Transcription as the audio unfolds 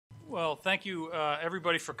Well, thank you,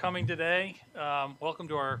 everybody, for coming today. Welcome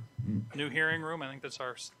to our new hearing room. I think that's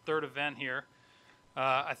our third event here.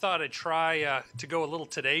 I thought I'd try to go a little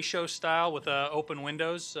Today Show style with open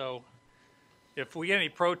windows. So if we get any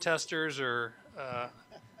protesters or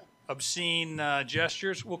obscene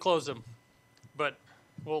gestures, we'll close them. But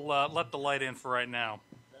we'll let the light in for right now.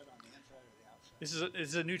 This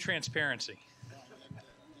is a new transparency.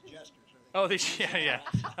 Oh, yeah.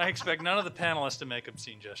 I expect none of the panelists to make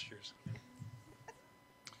obscene gestures.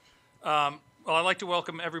 Well, I'd like to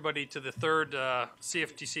welcome everybody to the third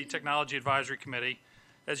CFTC Technology Advisory Committee.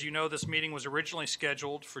 As you know, this meeting was originally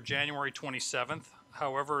scheduled for January 27th.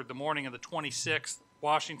 However, the morning of the 26th,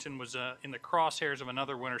 Washington was in the crosshairs of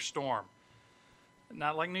another winter storm.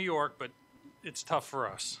 Not like New York, but it's tough for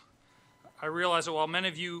us. I realize that while many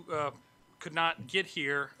of you could not get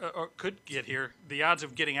here, or could get here, the odds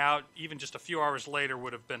of getting out even just a few hours later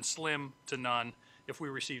would have been slim to none if we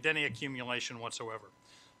received any accumulation whatsoever.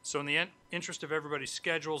 So in the interest of everybody's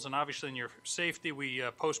schedules and obviously in your safety, we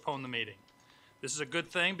postponed the meeting. This is a good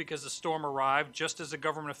thing because the storm arrived just as the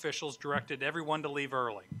government officials directed everyone to leave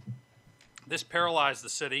early. This paralyzed the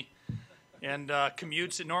city, and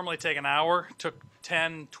commutes that normally take an hour took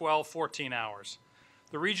 10, 12, 14 hours.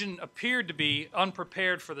 The region appeared to be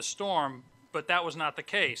unprepared for the storm, but that was not the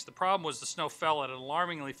case. The problem was the snow fell at an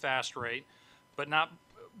alarmingly fast rate, but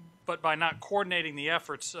by not coordinating the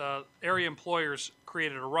efforts, area employers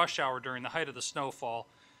created a rush hour during the height of the snowfall,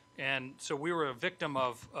 and so we were a victim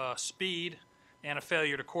of speed and a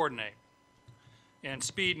failure to coordinate. And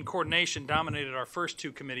speed and coordination dominated our first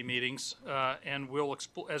two committee meetings, and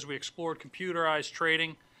as we explored computerized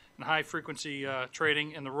trading and high-frequency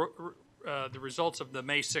trading and the results of the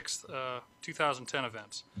May 6th, 2010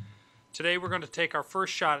 events. Today we're going to take our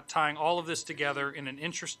first shot at tying all of this together in the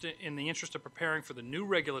interest of preparing for the new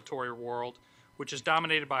regulatory world, which is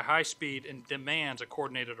dominated by high speed and demands a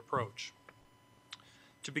coordinated approach.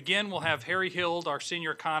 To begin, we'll have Harry Hild, our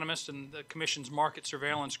senior economist in the Commission's Market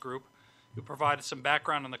Surveillance Group, who provided some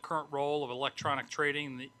background on the current role of electronic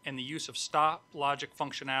trading and the use of stop logic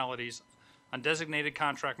functionalities on designated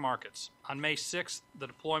contract markets. On May 6th, the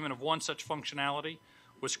deployment of one such functionality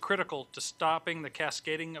was critical to stopping the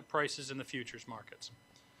cascading of prices in the futures markets.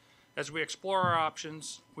 As we explore our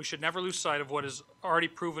options, we should never lose sight of what is already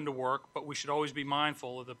proven to work, but we should always be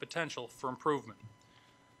mindful of the potential for improvement.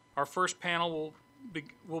 Our first panel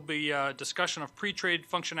will be a discussion of pre-trade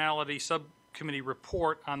functionality subcommittee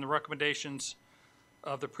report on the recommendations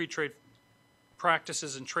of the pre-trade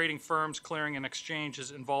practices in trading firms, clearing, and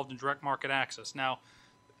exchanges involved in direct market access. Now,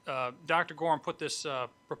 Dr. Gorham put this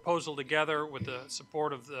proposal together with the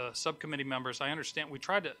support of the subcommittee members. I understand we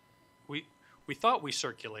thought we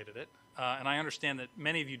circulated it, and I understand that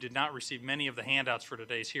many of you did not receive many of the handouts for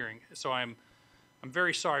today's hearing. So I'm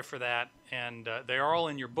very sorry for that, and they are all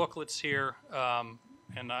in your booklets here.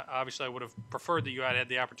 And obviously, I would have preferred that you had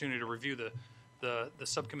the opportunity to review the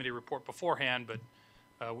subcommittee report beforehand, but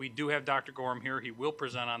we do have Dr. Gorham here. He will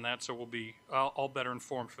present on that, so we'll be all better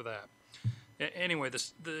informed for that. Anyway,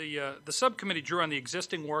 the subcommittee drew on the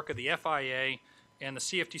existing work of the FIA and the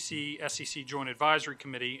CFTC-SEC Joint Advisory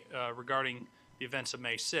Committee regarding the events of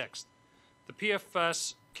May 6th. The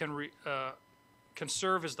PFS can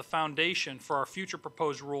serve as the foundation for our future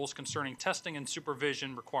proposed rules concerning testing and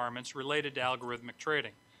supervision requirements related to algorithmic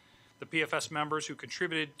trading. The PFS members who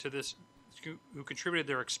contributed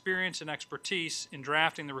their experience and expertise in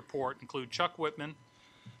drafting the report include Chuck Whitman,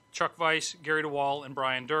 Chuck Weiss, Gary DeWall, and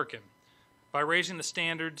Brian Durkin. By raising the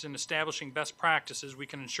standards and establishing best practices, we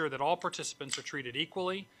can ensure that all participants are treated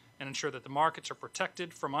equally and ensure that the markets are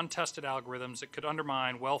protected from untested algorithms that could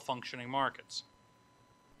undermine well-functioning markets.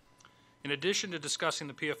 In addition to discussing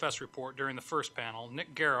the PFS report during the first panel,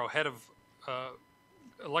 Nick Garrow, head of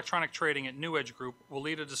electronic trading at New Edge Group, will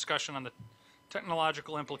lead a discussion on the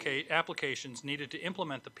technological applications needed to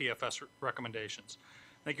implement the PFS recommendations.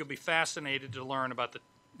 I think you'll be fascinated to learn about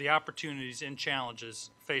the opportunities and challenges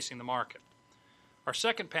facing the market. Our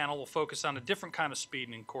second panel will focus on a different kind of speed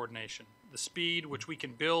and coordination, the speed which we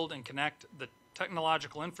can build and connect the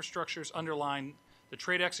technological infrastructures underlying the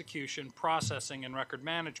trade execution, processing, and record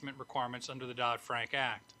management requirements under the Dodd-Frank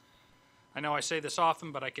Act. I know I say this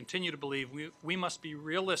often, but I continue to believe we must be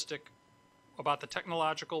realistic about the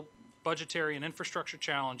technological, budgetary, and infrastructure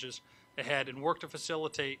challenges ahead and work to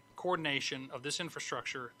facilitate coordination of this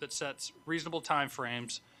infrastructure that sets reasonable time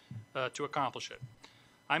frames to accomplish it.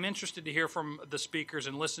 I'm interested to hear from the speakers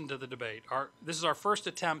and listen to the debate. This is our first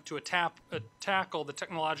attempt to tackle the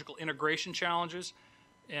technological integration challenges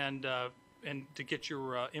and to get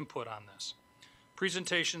your input on this.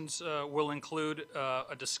 Presentations will include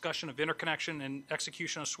a discussion of interconnection and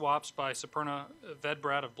execution of swaps by Superna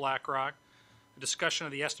Vedbrad of BlackRock, a discussion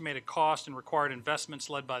of the estimated cost and required investments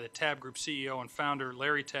led by the Tab Group CEO and founder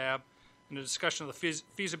Larry Tab, and a discussion of the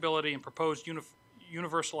feasibility and proposed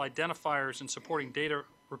universal identifiers and supporting data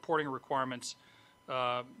reporting requirements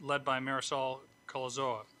led by Marisol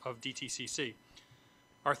Colazoa of DTCC.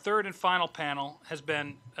 Our third and final panel has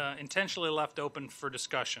been intentionally left open for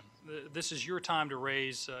discussion. This is your time to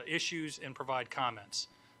raise issues and provide comments.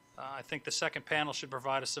 I think the second panel should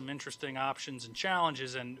provide us some interesting options and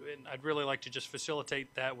challenges, and I'd really like to just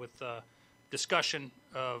facilitate that with discussion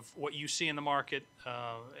of what you see in the market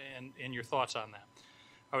and your thoughts on that.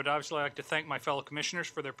 I would obviously like to thank my fellow commissioners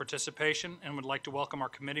for their participation and would like to welcome our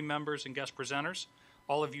committee members and guest presenters.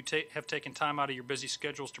 All of you have taken time out of your busy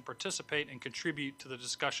schedules to participate and contribute to the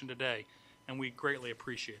discussion today, and we greatly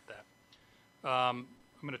appreciate that. I'm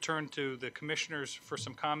going to turn to the commissioners for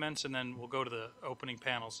some comments, and then we'll go to the opening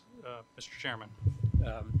panels. Mr. Chairman.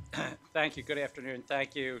 Thank you. Good afternoon.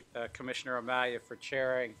 Thank you, Commissioner Amalia, for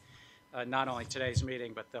chairing not only today's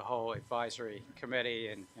meeting, but the whole advisory committee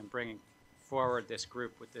and bringing forward this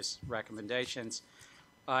group with these recommendations.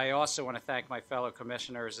 I also want to thank my fellow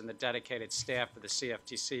commissioners and the dedicated staff of the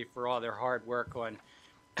CFTC for all their hard work on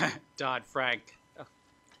Dodd-Frank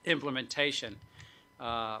implementation.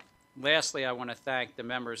 Lastly, I want to thank the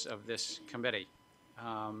members of this committee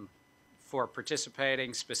for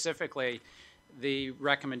participating, specifically the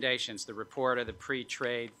recommendations, the report of the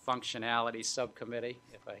pre-trade functionality subcommittee,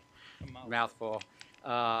 if I mouthful,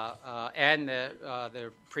 and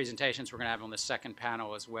the presentations we're going to have on the second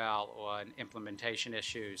panel as well on implementation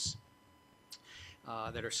issues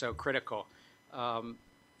that are so critical.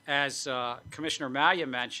 As Commissioner Malia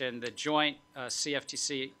mentioned, the joint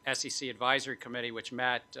CFTC-SEC Advisory Committee, which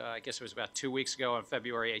met, I guess it was about 2 weeks ago on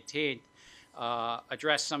February 18th,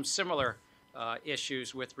 addressed some similar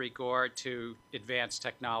issues with regard to advanced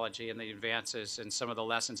technology and the advances and some of the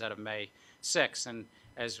lessons out of May 6th. And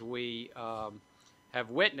as we have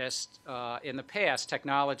witnessed in the past,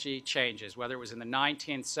 technology changes, whether it was in the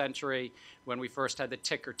 19th century when we first had the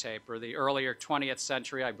ticker tape, or the earlier 20th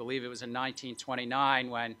century, I believe it was in 1929,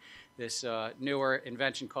 when this newer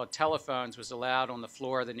invention called telephones was allowed on the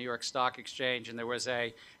floor of the New York Stock Exchange, and there was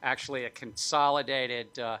actually a consolidated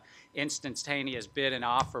instantaneous bid and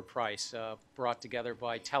offer price brought together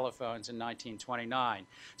by telephones in 1929.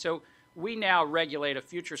 So we now regulate a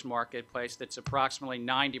futures marketplace that's approximately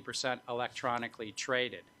 90% electronically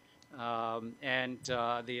traded.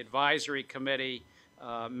 The advisory committee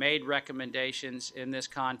made recommendations in this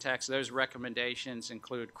context. Those recommendations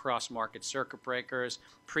include cross-market circuit breakers,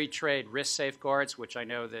 pre-trade risk safeguards, which I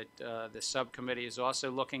know that the subcommittee is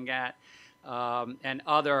also looking at, and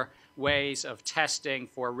other ways of testing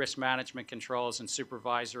for risk management controls and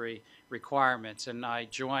supervisory requirements. And I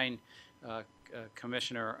join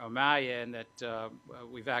Commissioner Amalia in that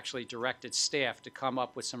we've actually directed staff to come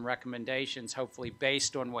up with some recommendations, hopefully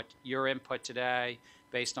based on what your input today,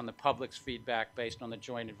 based on the public's feedback, based on the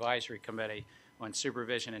Joint Advisory Committee on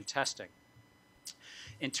supervision and testing.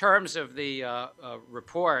 In terms of the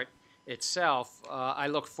report itself, I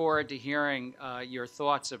look forward to hearing your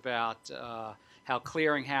thoughts about how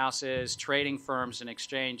clearinghouses, trading firms, and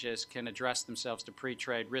exchanges can address themselves to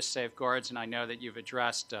pre-trade risk safeguards. And I know that you've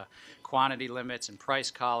addressed quantity limits and price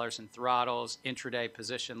collars and throttles, intraday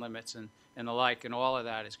position limits, and the like. And all of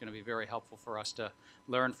that is going to be very helpful for us to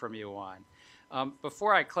learn from you on.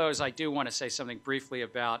 Before I close, I do want to say something briefly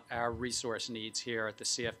about our resource needs here at the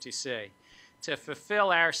CFTC. To fulfill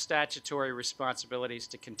our statutory responsibilities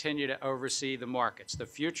to continue to oversee the markets, the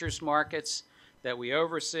futures markets that we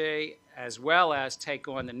oversee, as well as take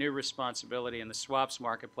on the new responsibility in the swaps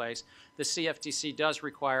marketplace, the CFTC does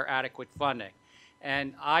require adequate funding.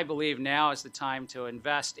 And I believe now is the time to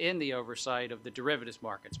invest in the oversight of the derivatives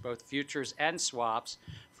markets, both futures and swaps,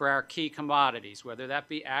 for our key commodities, whether that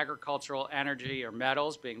be agricultural, energy, or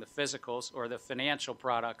metals, being the physicals, or the financial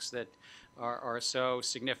products that are so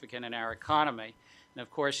significant in our economy. And of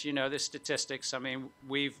course, you know the statistics. I mean,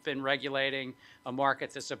 we've been regulating a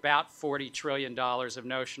market that's about $40 trillion of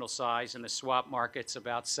notional size, and the swap market's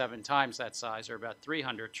about 7 times that size, or about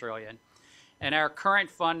 $300 trillion. And our current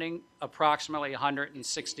funding, approximately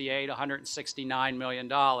 $168, $169 million.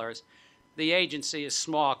 The agency is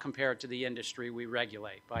small compared to the industry we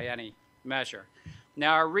regulate by any measure.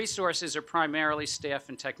 Now, our resources are primarily staff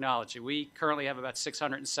and technology. We currently have about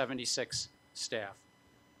 676 staff.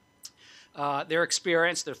 They're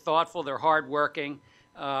experienced, they're thoughtful, they're hardworking,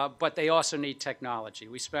 but they also need technology.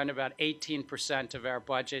 We spend about 18% of our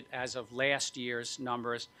budget as of last year's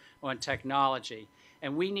numbers on technology.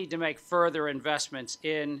 And we need to make further investments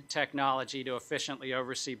in technology to efficiently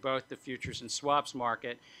oversee both the futures and swaps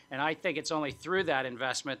market. And I think it's only through that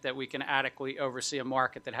investment that we can adequately oversee a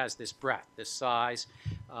market that has this breadth, this size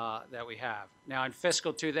that we have. Now, in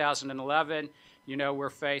fiscal 2011, you know, we're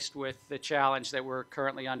faced with the challenge that we're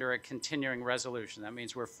currently under a continuing resolution. That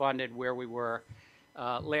means we're funded where we were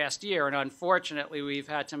last year. And unfortunately, we've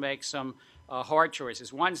had to make some hard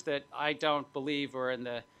choices, ones that I don't believe are in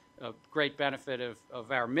the great benefit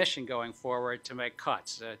of our mission going forward, to make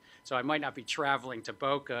cuts. So I might not be traveling to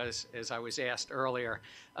Boca, as I was asked earlier,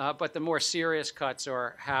 but the more serious cuts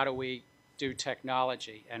are, how do we do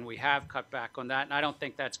technology? And we have cut back on that, and I don't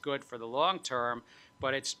think that's good for the long term,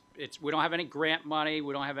 but we don't have any grant money,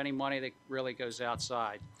 we don't have any money that really goes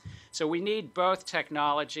outside. So we need both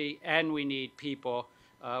technology and we need people.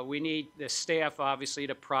 We need the staff, obviously,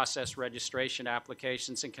 to process registration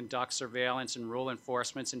applications and conduct surveillance and rule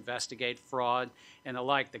enforcements, investigate fraud, and the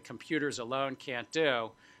like. The computers alone can't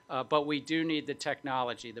do, but we do need the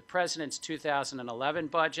technology. The President's 2011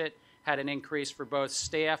 budget had an increase for both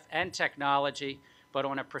staff and technology, but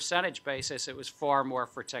on a percentage basis, it was far more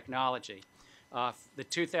for technology. The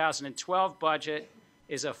 2012 budget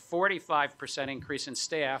is a 45% increase in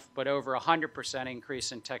staff, but over 100%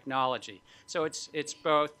 increase in technology. So it's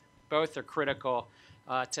both are critical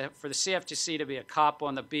for the CFTC to be a cop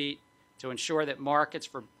on the beat, to ensure that markets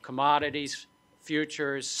for commodities,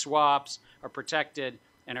 futures, swaps are protected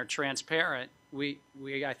and are transparent.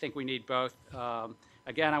 I think we need both.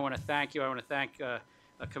 Again, I want to thank you. I want to thank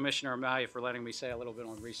Commissioner Amalia for letting me say a little bit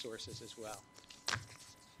on resources as well.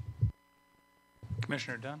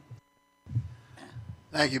 Commissioner Dunn.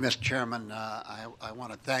 Thank you, Mr. Chairman. I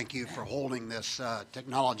want to thank you for holding this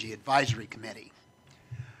Technology Advisory Committee.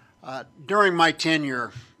 During my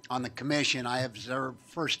tenure on the Commission, I observed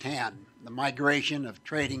firsthand the migration of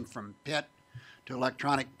trading from PIT to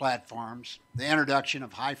electronic platforms, the introduction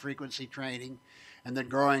of high-frequency trading, and the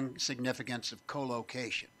growing significance of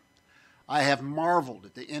co-location. I have marveled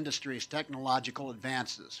at the industry's technological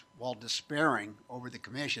advances while despairing over the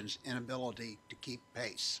Commission's inability to keep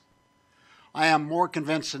pace. I am more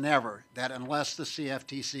convinced than ever that unless the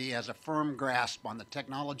CFTC has a firm grasp on the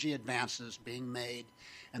technology advances being made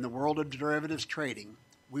in the world of derivatives trading,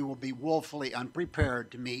 we will be woefully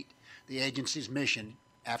unprepared to meet the agency's mission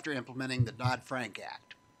after implementing the Dodd-Frank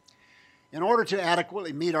Act. In order to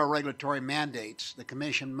adequately meet our regulatory mandates, the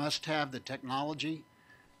Commission must have the technology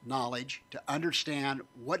knowledge to understand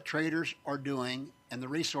what traders are doing and the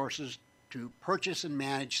resources to purchase and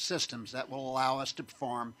manage systems that will allow us to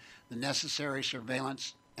perform the necessary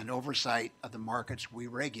surveillance and oversight of the markets we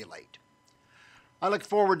regulate. I look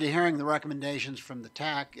forward to hearing the recommendations from the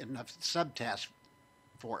TAC and the Subtask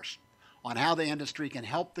Force on how the industry can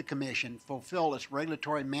help the Commission fulfill its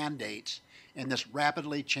regulatory mandates in this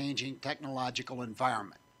rapidly changing technological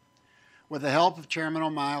environment. With the help of Chairman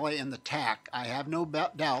O'Malley and the TAC, I have no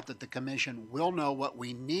doubt that the Commission will know what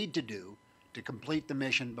we need to do to complete the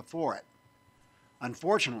mission before it.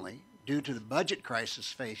 Unfortunately, due to the budget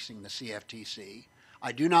crisis facing the CFTC,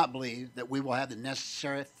 I do not believe that we will have the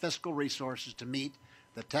necessary fiscal resources to meet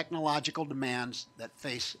the technological demands that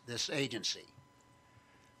face this agency.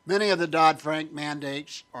 Many of the Dodd-Frank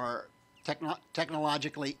mandates are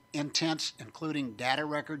technologically intense, including data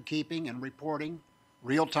record keeping and reporting,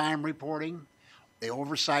 real-time reporting, the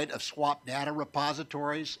oversight of swap data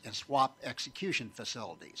repositories, and swap execution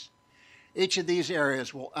facilities. Each of these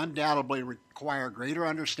areas will undoubtedly require greater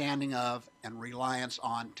understanding of and reliance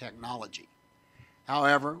on technology.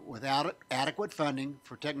 However, without adequate funding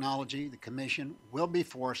for technology, the Commission will be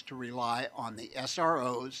forced to rely on the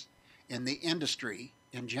SROs in the industry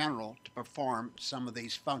in general to perform some of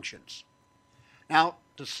these functions. Now,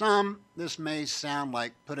 to some, this may sound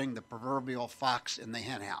like putting the proverbial fox in the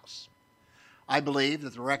henhouse. I believe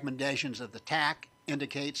that the recommendations of the TAC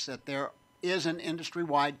indicates that there is an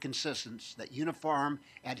industry-wide consensus that uniform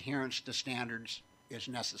adherence to standards is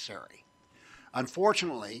necessary.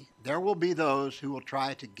 Unfortunately, there will be those who will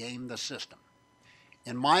try to game the system.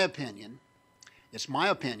 It's my opinion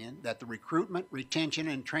that the recruitment, retention,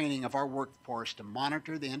 and training of our workforce to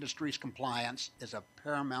monitor the industry's compliance is of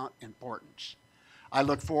paramount importance. I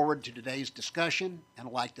look forward to today's discussion and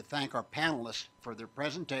would like to thank our panelists for their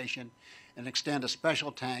presentation and extend a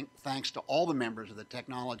special thanks to all the members of the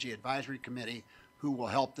Technology Advisory Committee who will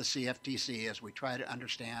help the CFTC as we try to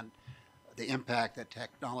understand the impact that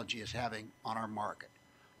technology is having on our market.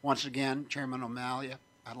 Once again, Chairman O'Malley,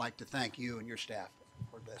 I'd like to thank you and your staff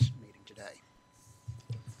for this meeting today.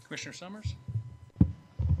 Commissioner Summers?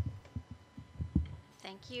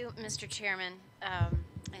 Thank you, Mr. Chairman.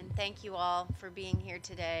 And thank you all for being here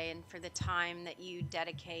today and for the time that you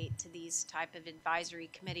dedicate to these type of advisory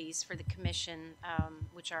committees for the Commission,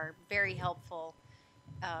 which are very helpful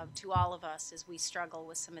to all of us as we struggle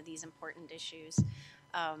with some of these important issues.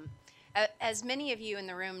 As many of you in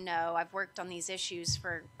the room know, I've worked on these issues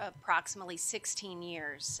for approximately 16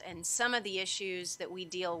 years, and some of the issues that we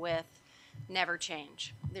deal with never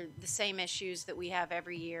change. They're the same issues that we have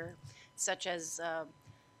every year, such as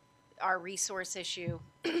our resource issue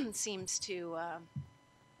seems to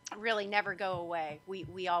really never go away.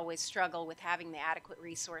 We always struggle with having the adequate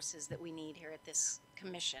resources that we need here at this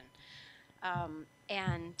commission.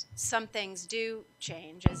 And some things do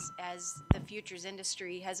change as the futures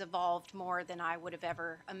industry has evolved more than I would have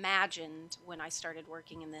ever imagined when I started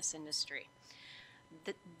working in this industry.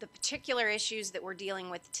 The particular issues that we're dealing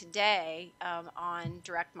with today on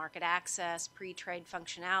direct market access, pre-trade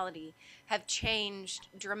functionality, have changed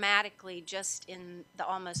dramatically just in the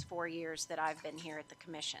almost 4 years that I've been here at the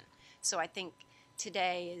Commission. So I think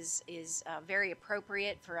today is very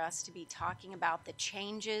appropriate for us to be talking about the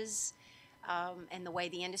changes and the way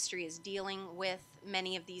the industry is dealing with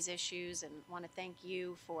many of these issues, and want to thank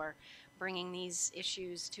you for bringing these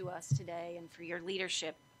issues to us today and for your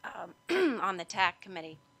leadership on the TAC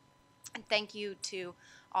committee. And thank you to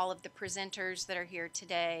all of the presenters that are here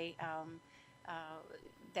today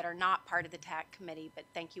that are not part of the TAC committee, but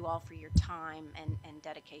thank you all for your time and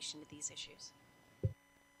dedication to these issues.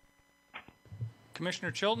 Commissioner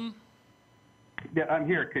Chilton? Yeah, I'm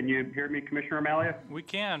here. Can you hear me, Commissioner Amalia? We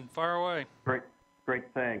can. Fire away. Great,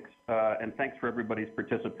 thanks. And thanks for everybody's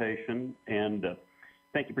participation. And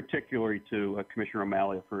thank you particularly to Commissioner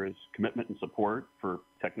Amalia for his commitment and support for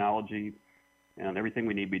technology and everything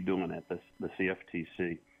we need to be doing at the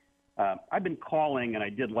CFTC. I've been calling, and I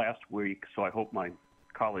did last week, so I hope my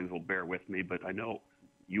colleagues will bear with me, but I know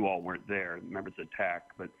you all weren't there, members of TAC,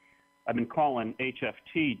 but I've been calling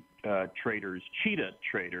HFT traders cheetah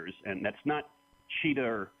traders, and that's not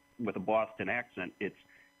cheetah with a Boston accent. It's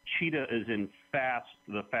cheetah as in fast,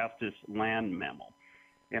 the fastest land mammal.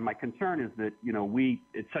 And my concern is that,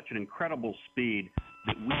 it's such an incredible speed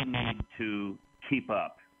that we need to keep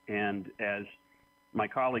up. And as my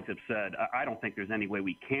colleagues have said, I don't think there's any way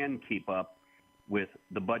we can keep up with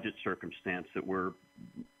the budget circumstance that we're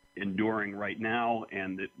enduring right now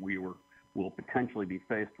and that will potentially be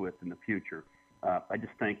faced with in the future. I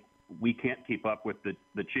just think we can't keep up with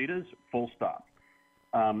the cheetahs, full stop.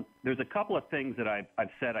 There's a couple of things that I've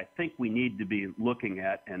said I think we need to be looking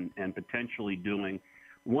at and potentially doing.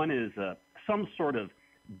 One is some sort of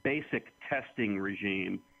basic testing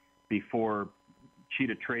regime before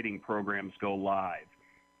cheetah trading programs go live.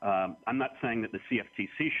 I'm not saying that the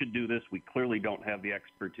CFTC should do this. We clearly don't have the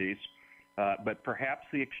expertise. But perhaps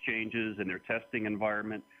the exchanges and their testing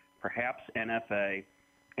environment, perhaps NFA.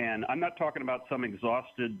 And I'm not talking about some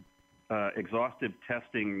exhaustive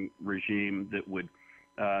testing regime that would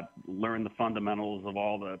learn the fundamentals of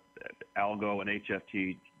all the algo and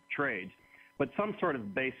HFT trades, but some sort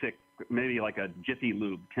of basic, maybe like a Jiffy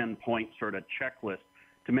Lube 10-point sort of checklist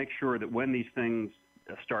to make sure that when these things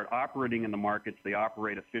start operating in the markets, they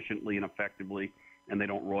operate efficiently and effectively, and they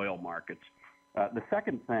don't roil markets. The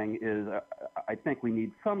second thing is I think we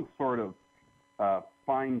need some sort of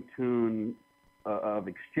fine-tune of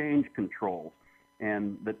exchange controls.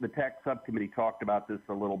 And the tax subcommittee talked about this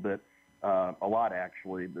a little bit, a lot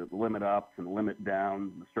actually, the limit ups and limit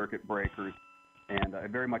downs, the circuit breakers, and I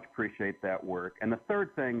very much appreciate that work. And the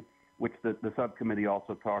third thing, which the subcommittee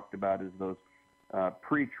also talked about, is those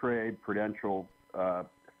pre-trade prudential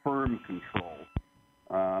firm controls.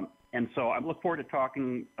 And so I look forward to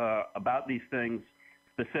talking about these things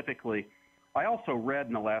specifically. I also read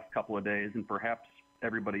in the last couple of days, and perhaps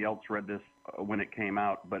everybody else read this when it came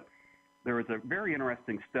out, but there was a very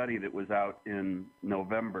interesting study that was out in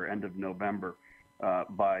November, end of November,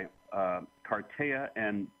 by Cartea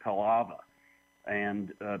and Pelava.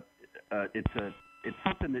 And it's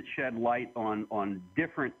something that shed light on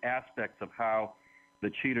different aspects of how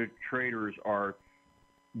the cheetah traders are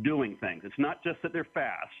doing things. It's not just that they're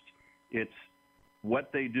fast, it's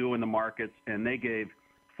what they do in the markets, and they gave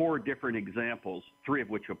 4 different examples, 3 of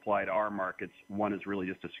which apply to our markets. One is really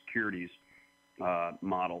just a securities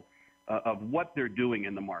model of what they're doing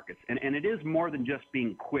in the markets. And it is more than just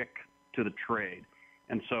being quick to the trade.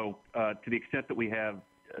 And so to the extent that we have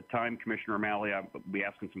time, Commissioner O'Malley, I'll be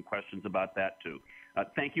asking some questions about that too.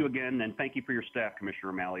 Thank you again, and thank you for your staff, Commissioner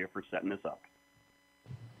O'Malley, for setting this up.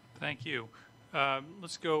 Thank you.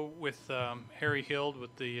 Let's go with Harry Hild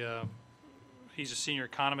with the he's a senior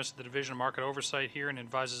economist at the Division of Market Oversight here and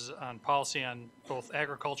advises on policy on both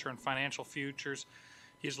agriculture and financial futures.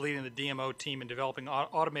 He is leading the DMO team in developing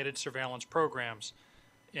automated surveillance programs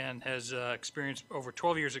and has over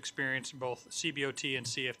 12 years experience in both CBOT and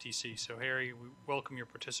CFTC. So Harry, we welcome your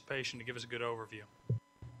participation to give us a good overview.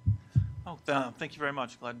 Thank you very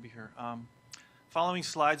much. Glad to be here. Following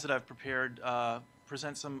slides that I've prepared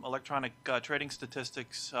present some electronic trading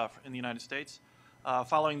statistics in the United States.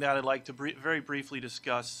 Following that, I'd like to very briefly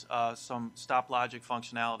discuss some stop logic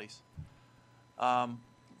functionalities.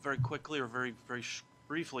 Very quickly, or very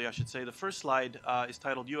briefly, I should say, the first slide is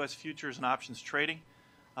titled U.S. Futures and Options Trading.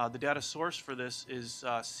 The data source for this is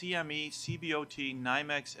CME, CBOT,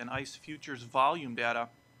 NYMEX, and ICE futures volume data,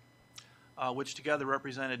 which together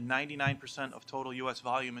represented 99% of total U.S.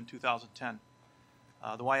 volume in 2010.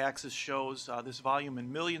 The y-axis shows this volume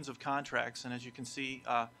in millions of contracts, and as you can see,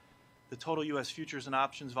 the total U.S. futures and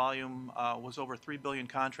options volume was over 3 billion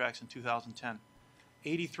contracts in 2010.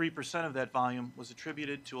 83% of that volume was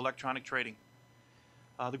attributed to electronic trading.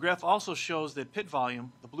 The graph also shows that pit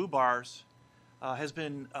volume, the blue bars, has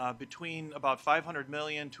been between about 500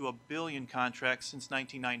 million to 1 billion contracts since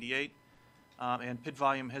 1998, and pit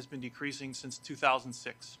volume has been decreasing since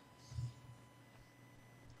 2006.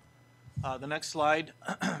 The next slide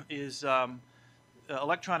is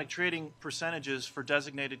electronic trading percentages for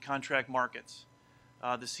designated contract markets.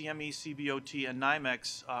 The CME, CBOT, and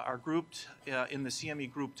NYMEX are grouped in the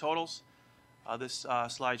CME group totals. This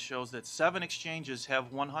slide shows that 7 exchanges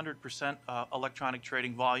have 100% electronic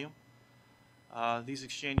trading volume. These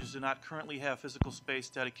exchanges do not currently have physical space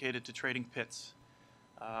dedicated to trading pits.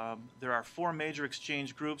 There are 4 major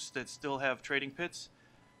exchange groups that still have trading pits,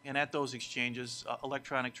 and at those exchanges,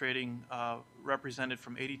 electronic trading represented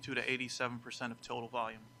from 82 to 87% of total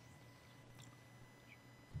volume.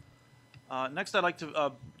 Next, I'd like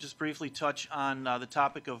to just briefly touch on the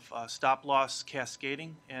topic of stop loss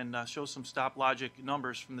cascading and show some stop logic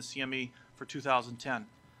numbers from the CME for 2010.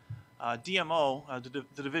 DMO,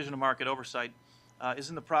 the Division of Market Oversight, is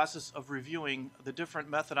in the process of reviewing the different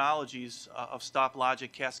methodologies of stop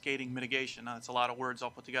logic cascading mitigation. It's a lot of words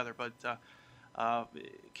all put together, but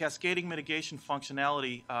cascading mitigation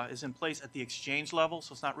functionality is in place at the exchange level,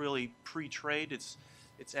 so it's not really pre-trade. It's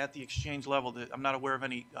at the exchange level. I'm not aware of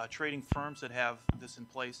any trading firms that have this in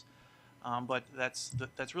place, but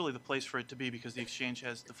that's really the place for it to be because the exchange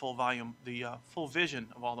has the full volume, the full vision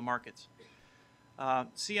of all the markets.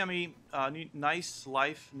 CME, NICE,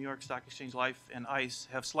 Life, New York Stock Exchange Life, and ICE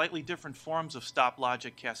have slightly different forms of stop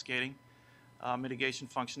logic cascading mitigation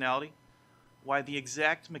functionality. Why the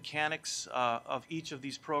exact mechanics of each of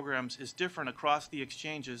these programs is different across the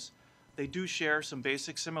exchanges, they do share some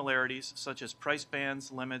basic similarities such as price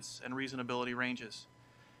bands, limits, and reasonability ranges.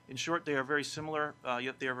 In short, they are very similar,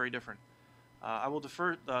 yet they are very different. I will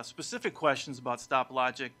defer specific questions about stop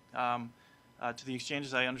logic to the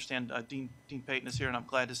exchanges. I understand Dean Payton is here, and I'm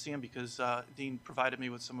glad to see him because Dean provided me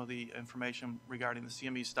with some of the information regarding the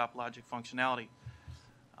CME stop logic functionality.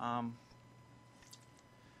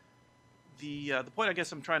 The point I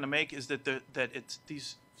guess I'm trying to make is that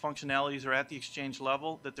these functionalities are at the exchange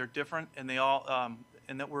level, that they're different, and they all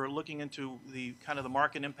and that we're looking into the kind of the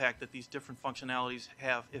market impact that these different functionalities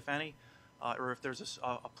have, if any, or if there's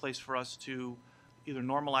a place for us to either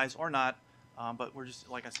normalize or not. But we're just,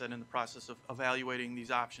 like I said, in the process of evaluating these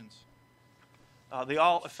options. They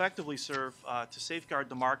all effectively serve to safeguard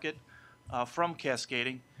the market from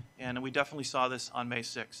cascading, and we definitely saw this on May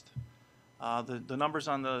 6th. The numbers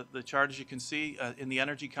on the chart, as you can see, in the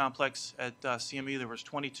energy complex at CME, there was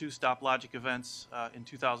 22 stop logic events in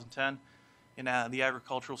 2010. In the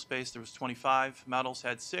agricultural space, there was 25. Metals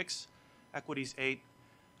had 6, equities 8.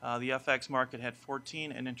 The FX market had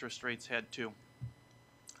 14, and interest rates had 2.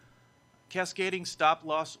 Cascading stop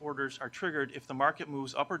loss orders are triggered if the market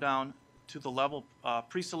moves up or down to the level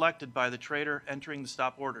pre-selected by the trader entering the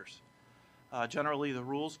stop orders. Generally, the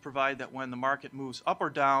rules provide that when the market moves up or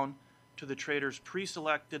down to the trader's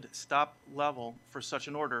pre-selected stop level for such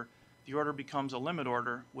an order, the order becomes a limit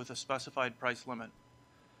order with a specified price limit,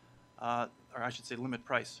 or I should say limit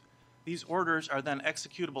price. These orders are then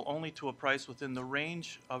executable only to a price within the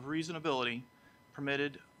range of reasonability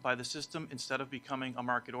permitted by the system instead of becoming a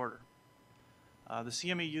market order. The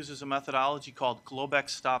CME uses a methodology called Globex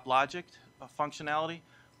stop logic functionality,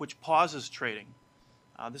 which pauses trading.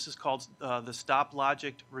 This is called the stop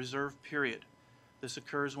logic reserve period. This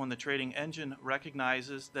occurs when the trading engine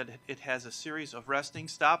recognizes that it has a series of resting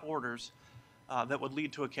stop orders that would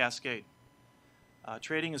lead to a cascade.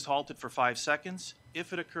 Trading is halted for 5 seconds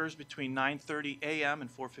if it occurs between 9:30 a.m.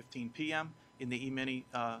 and 4:15 p.m. in the E-mini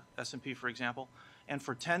S&P, for example, and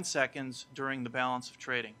for 10 seconds during the balance of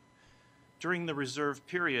trading. During the reserve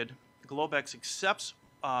period, Globex accepts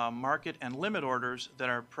market and limit orders that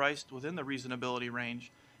are priced within the reasonability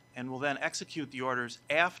range and will then execute the orders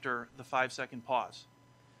after the 5-second pause.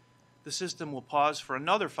 The system will pause for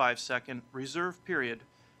another 5-second reserve period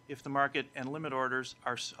if the market and limit orders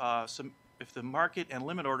are submitted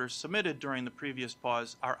during the previous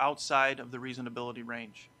pause are outside of the reasonability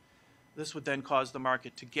range. This would then cause the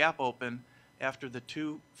market to gap open after the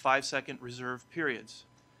 2 5-second reserve periods.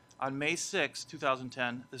 On May 6,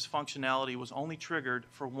 2010, this functionality was only triggered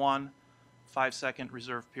for one 5-second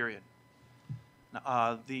reserve period.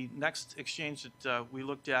 The next exchange that we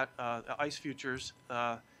looked at, ICE Futures,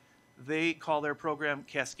 they call their program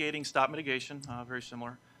Cascading Stop Mitigation, very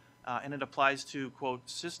similar, and it applies to, quote,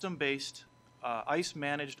 system-based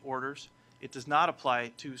ICE-managed orders. It does not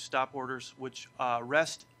apply to stop orders which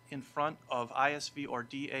rest in front of ISV or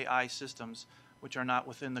DAI systems, which are not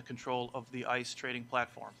within the control of the ICE trading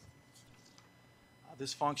platform.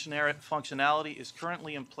 This functionality is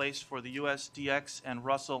currently in place for the USDX and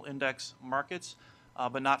Russell Index markets,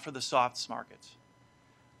 but not for the softs markets.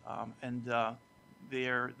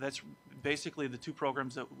 That's basically the two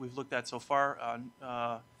programs that we've looked at so far.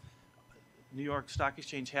 New York Stock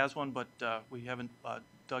Exchange has one, but we haven't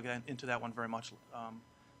dug into that one very much.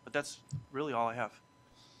 But that's really all I have.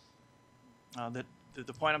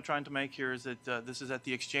 The point I'm trying to make here is that this is at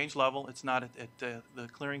the exchange level. It's not at the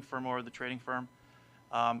clearing firm or the trading firm.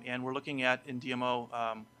 And we're looking at, in DMO,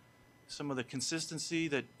 some of the consistency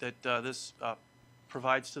that this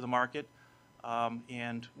provides to the market,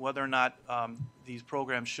 and whether or not these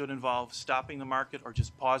programs should involve stopping the market or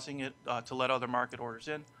just pausing it to let other market orders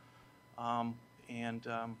in. That's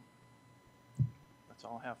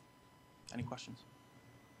all I have. Any questions?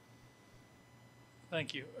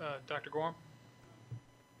 Thank you. Dr. Gorham?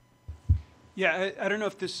 Yeah, I don't know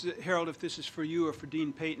if this, Harold, if this is for you or for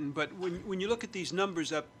Dean Payton, but when you look at these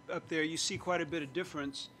numbers up there, you see quite a bit of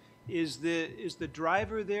difference. Is the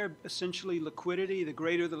driver there essentially liquidity? The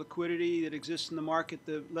greater the liquidity that exists in the market,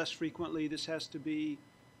 the less frequently this has to be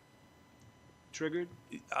triggered?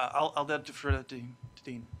 I'll defer that to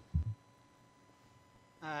Dean.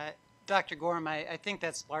 Dr. Gorham, I think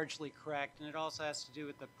that's largely correct, and it also has to do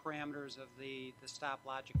with the parameters of the stop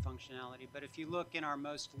logic functionality. But if you look in our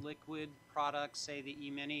most liquid products, say the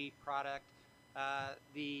E-mini product,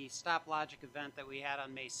 the stop logic event that we had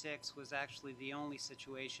on May 6 was actually the only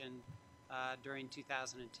situation during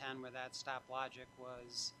 2010 where that stop logic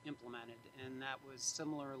was implemented, and that was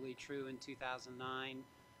similarly true in 2009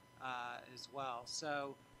 as well.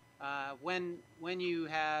 So when you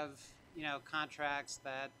have contracts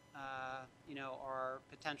that are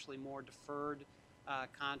potentially more deferred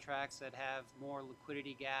contracts that have more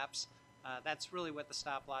liquidity gaps, that's really what the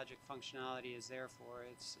stop logic functionality is there for.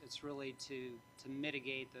 It's really to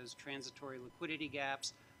mitigate those transitory liquidity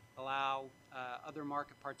gaps, allow other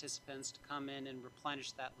market participants to come in and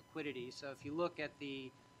replenish that liquidity. So if you look at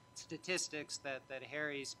the statistics that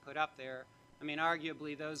Harry's put up there, I mean,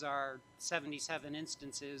 arguably those are 77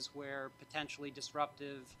 instances where potentially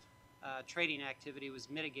disruptive trading activity was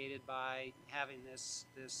mitigated by having this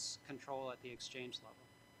control at the exchange level.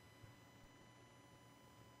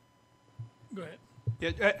 Go ahead.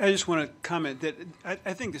 Yeah, I just want to comment that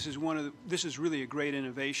I think this is really a great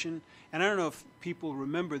innovation, and I don't know if people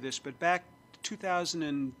remember this, but back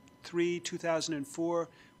 2003, 2004,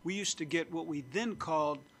 we used to get what we then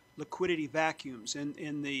called liquidity vacuums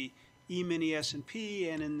in the E-mini S&P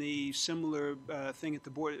and in the similar thing at the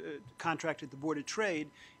board contract at the Board of Trade,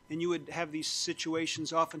 and you would have these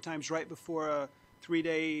situations oftentimes right before a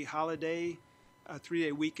 3-day holiday, a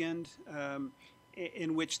 3-day weekend,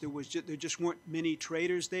 in which there just weren't many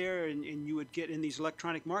traders there, and you would get in these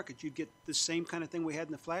electronic markets, you'd get the same kind of thing we had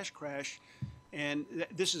in the flash crash. And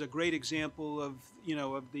this is a great example of,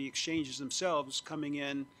 of the exchanges themselves coming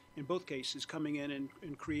in both cases, coming in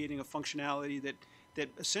and creating a functionality that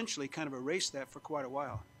essentially kind of erased that for quite a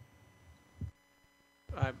while.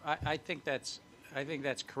 I think that's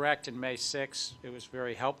correct. In May 6, it was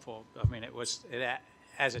very helpful. I mean,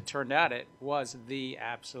 as it turned out, it was the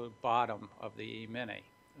absolute bottom of the E-mini.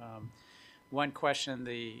 One question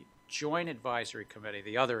the Joint Advisory Committee,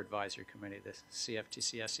 the other advisory committee, the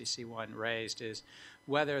CFTC SEC one, raised is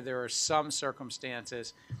whether there are some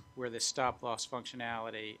circumstances where the stop loss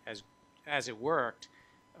functionality, as it worked,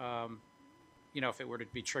 if it were to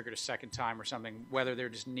be triggered a second time or something, whether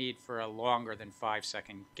there's need for a longer than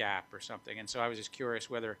 5-second gap or something. And so I was just curious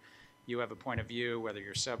whether you have a point of view, whether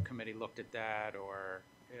your subcommittee looked at that, or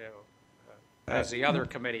as the other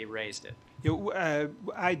committee raised it.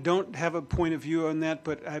 I don't have a point of view on that,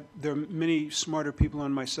 but there are many smarter people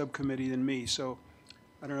on my subcommittee than me. So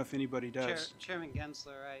I don't know if anybody does. Chairman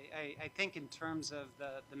Gensler, I think in terms of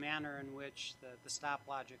the manner in which the stop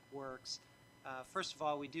logic works, first of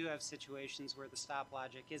all, we do have situations where the stop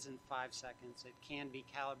logic isn't 5 seconds. It can be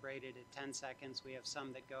calibrated at 10 seconds. We have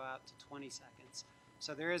some that go out to 20 seconds.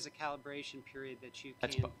 So there is a calibration period that you can...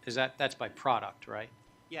 That's by product, right?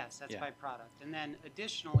 Yes, that's Yeah. by product. And then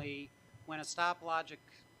additionally, when a stop logic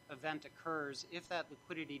event occurs, if that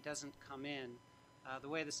liquidity doesn't come in, the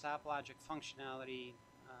way the stop logic functionality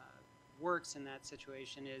works in that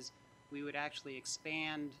situation is we would actually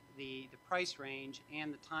expand the price range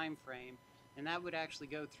and the time frame, and that would actually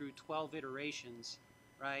go through 12 iterations,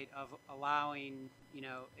 right, of allowing,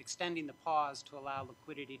 extending the pause to allow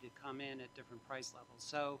liquidity to come in at different price levels.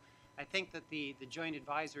 So I think that the Joint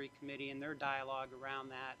Advisory Committee and their dialogue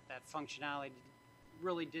around that functionality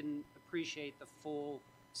really didn't appreciate the full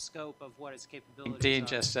scope of what its capabilities Dean are.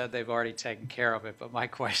 just said they've already taken care of it, but my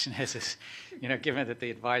question is, given that the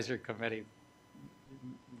advisory committee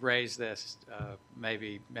raised this,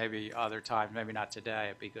 maybe other times, maybe not today,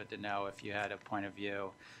 it'd be good to know if you had a point of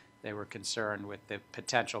view. They were concerned with the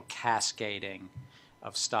potential cascading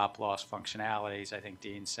of stop-loss functionalities. I think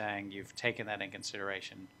Dean's saying you've taken that in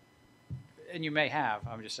consideration, and you may have.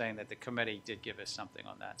 I'm just saying that the committee did give us something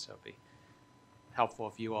on that, so it'd be helpful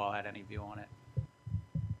if you all had any view on it.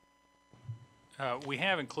 We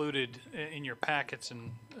have included in your packets and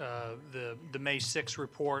the May 6th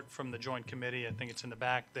report from the Joint Committee. I think it's in the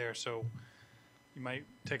back there, so you might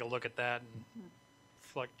take a look at that and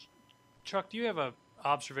reflect. Chuck, do you have an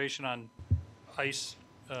observation on ICE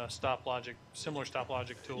stop logic, similar stop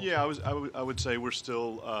logic tools? Yeah, I would say we're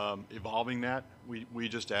still evolving that. We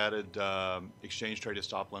just added exchange traded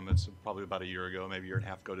stop limits probably about a year ago, maybe a year and a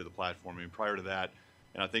half ago to the platform. I mean, prior to that,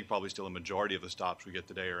 and I think probably still a majority of the stops we get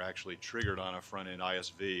today are actually triggered on a front-end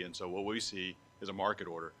ISV. And so what we see is a market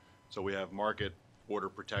order. So we have market order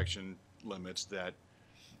protection limits that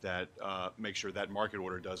make sure that market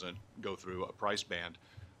order doesn't go through a price band.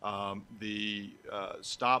 The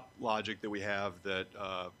stop logic that we have that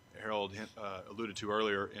Harold alluded to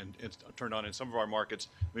earlier and turned on in some of our markets,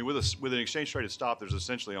 I mean, with an exchange-traded stop, there's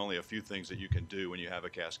essentially only a few things that you can do when you have a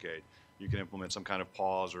cascade. You can implement some kind of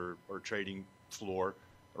pause or trading floor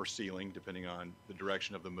or ceiling, depending on the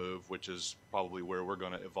direction of the move, which is probably where we're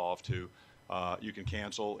going to evolve to. You can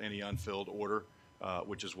cancel any unfilled order,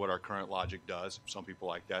 which is what our current logic does. Some people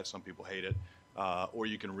like that, some people hate it. Or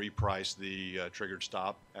you can reprice the triggered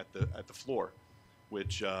stop at the floor,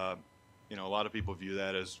 which a lot of people view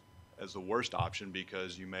that as the worst option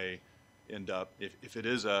because you may end up if it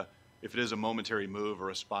is a momentary move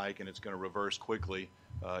or a spike and it's going to reverse quickly,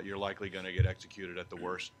 you're likely going to get executed at the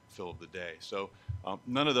worst fill of the day. So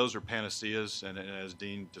none of those are panaceas, and as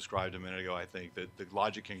Dean described a minute ago, I think that the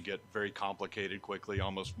logic can get very complicated quickly,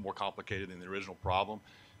 almost more complicated than the original problem.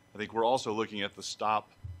 I think we're also looking at the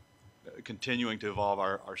stop, continuing to evolve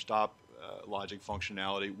our stop logic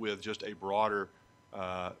functionality with just a broader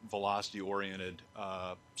velocity-oriented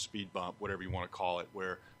speed bump, whatever you want to call it,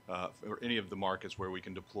 where or any of the markets where we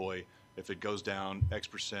can deploy, if it goes down X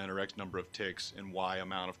percent or X number of ticks in Y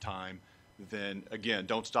amount of time, then again,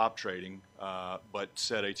 don't stop trading, but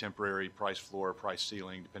set a temporary price floor, price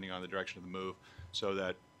ceiling, depending on the direction of the move, so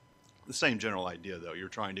that the same general idea though, you're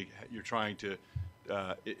trying to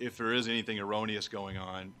if there is anything erroneous going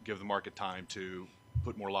on, give the market time to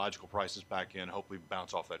put more logical prices back in, hopefully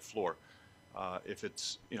bounce off that floor. If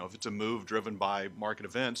it's a move driven by market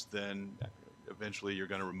events, then eventually you're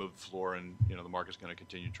going to remove the floor, and the market's going to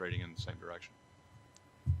continue trading in the same direction.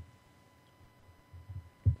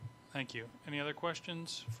 Thank you. Any other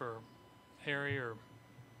questions for Harry or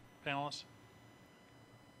panelists?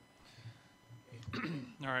 All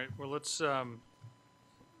right. Well, let's,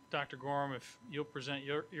 Dr. Gorham, if you'll present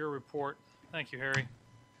your report. Thank you, Harry.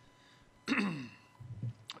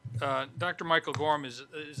 Dr. Michael Gorham is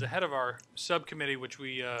the head of our subcommittee, which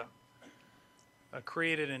we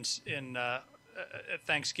created at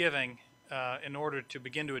Thanksgiving in order to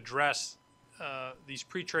begin to address these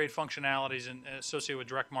pre-trade functionalities associated with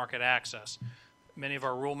direct market access. Many of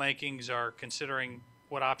our rulemakings are considering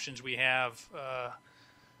what options we have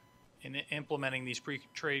in implementing these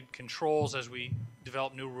pre-trade controls as we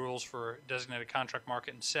develop new rules for designated contract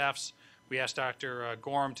market and CEFs. We asked Dr.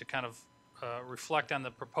 Gorham to kind of reflect on the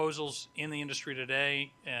proposals in the industry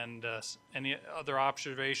today and any other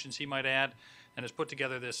observations he might add, and has put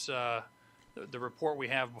together this the report we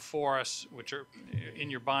have before us, which are in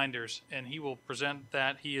your binders, and he will present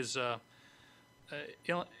that. He is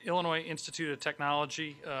Illinois Institute of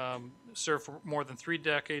Technology, served for more than 3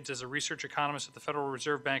 decades as a research economist at the Federal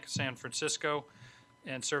Reserve Bank of San Francisco,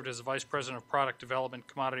 and served as the Vice President of Product Development,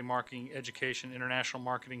 Commodity Marketing, Education, International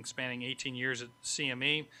Marketing, spanning 18 years at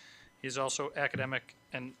CME. He has also academic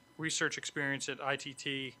and research experience at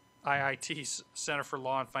IIT's Center for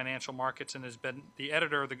Law and Financial Markets, and has been the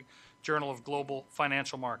editor of the Journal of Global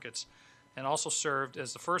Financial Markets, and also served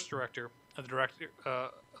as the first director of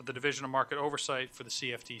the Division of Market Oversight for the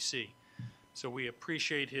CFTC. So we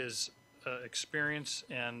appreciate his experience,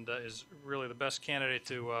 and is really the best candidate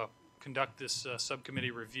to conduct this subcommittee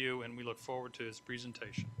review, and we look forward to his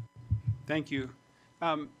presentation. Thank you.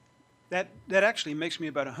 That actually makes me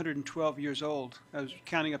about 112 years old. I was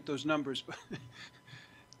counting up those numbers.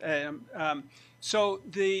 So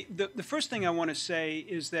the first thing I want to say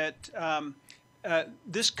is that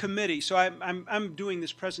this committee, so I'm doing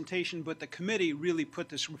this presentation, but the committee really put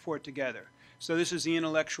this report together. So this is the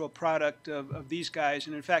intellectual product of these guys,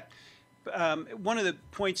 and in fact, one of the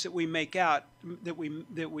points that we make out that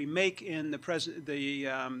we make in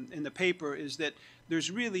the paper is that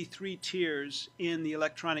there's really three tiers in the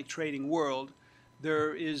electronic trading world.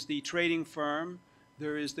 There is the trading firm,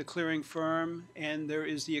 there is the clearing firm, and there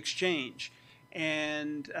is the exchange.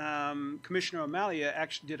 And Commissioner O'Malley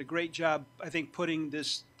actually did a great job, I think, putting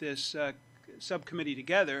this subcommittee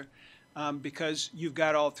together, because you've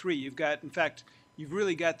got all three. You've got, in fact, you've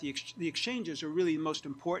really got the exchanges are really most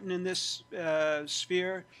important in this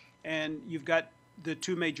sphere, and you've got the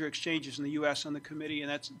two major exchanges in the U.S. on the committee,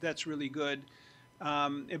 and that's really good.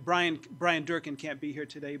 Brian Durkin can't be here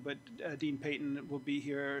today, but Dean Payton will be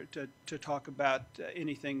here to talk about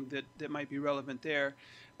anything that might be relevant there.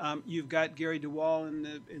 You've got Gary DeWall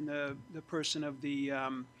in the person of the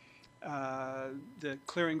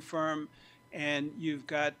clearing firm, and you've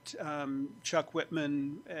got Chuck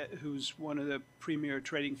Whitman, who's one of the premier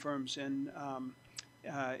trading firms in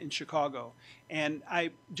Chicago. And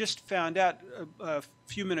I just found out a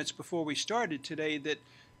few minutes before we started today that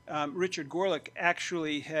Richard Gorlick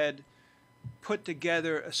actually had put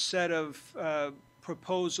together a set of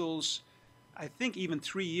proposals, I think even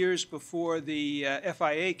 3 years before the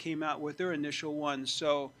FIA came out with their initial one.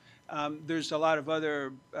 So there's a lot of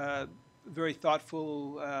other very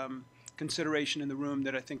thoughtful consideration in the room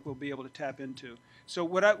that I think we'll be able to tap into. So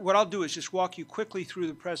what I'll do is just walk you quickly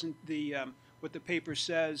through what the paper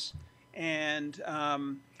says, and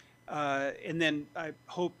then I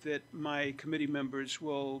hope that my committee members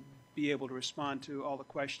will be able to respond to all the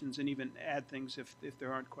questions and even add things if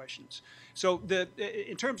there aren't questions. So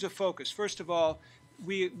in terms of focus, first of all,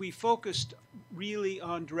 we focused really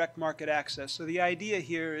on direct market access. So the idea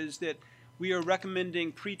here is that we are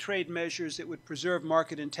recommending pre-trade measures that would preserve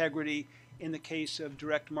market integrity in the case of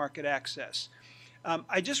direct market access.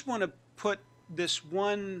 I just want to put this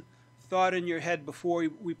one thought in your head before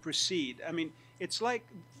we proceed. I mean, it's like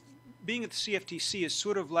being at the CFTC is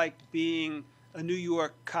sort of like being a New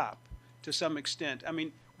York cop to some extent. I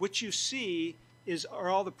mean, what you see are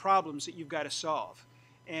all the problems that you've got to solve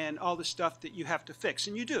and all the stuff that you have to fix,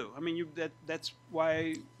 and you do. I mean, that's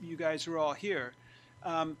why you guys are all here.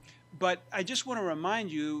 But I just want to remind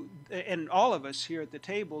you, and all of us here at the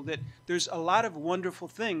table, that there's a lot of wonderful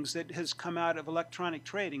things that has come out of electronic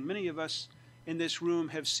trading. Many of us in this room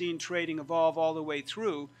have seen trading evolve all the way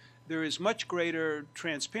through. There is much greater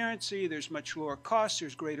transparency, there's much lower costs,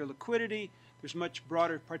 there's greater liquidity, there's much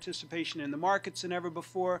broader participation in the markets than ever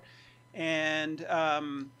before, and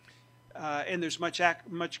there's much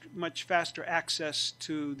faster access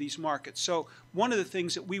to these markets. So one of the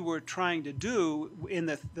things that we were trying to do in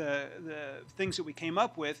the things that we came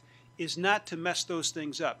up with is not to mess those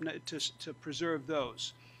things up, to preserve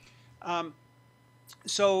those.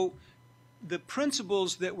 So the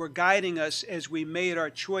principles that were guiding us as we made our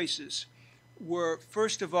choices were,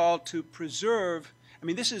 first of all, to preserve. I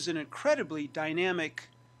mean, this is an incredibly dynamic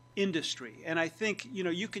industry, and I think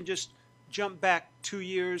you can just jump back 2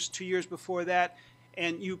 years before that,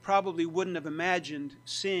 and you probably wouldn't have imagined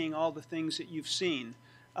seeing all the things that you've seen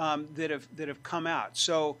that have come out.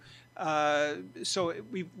 So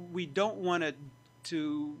we don't want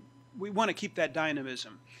to. We want to keep that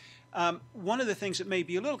dynamism. One of the things that may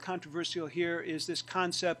be a little controversial here is this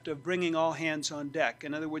concept of bringing all hands on deck.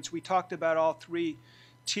 In other words, we talked about all three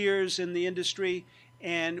tiers in the industry,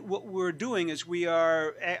 and what we're doing is we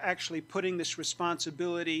are actually putting this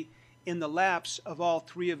responsibility in the laps of all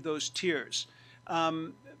three of those tiers.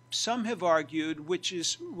 Some have argued, which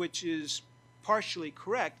is partially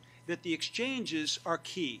correct, that the exchanges are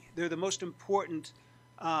key. They're the most important.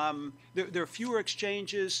 There are fewer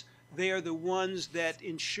exchanges. They are the ones that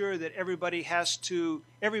ensure that everybody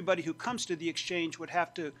who comes to the exchange would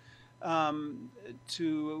have to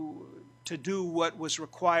do what was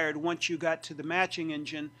required once you got to the matching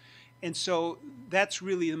engine. And so that's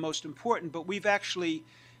really the most important. But we've actually,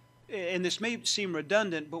 and this may seem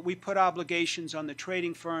redundant, but we put obligations on the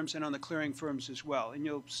trading firms and on the clearing firms as well. And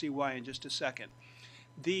you'll see why in just a second.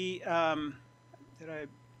 The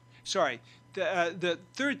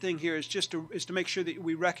third thing here is just to make sure that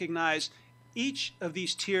we recognize each of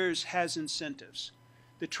these tiers has incentives.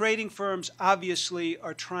 The trading firms obviously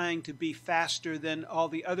are trying to be faster than all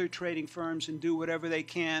the other trading firms and do whatever they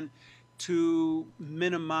can to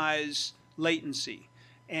minimize latency.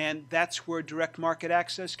 And that's where direct market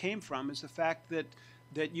access came from, is the fact that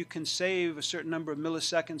you can save a certain number of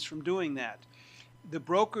milliseconds from doing that. The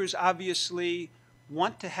brokers obviously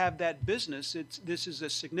want to have that business. This is a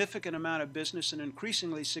significant amount of business, an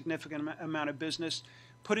increasingly significant amount of business.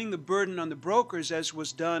 Putting the burden on the brokers, as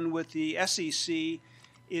was done with the SEC,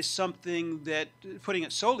 is something that, putting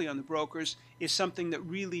it solely on the brokers, is something that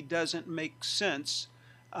really doesn't make sense.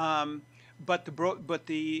 But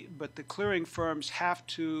the clearing firms have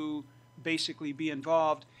to basically be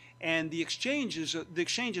involved, and the exchanges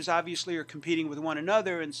obviously are competing with one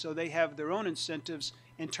another, and so they have their own incentives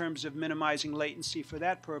in terms of minimizing latency for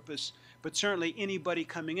that purpose. But certainly anybody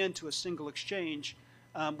coming into a single exchange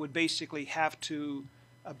would basically have to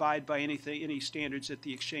abide by any standards that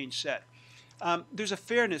the exchange set. There's a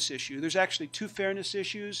fairness issue. There's actually two fairness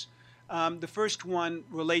issues. The first one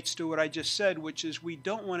relates to what I just said, which is we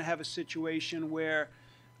don't want to have a situation where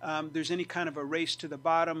there's any kind of a race to the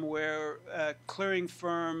bottom, where a clearing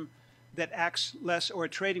firm that acts less, or a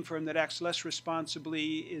trading firm that acts less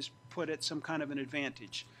responsibly, is put at some kind of an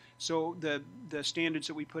advantage. So the standards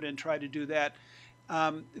that we put in try to do that.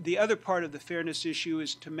 The other part of the fairness issue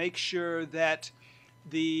is to make sure that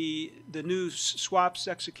the new swaps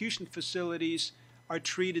execution facilities are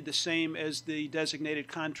treated the same as the designated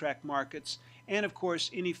contract markets, and of course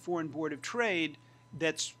any foreign board of trade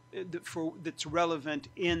that's relevant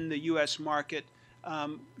in the U.S. market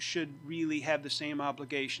should really have the same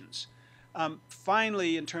obligations.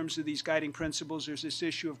 Finally, in terms of these guiding principles, there's this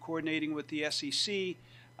issue of coordinating with the SEC.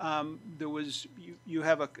 You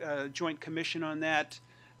have a joint commission on that.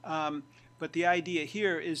 But the idea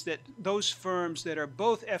here is that those firms that are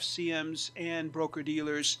both FCMs and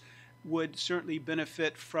broker-dealers would certainly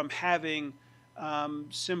benefit from having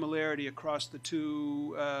similarity across the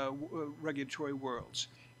two regulatory worlds.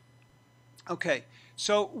 Okay,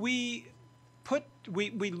 so we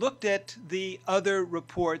looked at the other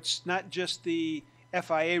reports, not just the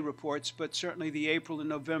FIA reports, but certainly the April and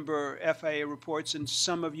November FIA reports, and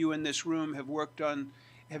some of you in this room have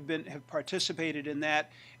participated in that.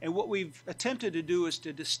 And what we've attempted to do is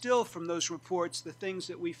to distill from those reports the things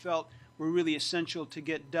that we felt were really essential to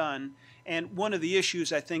get done. And one of the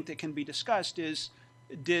issues I think that can be discussed is,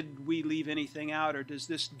 did we leave anything out, or does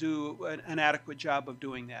this do an adequate job of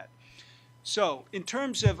doing that? So in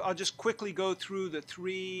terms of, I'll just quickly go through the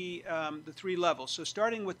three levels. So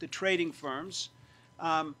starting with the trading firms,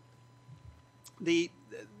 the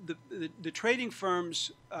trading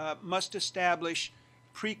firms must establish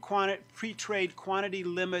pre-trade quantity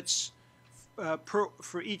limits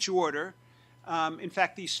for each order. In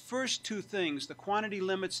fact, these first two things, the quantity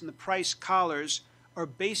limits and the price collars, are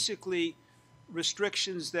basically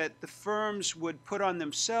restrictions that the firms would put on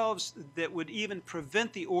themselves that would even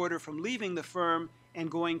prevent the order from leaving the firm and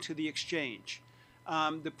going to the exchange.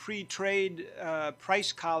 The pre-trade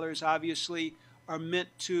price collars obviously are meant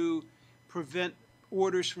to prevent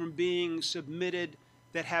orders from being submitted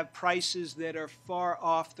that have prices that are far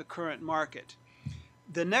off the current market.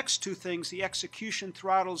 The next two things, the execution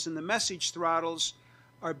throttles and the message throttles,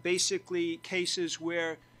 are basically cases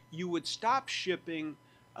where you would stop shipping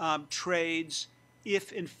trades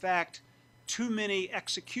if, in fact, too many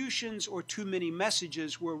executions or too many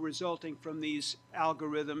messages were resulting from these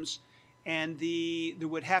algorithms, and there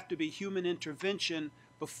would have to be human intervention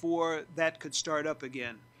before that could start up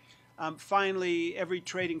again. Finally, every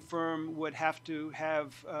trading firm would have to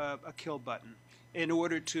have a kill button in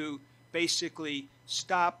order to basically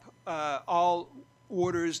stop all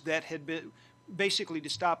orders that had been, basically to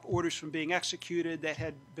stop orders from being executed that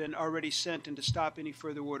had been already sent, and to stop any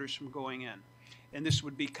further orders from going in. And this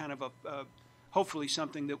would be kind of hopefully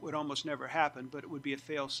something that would almost never happen, but it would be a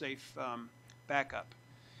fail-safe backup.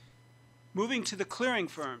 Moving to the clearing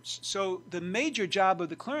firms. So the major job of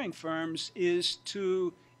the clearing firms is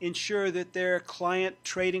to ensure that their client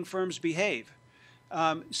trading firms behave.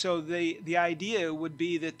 So the idea would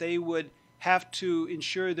be that they would have to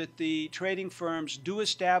ensure that the trading firms do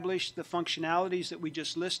establish the functionalities that we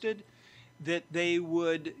just listed, that they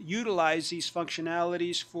would utilize these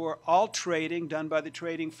functionalities for all trading done by the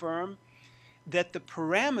trading firm, that the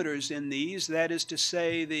parameters in these, that is to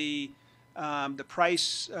say the the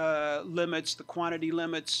price limits, the quantity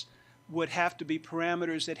limits would have to be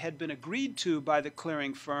parameters that had been agreed to by the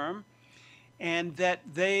clearing firm, and that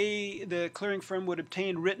the clearing firm would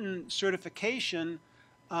obtain written certification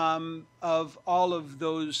of all of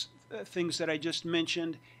those things that I just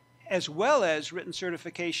mentioned, as well as written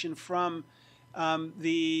certification from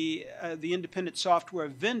the independent software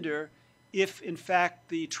vendor if, in fact,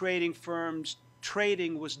 the trading firm's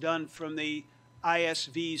trading was done from the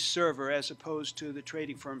ISV's server as opposed to the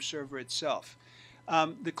trading firm server itself.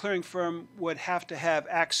 The clearing firm would have to have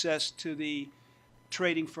access to the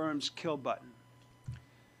trading firm's kill button.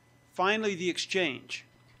 Finally, the exchange.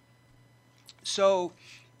 So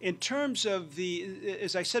in terms of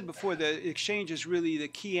as I said before, the exchange is really the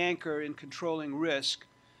key anchor in controlling risk.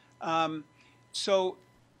 So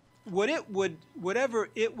whatever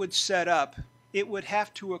it would set up, it would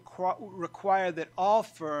have to require that all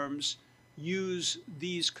firms use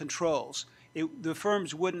these controls. The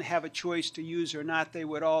firms wouldn't have a choice to use or not. They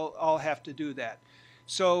would all have to do that.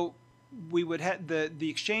 So we would have the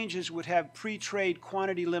exchanges would have pre-trade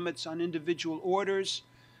quantity limits on individual orders.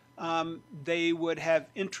 They would have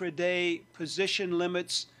intraday position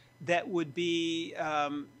limits that would be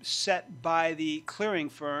set by the clearing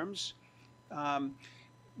firms.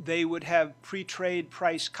 They would have pre-trade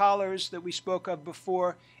price collars that we spoke of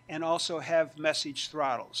before, and also have message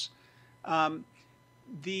throttles.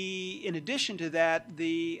 In addition to that,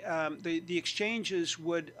 the exchanges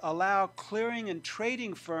would allow clearing and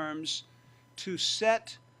trading firms to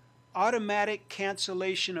set automatic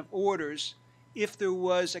cancellation of orders if there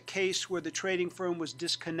was a case where the trading firm was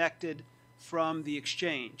disconnected from the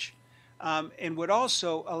exchange, and would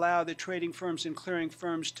also allow the trading firms and clearing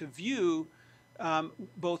firms to view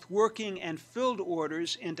both working and filled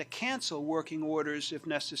orders and to cancel working orders if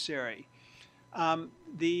necessary.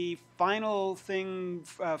 The final thing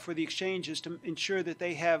for the exchange is to ensure that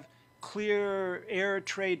they have clear air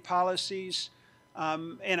trade policies.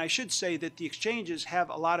 And I should say that the exchanges have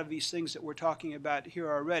a lot of these things that we're talking about here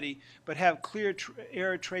already, but have clear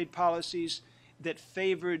air trade policies that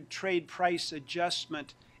favored trade price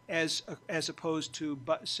adjustment as opposed to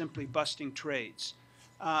simply busting trades.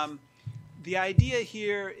 The idea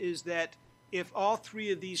here is that if all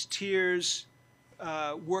three of these tiers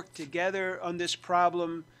work together on this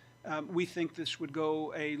problem, we think this would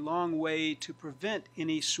go a long way to prevent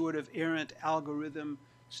any sort of errant algorithm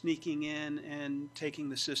sneaking in and taking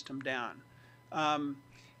the system down.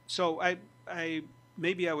 So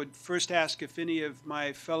maybe I would first ask if any of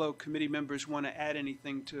my fellow committee members want to add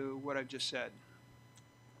anything to what I've just said.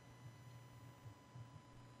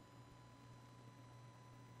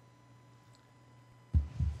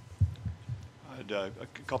 A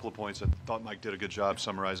couple of points. I thought Mike did a good job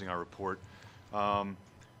summarizing our report. I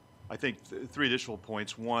think three additional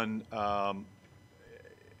points. One,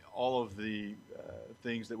 all of the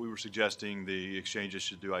things that we were suggesting the exchanges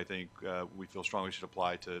should do, I think we feel strongly should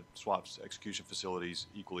apply to swaps execution facilities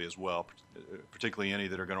equally as well, particularly any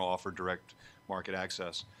that are going to offer direct market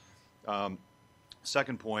access.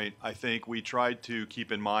 Second point, I think we tried to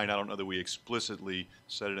keep in mind, I don't know that we explicitly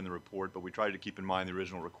said it in the report, but we tried to keep in mind the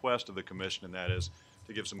original request of the commission, and that is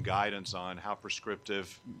to give some guidance on how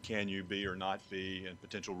prescriptive can you be or not be in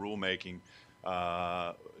potential rulemaking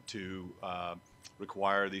to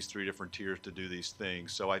require these three different tiers to do these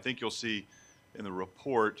things. So I think you'll see in the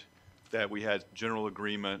report that we had general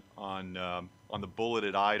agreement on the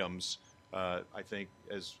bulleted items. I think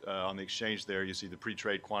as on the exchange there, you see the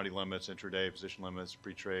pre-trade quantity limits, intraday position limits,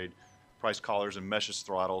 pre-trade price collars and message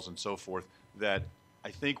throttles and so forth, that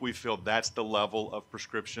I think we feel that's the level of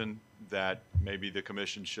prescription that maybe the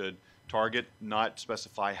commission should target, not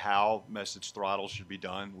specify how message throttles should be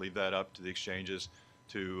done, leave that up to the exchanges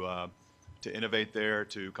to innovate there,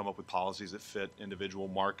 to come up with policies that fit individual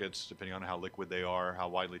markets, depending on how liquid they are, how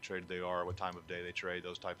widely traded they are, what time of day they trade,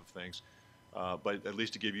 those type of things. But at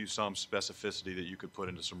least to give you some specificity that you could put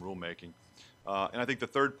into some rulemaking. And I think the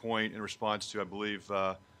third point in response to, I believe,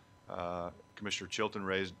 Commissioner Chilton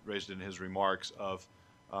raised it in his remarks of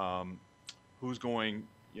who's going,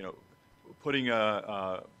 putting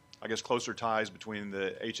I guess closer ties between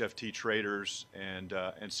the HFT traders and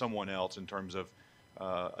someone else in terms of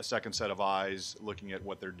a second set of eyes looking at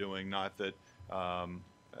what they're doing. Not that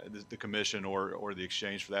the commission or the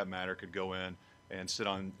exchange, for that matter, could go in and sit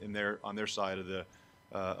on their side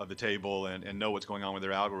of the table and know what's going on with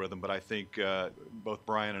their algorithm. But I think both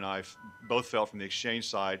Brian and I both felt from the exchange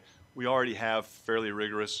side, we already have fairly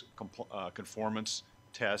rigorous conformance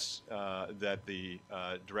tests that the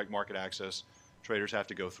direct market access traders have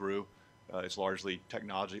to go through. It's largely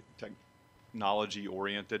technology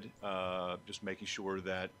oriented, just making sure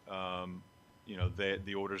that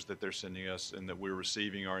the orders that they're sending us and that we're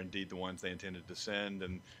receiving are indeed the ones they intended to send,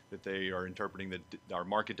 and that they are interpreting our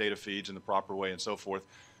market data feeds in the proper way and so forth.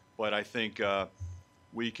 But I think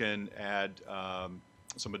we can add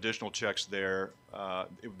some additional checks there.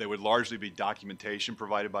 They would largely be documentation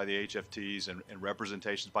provided by the HFTs and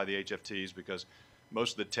representations by the HFTs, because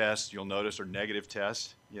most of the tests, you'll notice, are negative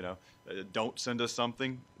tests. Don't send us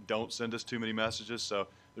something, don't send us too many messages. So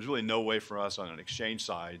there's really no way for us on an exchange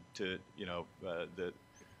side to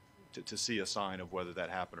to see a sign of whether that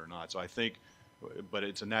happened or not. So I think, but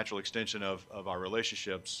it's a natural extension of our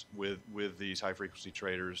relationships with these high frequency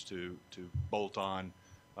traders to bolt on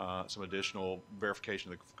some additional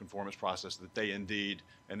verification of the conformance process that they indeed,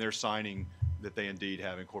 and they're signing that they indeed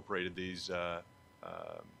have incorporated these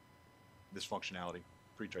this functionality,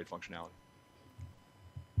 pre-trade functionality.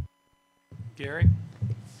 Gary?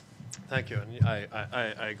 Thank you. And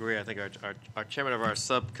I agree. I think our chairman of our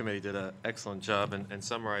subcommittee did an excellent job in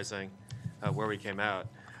summarizing where we came out.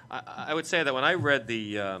 I would say that when I read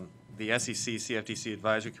the SEC CFTC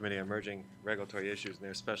Advisory Committee on Emerging Regulatory Issues in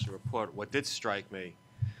their special report, what did strike me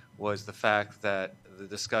was the fact that the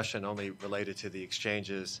discussion only related to the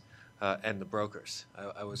exchanges and the brokers.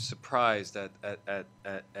 I was surprised at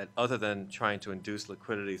other than trying to induce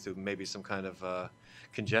liquidity through maybe some kind of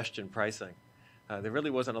congestion pricing, there really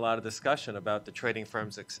wasn't a lot of discussion about the trading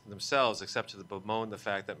firms themselves, except to bemoan the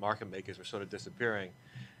fact that market makers were sort of disappearing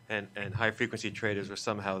and high-frequency traders were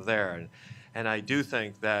somehow there. And I do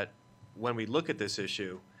think that when we look at this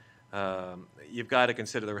issue, you've got to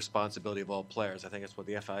consider the responsibility of all players. I think it's what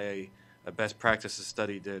the FIA best practices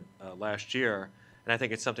study did last year, and I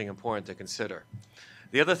think it's something important to consider.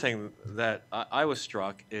 The other thing that I was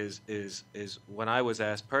struck is when I was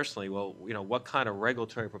asked personally, well, what kind of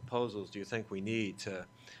regulatory proposals do you think we need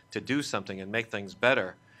to do something and make things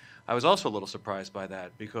better? I was also a little surprised by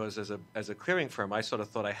that, because as a clearing firm, I sort of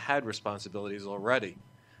thought I had responsibilities already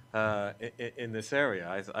in this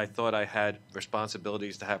area. I thought I had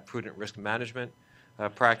responsibilities to have prudent risk management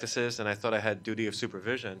practices, and I thought I had duty of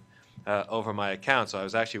supervision over my account. So I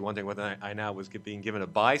was actually wondering whether I now was being given a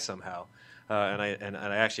buy somehow. And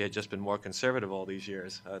I actually had just been more conservative all these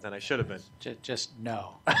years than I should have been. Just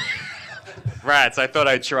no. Rats, I thought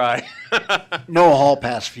I'd try. No hall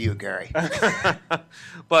pass for you, Gary.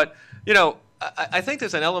 But, I think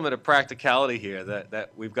there's an element of practicality here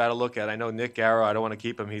that we've got to look at. I know Nick Garrow, I don't want to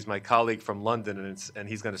keep him. He's my colleague from London, and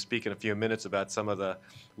he's going to speak in a few minutes about some of the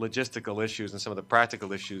logistical issues and some of the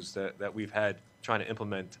practical issues that we've had trying to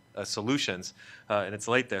implement solutions. And it's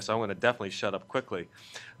late there, so I'm going to definitely shut up quickly.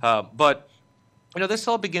 But this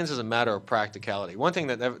all begins as a matter of practicality. One thing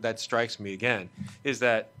that strikes me again is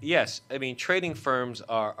that, yes, I mean, trading firms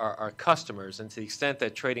are customers, and to the extent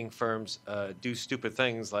that trading firms do stupid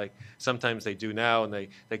things like sometimes they do now, and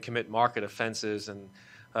they commit market offenses, and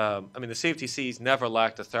I mean, the CFTC's never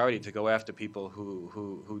lacked authority to go after people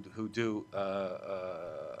who do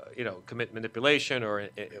commit manipulation or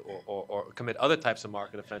commit other types of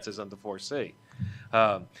market offenses under 4C.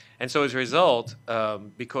 And so as a result,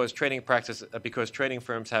 because trading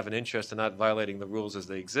firms have an interest in not violating the rules as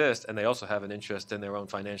they exist, and they also have an interest in their own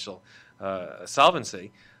financial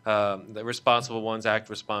solvency, the responsible ones act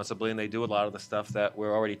responsibly, and they do a lot of the stuff that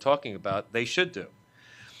we're already talking about they should do.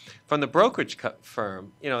 From the brokerage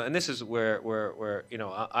firm, and this is where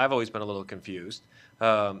I've always been a little confused,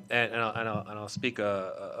 and I'll speak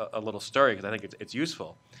a little story because I think it's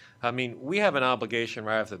useful. I mean, we have an obligation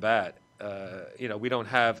right off the bat. We don't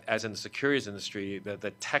have, as in the securities industry,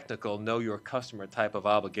 the technical know your customer type of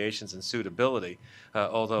obligations and suitability,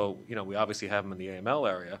 although we obviously have them in the AML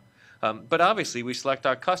area. But obviously, we select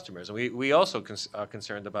our customers, and we also are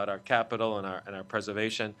concerned about our capital and our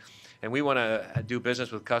preservation, and we want to do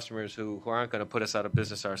business with customers who aren't going to put us out of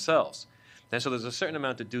business ourselves. And so there's a certain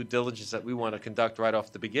amount of due diligence that we want to conduct right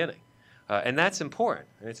off the beginning. And that's important.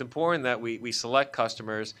 And it's important that we select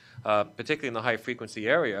customers, particularly in the high-frequency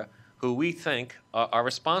area, who we think are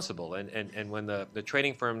responsible. And when the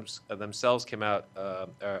trading firms themselves came out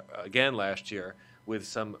again last year with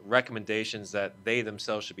some recommendations that they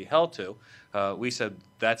themselves should be held to, we said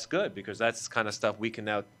that's good, because that's the kind of stuff we can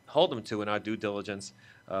now hold them to in our due diligence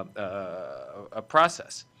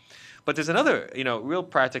process. But there's another, real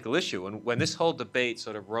practical issue. And when this whole debate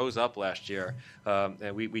sort of rose up last year,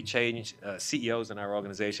 and we changed CEOs in our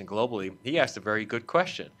organization globally, he asked a very good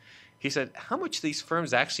question. He said, how much do these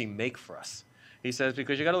firms actually make for us? He says,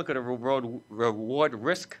 because you got to look at a reward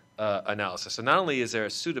risk analysis. So not only is there a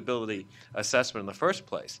suitability assessment in the first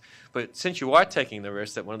place, but since you are taking the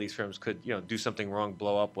risk that one of these firms could, do something wrong,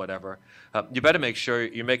 blow up, whatever, you better make sure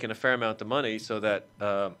you're making a fair amount of money so that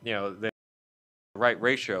the right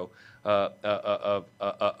ratio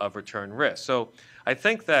of return risk. So I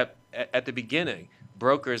think that at the beginning,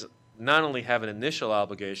 brokers not only have an initial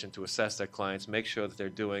obligation to assess their clients, make sure that they're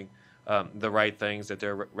doing the right things, that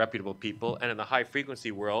they're reputable people, and in the high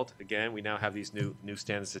frequency world, again, we now have these new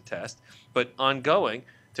standards to test, but ongoing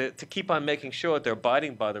to keep on making sure that they're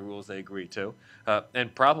abiding by the rules they agree to,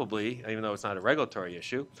 and probably, even though it's not a regulatory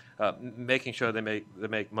issue, making sure they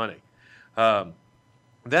make money.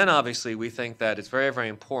 Then obviously we think that it's very, very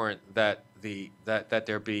important that that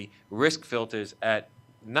there be risk filters at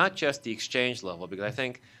not just the exchange level, because I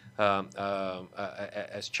think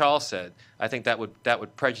as Charles said, I think that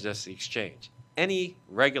would prejudice the exchange. Any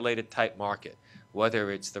regulated type market,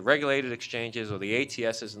 whether it's the regulated exchanges or the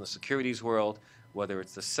ATSs in the securities world, whether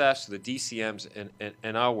it's the CEFs or the DCMs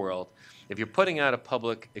in our world, if you're putting out a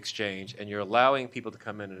public exchange and you're allowing people to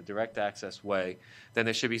come in a direct access way, then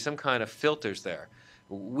there should be some kind of filters there.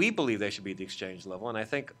 We believe they should be at the exchange level, and I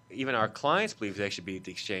think even our clients believe they should be at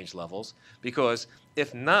the exchange levels, because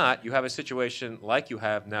if not, you have a situation like you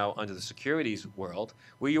have now under the securities world,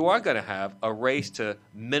 where you are going to have a race to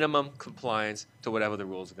minimum compliance to whatever the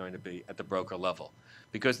rules are going to be at the broker level.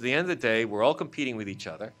 Because at the end of the day, we're all competing with each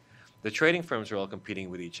other. The trading firms are all competing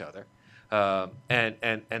with each other. And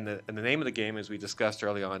the name of the game, as we discussed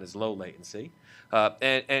early on, is low latency.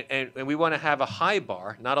 And we want to have a high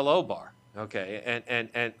bar, not a low bar. Okay,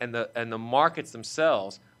 and the markets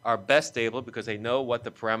themselves are best stable because they know what the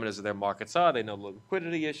parameters of their markets are. They know the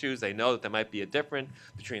liquidity issues. They know that there might be a difference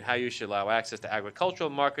between how you should allow access to agricultural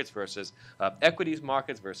markets versus equities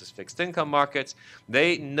markets versus fixed income markets.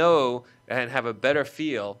 They know and have a better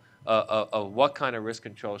feel of what kind of risk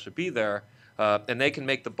control should be there, and they can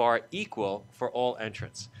make the bar equal for all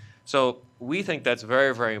entrants. So we think that's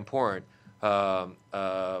very, very important. Not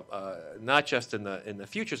just in the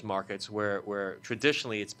futures markets where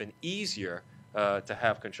traditionally it's been easier to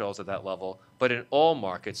have controls at that level, but in all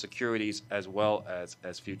markets, securities as well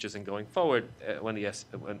as futures, and going forward when the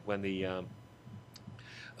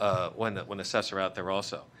CEFs are out there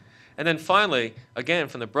also. And then finally, again,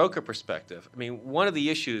 from the broker perspective, I mean, one of the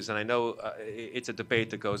issues, and I know it's a debate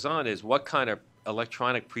that goes on, is what kind of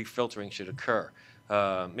electronic pre-filtering should occur.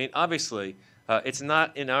 I mean, obviously, it's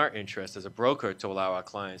not in our interest as a broker to allow our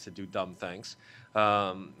clients to do dumb things.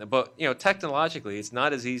 But technologically, it's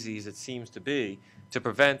not as easy as it seems to be to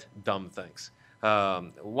prevent dumb things.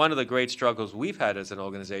 One of the great struggles we've had as an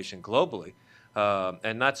organization globally,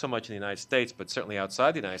 and not so much in the United States, but certainly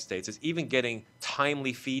outside the United States, is even getting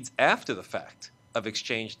timely feeds after the fact of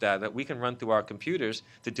exchange data that we can run through our computers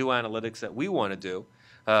to do analytics that we want to do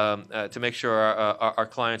to make sure our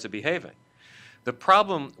clients are behaving. The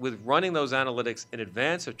problem with running those analytics in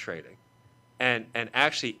advance of trading and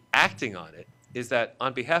actually acting on it is that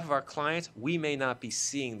on behalf of our clients, we may not be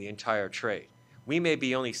seeing the entire trade. We may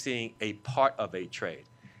be only seeing a part of a trade.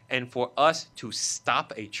 And for us to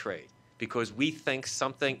stop a trade because we think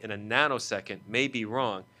something in a nanosecond may be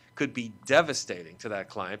wrong could be devastating to that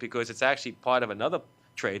client because it's actually part of another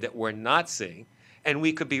trade that we're not seeing, and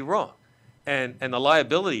we could be wrong. And the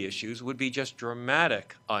liability issues would be just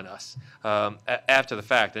dramatic on us after the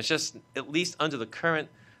fact. It's just, at least under the current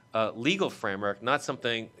legal framework, not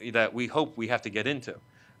something that we hope we have to get into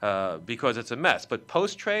because it's a mess. But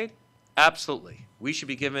post-trade, absolutely. We should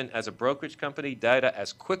be given, as a brokerage company, data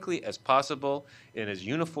as quickly as possible in as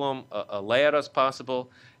uniform a layout as possible.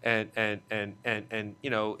 And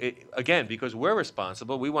again, because we're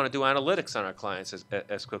responsible, we want to do analytics on our clients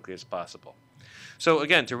as quickly as possible. So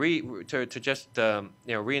again, to just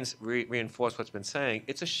reinforce what's been saying,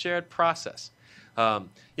 it's a shared process.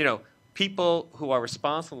 People who are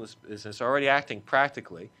responsible in this business are already acting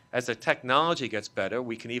practically. As the technology gets better,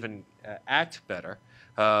 we can even act better.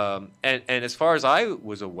 And as far as I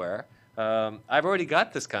was aware, I've already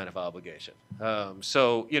got this kind of obligation.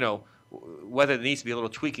 So whether there needs to be a little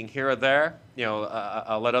tweaking here or there,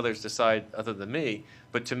 I'll let others decide other than me.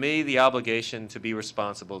 But to me, the obligation to be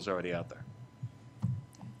responsible is already out there.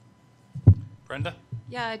 Brenda?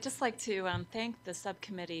 Yeah, I'd just like to thank the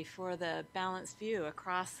subcommittee for the balanced view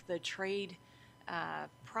across the trade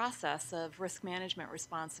process of risk management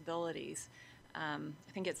responsibilities. I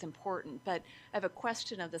think it's important. But I have a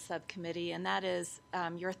question of the subcommittee, and that is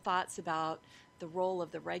your thoughts about the role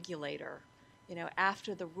of the regulator.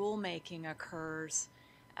 After the rulemaking occurs,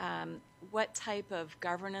 what type of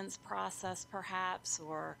governance process perhaps,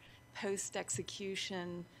 or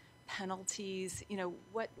post-execution penalties? You know,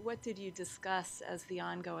 what did you discuss as the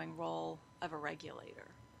ongoing role of a regulator?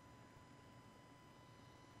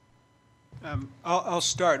 I'll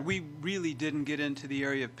start. We really didn't get into the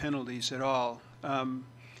area of penalties at all.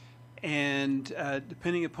 And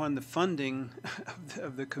depending upon the funding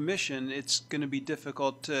of the commission, it's going to be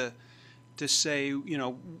difficult to say, you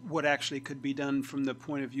know, what actually could be done from the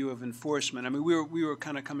point of view of enforcement. I mean, we were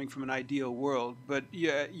kind of coming from an ideal world, but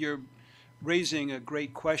yeah, you're raising a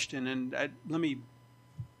great question, and let me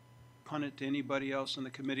punt it to anybody else on the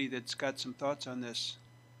committee that's got some thoughts on this.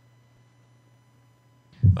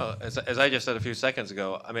 Well, as I just said a few seconds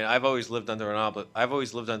ago, I mean, I've always lived under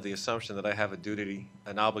the assumption that I have a duty,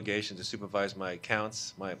 an obligation to supervise my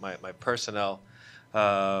accounts, my personnel,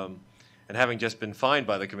 and having just been fined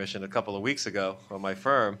by the commission a couple of weeks ago, or my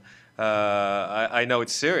firm, I know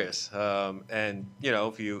it's serious. And you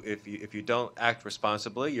know, if you don't act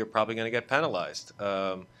responsibly, you're probably going to get penalized.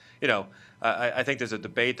 You know, I think there's a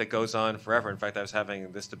debate that goes on forever. In fact, I was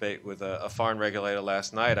having this debate with a foreign regulator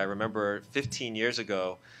last night. I remember 15 years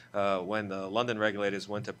ago when the London regulators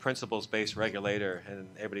went to principles-based regulator, and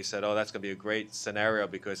everybody said, oh, that's going to be a great scenario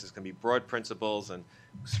because it's going to be broad principles and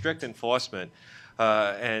strict enforcement.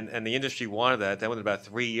 And the industry wanted that. Then within about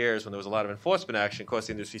 3 years, when there was a lot of enforcement action, of course,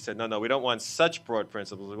 the industry said, no, we don't want such broad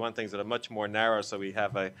principles. We want things that are much more narrow, so we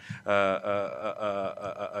have a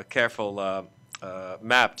careful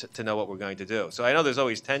map to know what we're going to do. So I know there's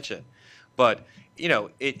always tension, but you know,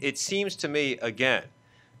 it seems to me again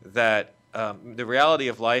that the reality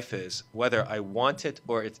of life is whether I want it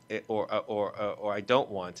or I don't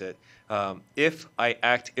want it. If I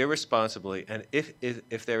act irresponsibly, and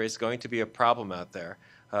if there is going to be a problem out there,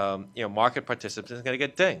 you know, market participants are going to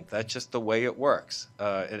get dinged. That's just the way it works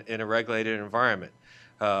in a regulated environment.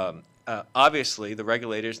 Obviously, the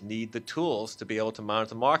regulators need the tools to be able to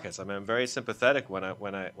monitor markets. I mean, I'm very sympathetic when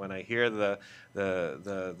I hear the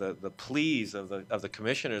pleas of the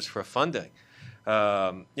commissioners for funding.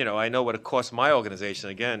 You know, I know what it costs my organization.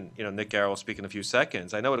 Again, you know, Nick Garrow will speak in a few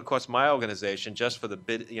seconds. I know what it costs my organization just for the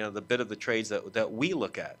bid, you know, the bid of the trades that we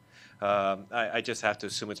look at. I just have to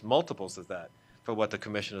assume it's multiples of that for what the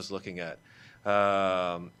commission is looking at.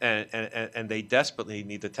 And they desperately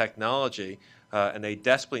need the technology, and they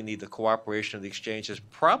desperately need the cooperation of the exchanges,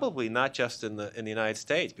 probably not just in the United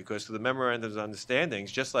States, because through the memorandums of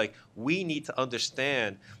understandings, just like we need to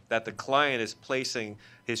understand that the client is placing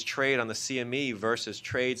his trade on the CME versus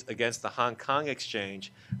trades against the Hong Kong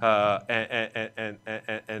exchange and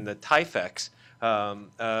the TIFEX,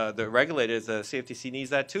 the regulators, the CFTC needs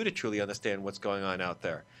that too to truly understand what's going on out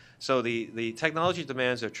there. So the technology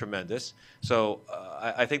demands are tremendous. So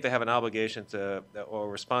I think they have an obligation to or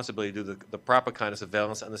responsibility to do the proper kind of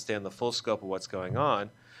surveillance, understand the full scope of what's going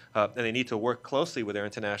on, and they need to work closely with their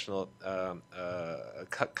international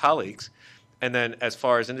colleagues. And then as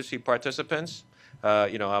far as industry participants,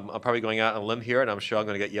 you know, I'm probably going out on a limb here, and I'm sure I'm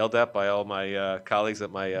going to get yelled at by all my colleagues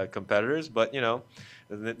at my competitors. But you know,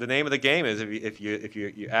 the name of the game is if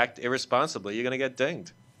you act irresponsibly, you're going to get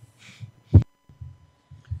dinged.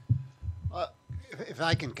 If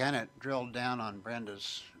I can kind of drill down on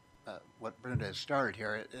Brenda's, what Brenda has started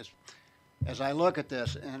here, is as I look at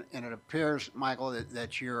this, and it appears, Michael, that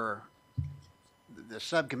the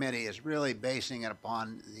subcommittee is really basing it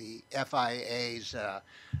upon the FIA's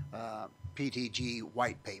PTG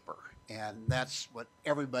white paper, and that's what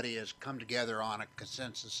everybody has come together on, a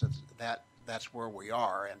consensus that that's where we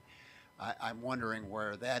are, and I'm wondering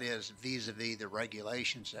where that is vis-a-vis the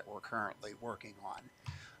regulations that we're currently working on.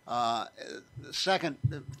 The second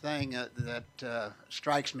thing that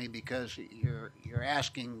strikes me, because you're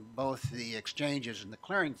asking both the exchanges and the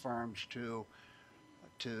clearing firms to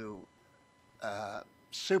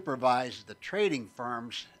supervise the trading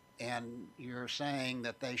firms, and you're saying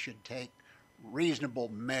that they should take reasonable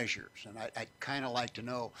measures. And I'd kind of like to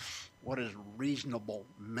know, what does reasonable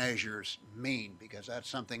measures mean? Because that's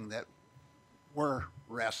something that we're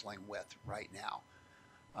wrestling with right now.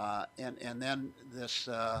 And then this,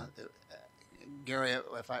 Gary,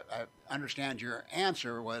 if I understand your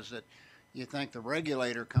answer, was that you think the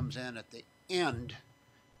regulator comes in at the end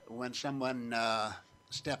when someone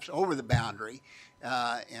steps over the boundary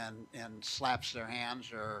and slaps their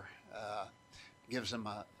hands or gives them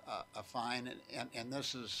a fine. And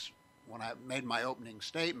this is when I made my opening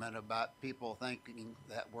statement about people thinking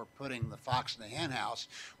that we're putting the fox in the hen house.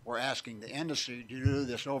 We're asking the industry to do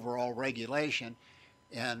this overall regulation,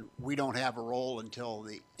 and we don't have a role until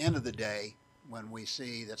the end of the day when we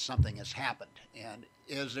see that something has happened. And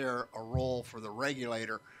is there a role for the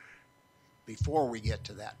regulator before we get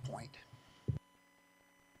to that point?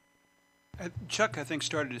 Chuck, I think,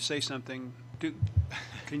 started to say something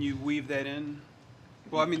Can you weave that in?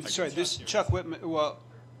 Well, I mean, sorry, this, Chuck Whitman, well,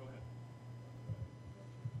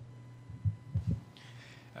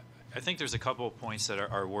 I think there's a couple of points that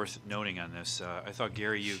are worth noting on this. I thought,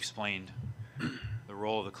 Gary, you explained the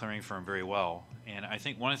role of the clearing firm very well. And I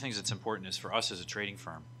think one of the things that's important is for us as a trading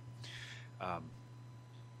firm,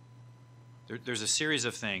 there's a series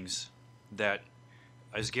of things that,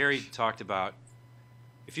 as Gary talked about,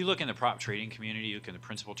 if you look in the prop trading community, you look in the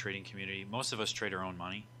principal trading community, most of us trade our own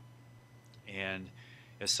money. And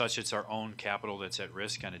as such, it's our own capital that's at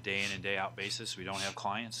risk on a day in and day out basis. We don't have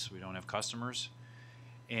clients. We don't have customers.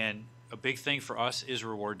 And a big thing for us is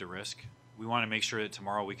reward to risk. We want to make sure that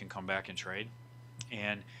tomorrow we can come back and trade.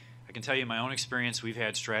 And I can tell you in my own experience, we've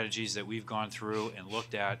had strategies that we've gone through and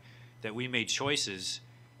looked at that we made choices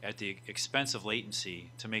at the expense of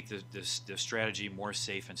latency to make the strategy more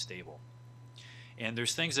safe and stable. And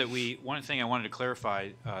there's things that one thing I wanted to clarify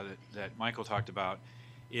that Michael talked about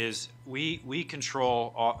is we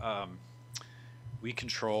control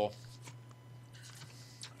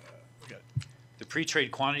the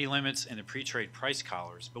pre-trade quantity limits and the pre-trade price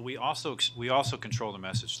collars, but we also control the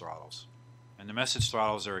message throttles. And the message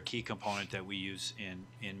throttles are a key component that we use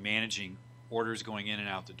in managing orders going in and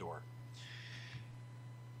out the door.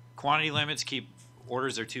 Quantity limits keep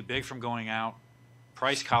orders that are too big from going out.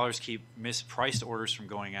 Price collars keep mispriced orders from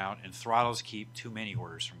going out, and throttles keep too many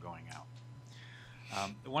orders from going out.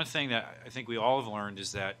 The one thing that I think we all have learned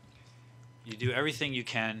is that you do everything you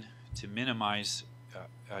can to minimize,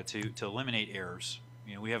 to eliminate errors.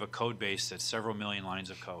 You know, we have a code base that's several million lines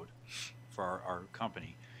of code for our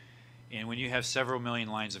company. And when you have several million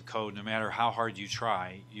lines of code, no matter how hard you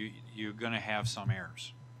try, you're going to have some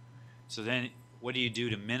errors. So then what do you do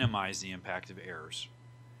to minimize the impact of errors?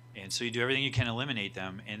 And so you do everything you can to eliminate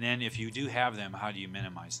them, and then if you do have them, how do you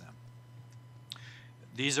minimize them?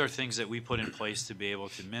 These are things that we put in place to be able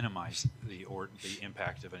to minimize the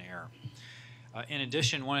impact of an error. In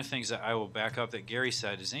addition, one of the things that I will back up that Gary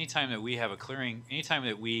said is anytime that we have a clearing, anytime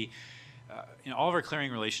that we, in all of our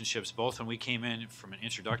clearing relationships, both when we came in from an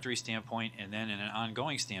introductory standpoint and then in an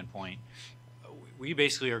ongoing standpoint, we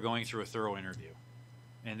basically are going through a thorough interview.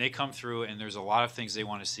 And they come through and there's a lot of things they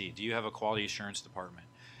want to see. Do you have a quality assurance department?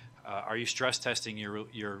 Are you stress testing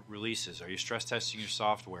your releases? Are you stress testing your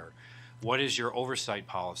software? What is your oversight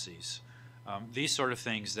policies? These sort of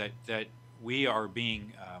things that we are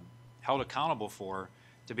being held accountable for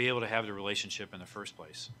to be able to have the relationship in the first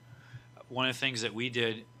place. One of the things that we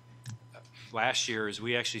did last year is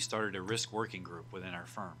we actually started a risk working group within our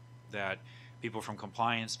firm that people from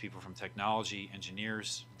compliance, people from technology,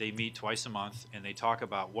 engineers, they meet twice a month and they talk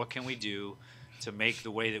about what can we do to make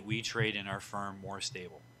the way that we trade in our firm more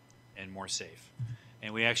stable and more safe.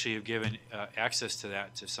 And we actually have given access to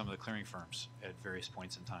that to some of the clearing firms at various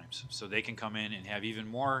points in times. So they can come in and have even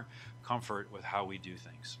more comfort with how we do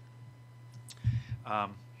things.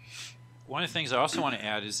 One of the things I also want to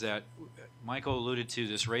add is that Michael alluded to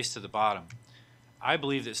this race to the bottom. I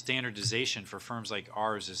believe that standardization for firms like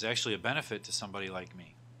ours is actually a benefit to somebody like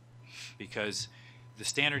me, because the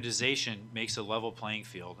standardization makes a level playing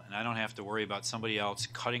field, and I don't have to worry about somebody else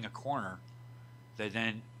cutting a corner that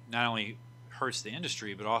then not only hurts the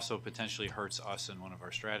industry, but also potentially hurts us in one of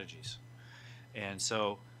our strategies. And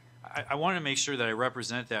so I want to make sure that I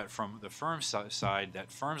represent that from the firm side,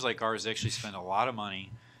 that firms like ours actually spend a lot of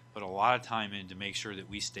money, put a lot of time in to make sure that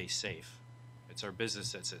we stay safe. It's our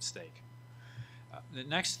business that's at stake. The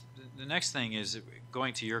next thing is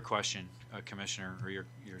going to your question, Commissioner, or your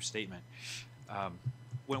statement.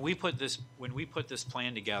 When we put this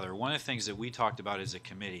plan together, one of the things that we talked about as a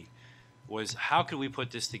committee was how could we put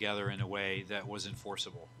this together in a way that was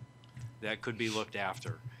enforceable, that could be looked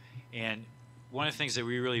after. And one of the things that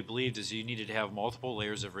we really believed is you needed to have multiple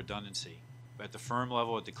layers of redundancy at the firm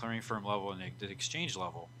level, at the clearing firm level, and at the exchange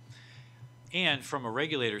level. And from a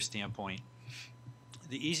regulator standpoint,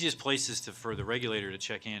 the easiest places for the regulator to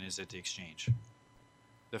check in is at the exchange.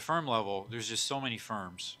 The firm level, there's just so many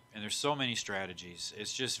firms and there's so many strategies.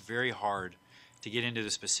 It's just very hard to get into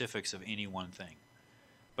the specifics of any one thing.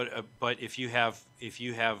 But if you have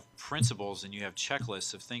principles and you have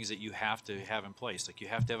checklists of things that you have to have in place, like you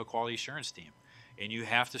have to have a quality assurance team, and you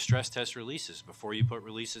have to stress test releases before you put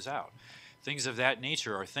releases out. Things of that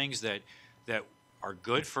nature are things that are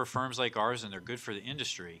good for firms like ours, and they're good for the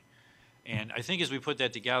industry. And I think as we put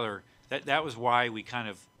that together, that was why we kind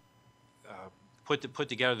of put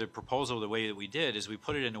together the proposal the way that we did, is we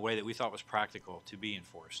put it in a way that we thought was practical to be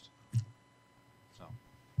enforced. So.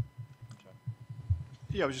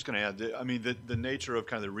 Yeah, I was just going to add, I mean, the nature of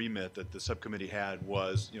kind of the remit that the subcommittee had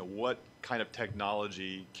was, what kind of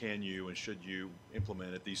technology can you and should you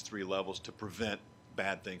implement at these three levels to prevent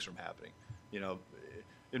bad things from happening?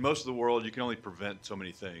 In most of the world, you can only prevent so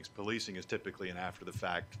many things. Policing is typically an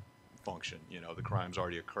after-the-fact function. The crime's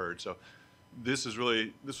already occurred. So this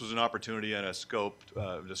was an opportunity and a scope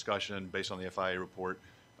discussion based on the FIA report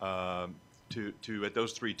to at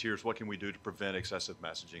those three tiers, what can we do to prevent excessive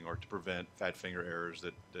messaging or to prevent fat finger errors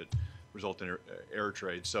that result in error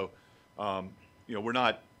trade? So, we're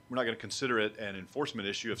not going to consider it an enforcement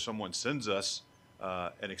issue if someone sends us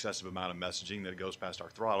an excessive amount of messaging that goes past our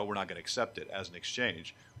throttle. We're not going to accept it as an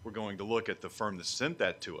exchange. We're going to look at the firm that sent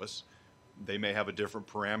that to us. They may have a different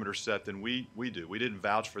parameter set than we do. We didn't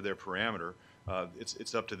vouch for their parameter.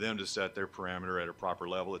 It's up to them to set their parameter at a proper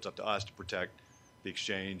level. It's up to us to protect the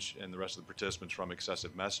exchange and the rest of the participants from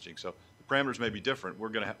excessive messaging. So the parameters may be different. We're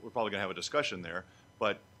probably going to have a discussion there,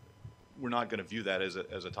 but we're not going to view that as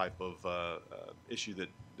a type of issue that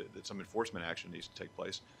some enforcement action needs to take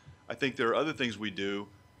place. I think there are other things we do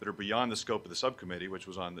that are beyond the scope of the subcommittee, which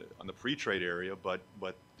was on the pre-trade area, but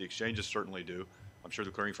the exchanges certainly do. I'm sure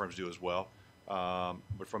the clearing firms do as well.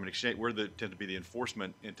 But from an exchange, tend to be the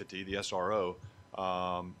enforcement entity, the SRO.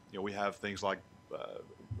 We have things like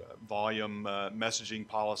volume messaging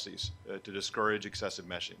policies to discourage excessive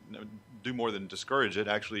messaging. Do more than discourage it,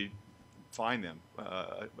 actually fine them,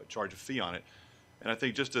 charge a fee on it. And I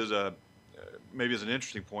think just as maybe as an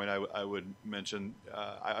interesting point, I would mention,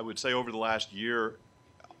 I would say over the last year,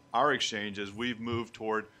 our exchanges, we've moved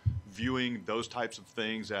toward viewing those types of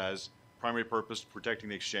things as primary purpose protecting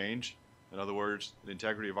the exchange. In other words, the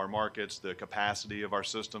integrity of our markets, the capacity of our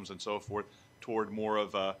systems, and so forth, toward more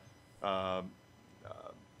of a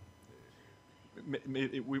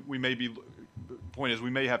we may be. The point is, we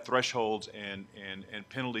may have thresholds and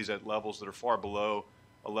penalties at levels that are far below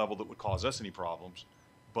a level that would cause us any problems.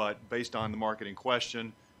 But based on the market in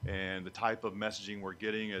question and the type of messaging we're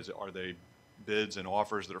getting, are they bids and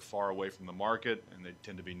offers that are far away from the market and they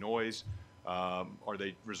tend to be noise? Are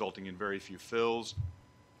they resulting in very few fills?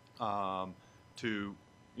 To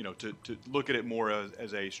look at it more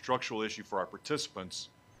as a structural issue for our participants,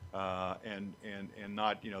 and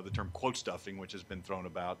not the term quote stuffing, which has been thrown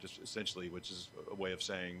about, just essentially, which is a way of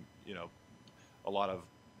saying a lot of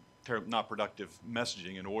not productive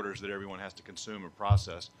messaging and orders that everyone has to consume and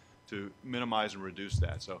process, to minimize and reduce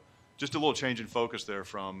that. So just a little change in focus there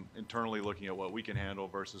from internally looking at what we can handle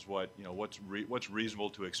versus what's reasonable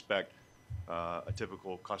to expect a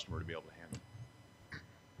typical customer to be able to handle.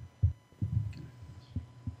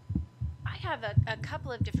 I have a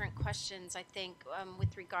couple of different questions, I think,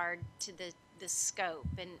 with regard to the scope.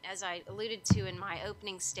 And as I alluded to in my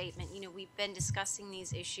opening statement, we've been discussing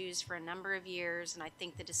these issues for a number of years, and I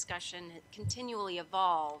think the discussion continually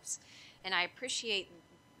evolves. And I appreciate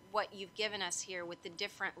what you've given us here with the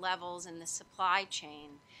different levels in the supply chain,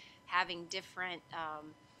 having different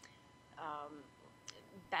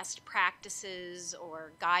best practices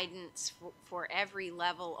or guidance for every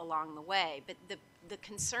level along the way. But the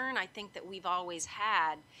concern I think that we've always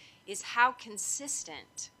had is how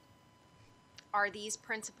consistent are these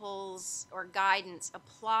principles or guidance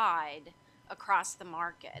applied across the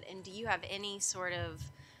market? And do you have any sort of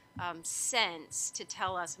sense to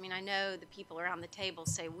tell us? I mean, I know the people around the table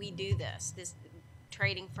say we do this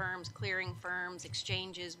trading firms, clearing firms,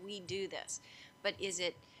 exchanges, we do this. But is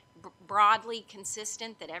it broadly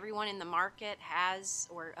consistent that everyone in the market has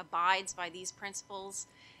or abides by these principles?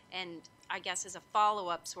 And I guess as a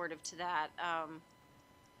follow-up sort of to that,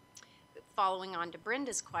 following on to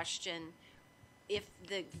Brenda's question, if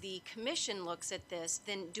the commission looks at this,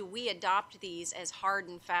 then do we adopt these as hard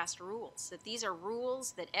and fast rules? That these are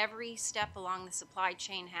rules that every step along the supply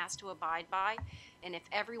chain has to abide by, and if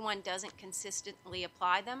everyone doesn't consistently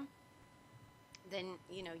apply them, then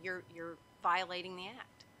you're violating the act.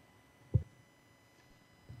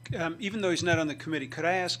 Even though he's not on the committee, could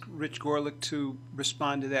I ask Rich Gorlick to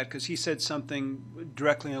respond to that? Because he said something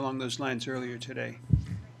directly along those lines earlier today.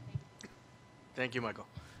 Thank you, Michael.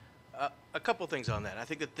 A couple things on that. I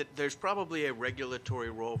think that there's probably a regulatory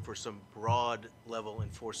role for some broad level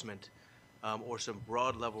enforcement or some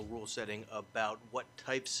broad level rule setting about what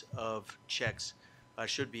types of checks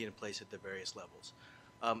should be in place at the various levels.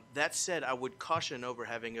 That said, I would caution over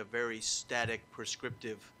having a very static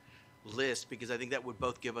prescriptive list, because I think that would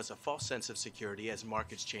both give us a false sense of security as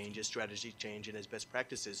markets change, as strategies change, and as best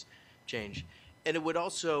practices change. And it would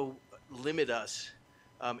also limit us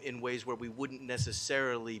in ways where we wouldn't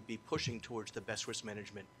necessarily be pushing towards the best risk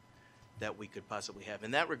management that we could possibly have. In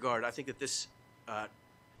that regard, I think that this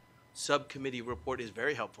subcommittee report is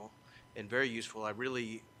very helpful. and very useful. I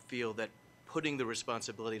really feel that putting the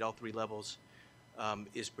responsibility at all three levels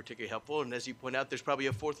is particularly helpful. And as you point out, there's probably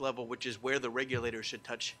a fourth level, which is where the regulator should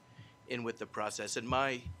touch in with the process. And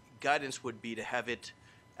my guidance would be to have it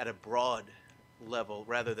at a broad level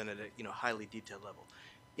rather than at a highly detailed level.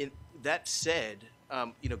 That said,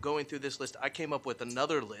 going through this list, I came up with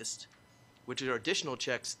another list, which are additional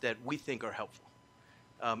checks that we think are helpful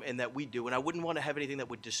and that we do. And I wouldn't want to have anything that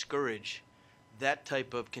would discourage that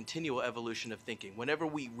type of continual evolution of thinking. Whenever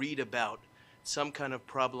we read about some kind of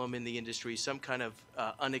problem in the industry, some kind of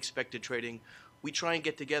unexpected trading, we try and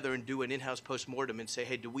get together and do an in-house postmortem and say,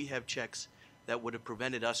 hey, do we have checks that would have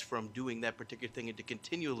prevented us from doing that particular thing, and to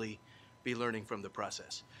continually be learning from the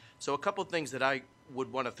process. So a couple things that I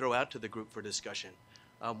would want to throw out to the group for discussion.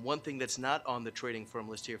 One thing that's not on the trading firm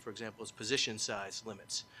list here, for example, is position size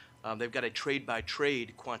limits. They've got a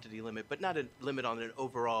trade-by-trade quantity limit, but not a limit on an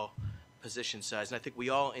overall position size. And I think we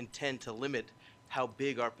all intend to limit how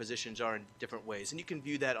big our positions are in different ways. And you can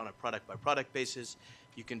view that on a product-by-product basis.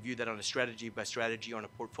 You can view that on a strategy-by-strategy or on a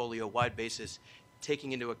portfolio-wide basis,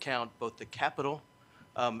 taking into account both the capital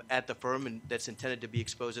at the firm and that's intended to be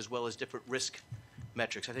exposed, as well as different risk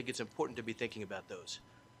metrics. I think it's important to be thinking about those.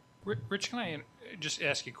 Rich, can I just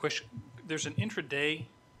ask you a question? There's an intraday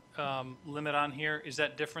limit on here. Is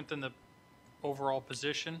that different than the overall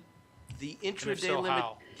position? The And if intraday so, limit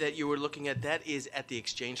how? that you were looking at, that is at the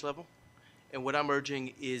exchange level. And what I'm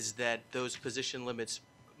urging is that those position limits,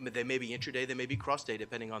 they may be intraday, they may be cross-day,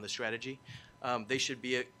 depending on the strategy. They should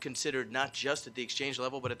be considered not just at the exchange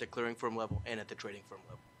level, but at the clearing firm level and at the trading firm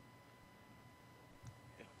level.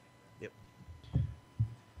 Yep.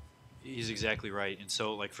 He's exactly right. And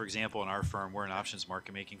so, like, for example, in our firm, we're an options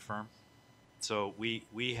market making firm. So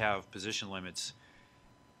we have position limits,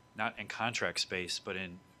 not in contract space, but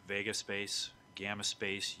in Vega space, Gamma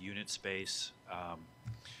space, unit space,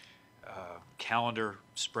 calendar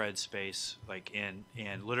spread space,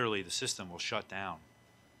 and literally the system will shut down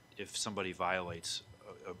if somebody violates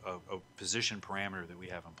a position parameter that we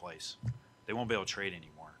have in place. They won't be able to trade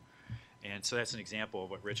anymore. And so that's an example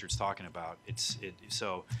of what Richard's talking about. If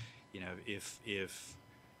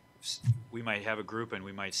we might have a group and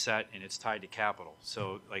we might set and it's tied to capital.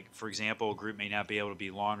 So, like, for example, a group may not be able to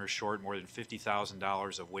be long or short more than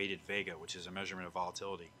 $50,000 of weighted Vega, which is a measurement of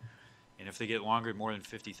volatility. And if they get longer more than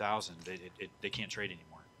 50,000, they can't trade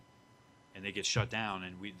anymore, and they get shut down,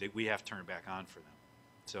 and we have to turn it back on for them.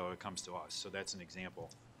 So it comes to us. So that's an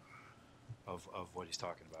example of what he's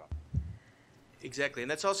talking about. Exactly,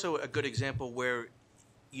 and that's also a good example where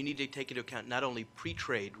you need to take into account not only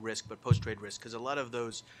pre-trade risk but post-trade risk, because a lot of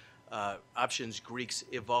those options Greeks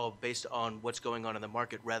evolve based on what's going on in the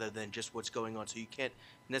market rather than just what's going on. So you can't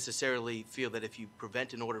necessarily feel that if you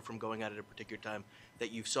prevent an order from going out at a particular time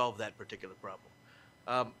that you've solved that particular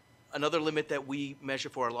problem. Another limit that we measure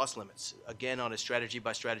for are loss limits. Again, on a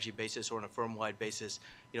strategy-by-strategy basis or on a firm-wide basis,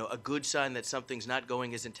 a good sign that something's not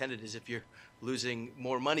going as intended is if you're losing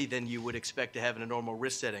more money than you would expect to have in a normal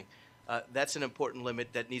risk setting. That's an important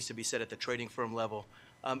limit that needs to be set at the trading firm level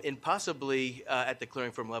and possibly at the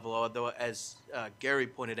clearing firm level, although, as Gary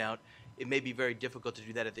pointed out, it may be very difficult to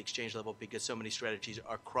do that at the exchange level because so many strategies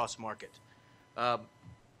are cross-market.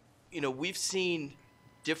 We've seen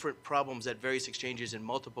different problems at various exchanges in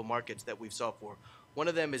multiple markets that we've solved for. One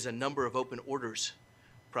of them is a number of open orders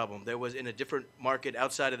problem. There was, in a different market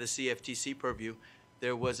outside of the CFTC purview,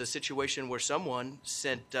 there was a situation where someone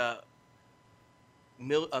sent a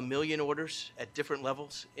million orders at different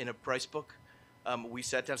levels in a price book. We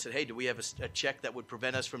sat down and said, hey, do we have a check that would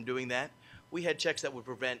prevent us from doing that? We had checks that would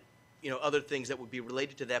prevent other things that would be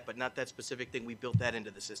related to that, but not that specific thing. We built that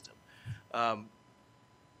into the system.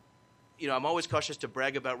 I'm always cautious to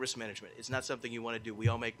brag about risk management. It's not something you want to do. We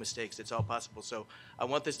all make mistakes. It's all possible. So I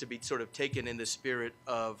want this to be sort of taken in the spirit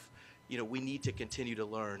of, we need to continue to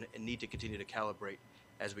learn and need to continue to calibrate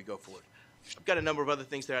as we go forward. I've got a number of other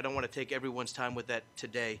things there. I don't want to take everyone's time with that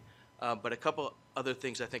today, but a couple other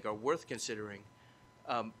things I think are worth considering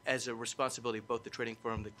as a responsibility of both the trading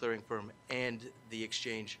firm, the clearing firm, and the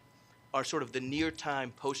exchange are sort of the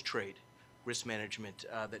near-time post-trade risk management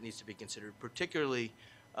that needs to be considered, particularly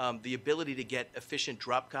the ability to get efficient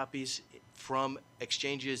drop copies from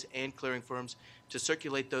exchanges and clearing firms to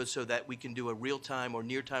circulate those so that we can do a real-time or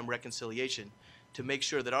near-time reconciliation to make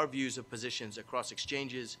sure that our views of positions across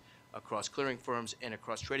exchanges, across clearing firms, and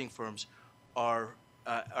across trading firms are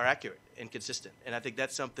accurate and consistent. And I think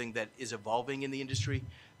that's something that is evolving in the industry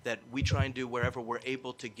that we try and do wherever we're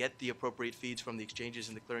able to get the appropriate feeds from the exchanges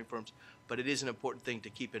and the clearing firms. But it is an important thing to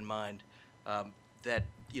keep in mind that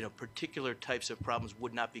particular types of problems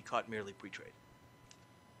would not be caught merely pre-trade.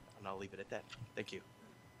 And I'll leave it at that. Thank you.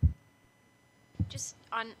 Just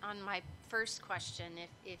on my first question,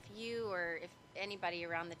 if you or if anybody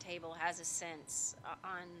around the table has a sense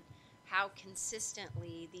on how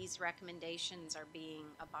consistently these recommendations are being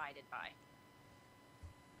abided by.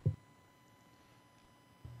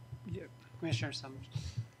 Yeah, Commissioner Summers.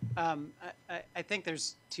 I think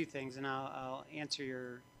there's two things, and I'll answer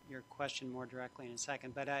your question more directly in a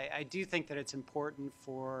second. But I do think that it's important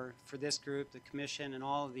for this group, the Commission, and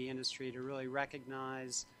all of the industry to really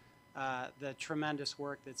recognize the tremendous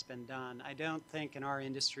work that's been done. I don't think in our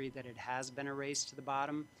industry that it has been a race to the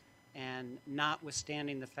bottom, and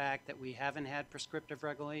notwithstanding the fact that we haven't had prescriptive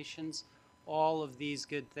regulations, all of these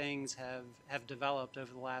good things have developed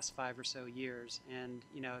over the last 5 or so years. And,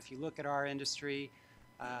 you know, if you look at our industry,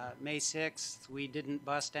 May 6th, we didn't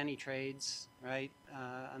bust any trades, right?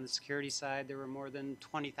 On the security side, there were more than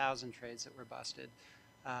 20,000 trades that were busted.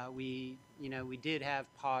 We did have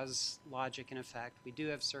pause logic in effect. We do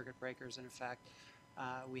have circuit breakers in effect.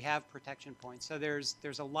 We have protection points. So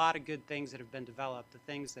there's a lot of good things that have been developed. The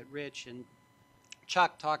things that Rich and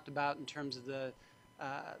Chuck talked about in terms of the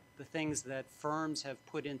things that firms have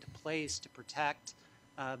put into place to protect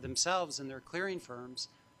themselves and their clearing firms,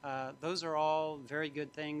 those are all very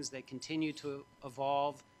good things. They continue to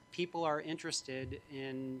evolve. People are interested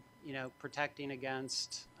in, you know, protecting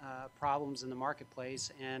against problems in the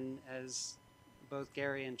marketplace, and as both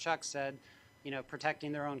Gary and Chuck said, you know,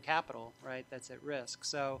 protecting their own capital, right? That's at risk.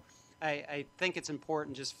 So I think it's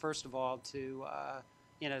important, just first of all, to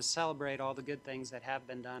you know, celebrate all the good things that have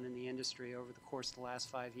been done in the industry over the course of the last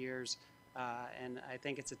 5 years. And I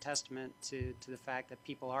think it's a testament to the fact that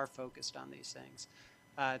people are focused on these things.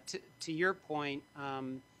 To your point,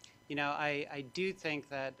 you know, I do think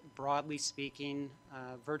that broadly speaking,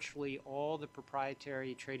 virtually all the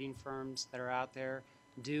proprietary trading firms that are out there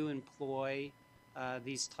do employ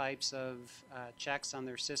these types of checks on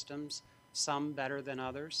their systems, some better than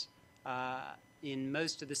others. In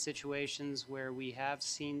most of the situations where we have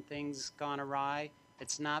seen things gone awry,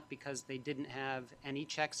 it's not because they didn't have any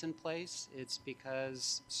checks in place. It's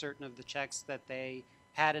because certain of the checks that they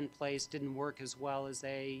had in place didn't work as well as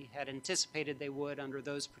they had anticipated they would under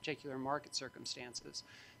those particular market circumstances.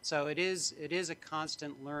 So it is a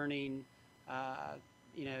constant learning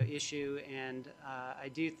you know, issue, and I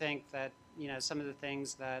do think that, you know, some of the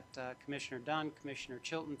things that Commissioner Dunn, Commissioner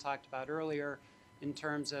Chilton talked about earlier in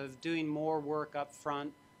terms of doing more work up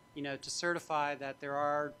front, you know, to certify that there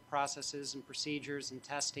are processes and procedures and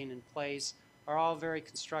testing in place are all very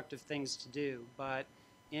constructive things to do. But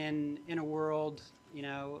in a world, you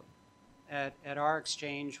know, at our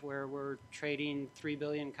exchange where we're trading 3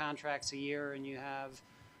 billion contracts a year and you have,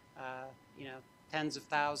 you know, tens of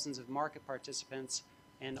thousands of market participants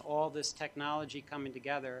and all this technology coming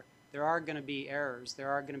together, there are going to be errors, there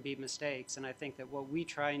are going to be mistakes, and I think that what we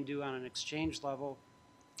try and do on an exchange level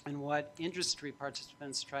and what industry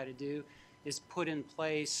participants try to do is put in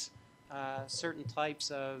place certain types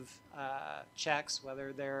of checks,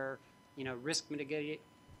 whether they're, you know, risk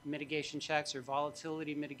mitigation checks or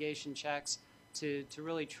volatility mitigation checks, to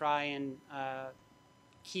really try and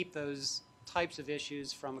keep those types of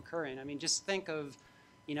issues from occurring. I mean, just think of,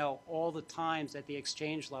 you know, all the times at the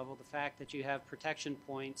exchange level, the fact that you have protection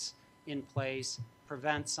points in place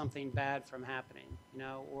prevents something bad from happening, you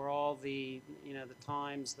know, or all the, you know, the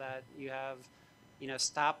times that you have, you know,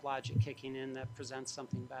 stop logic kicking in that prevents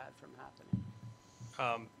something bad from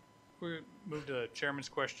happening. We move to chairman's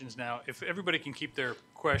questions now. If everybody can keep their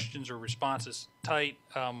questions or responses tight,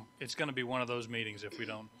 it's going to be one of those meetings if we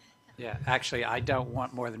don't. Yeah, actually, I don't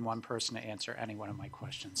want more than one person to answer any one of my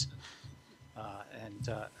questions.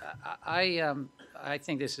 I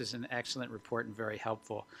think this is an excellent report and very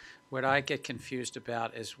helpful. What I get confused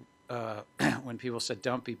about is when people said,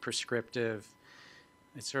 don't be prescriptive.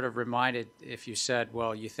 It sort of reminded, if you said,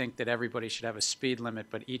 well, you think that everybody should have a speed limit,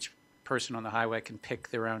 but each person on the highway can pick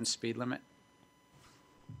their own speed limit.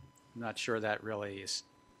 I'm not sure that really is.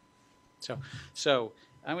 So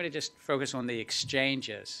I'm going to just focus on the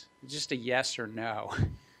exchanges. Just a yes or no.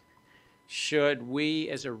 Should we,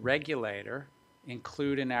 as a regulator,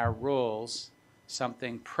 include in our rules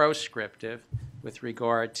something proscriptive with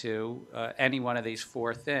regard to any one of these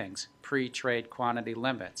four things? Pre-trade quantity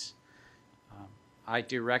limits. I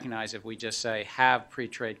do recognize if we just say have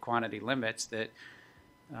pre-trade quantity limits that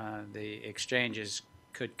the exchanges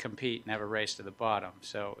could compete and have a race to the bottom.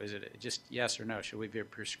 So is it just yes or no? Should we be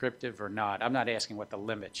prescriptive or not? I'm not asking what the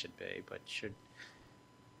limit should be, but should...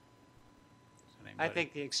 I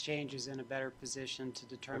think the exchange is in a better position to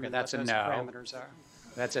determine Okay, that's what a those no. parameters are.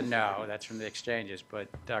 That's a no. That's from the exchanges. But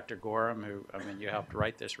Dr. Gorham, who, I mean, you helped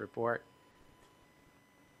write this report.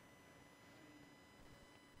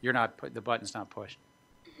 You're not, the button's not pushed.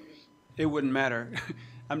 It wouldn't matter.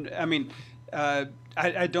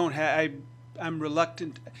 I don't have, I'm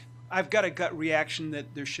reluctant. I've got a gut reaction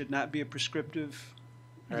that there should not be a prescriptive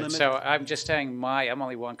All right, limit. so I'm just saying I'm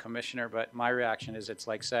only one commissioner, but my reaction is it's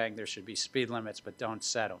like saying there should be speed limits, but don't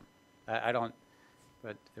set them. I don't,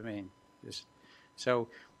 but I mean, so,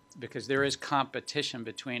 because there is competition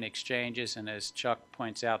between exchanges, and as Chuck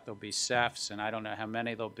points out, there'll be CEFs, and I don't know how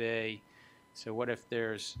many there'll be. So what if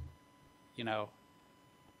there's,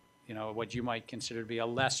 what you might consider to be a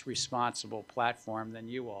less responsible platform than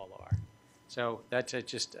you all are? So that's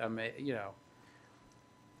just,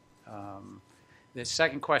 the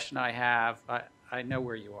second question I have, I know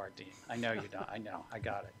where you are, Dean. I know you don't. I know. I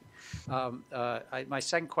got it. My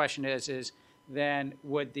second question is then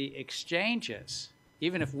would the exchanges,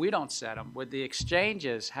 even if we don't set them, would the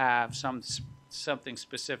exchanges have something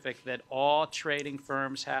specific that all trading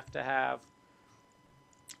firms have to have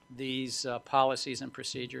these policies and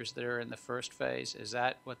procedures that are in the first phase? Is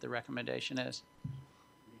that what the recommendation is?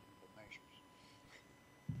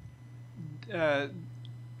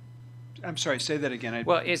 I'm sorry, say that again.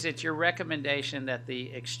 Well, is it your recommendation that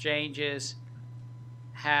the exchanges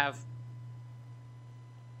have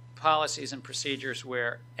policies and procedures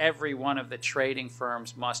where every one of the trading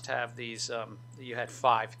firms must have these, you had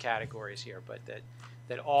 5 categories here, but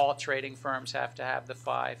that all trading firms have to have the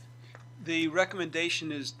 5? The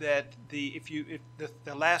recommendation is that the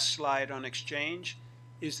last slide on exchange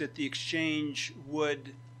is that the exchange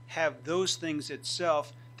would have those things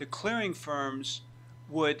itself. The clearing firms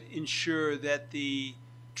would ensure that the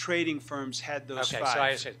trading firms had those 5. Okay, so I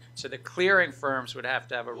understand. So the clearing firms would have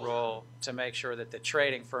to have a role to make sure that the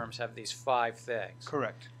trading firms have these 5 things.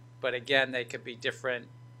 Correct. But again, they could be different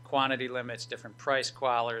quantity limits, different price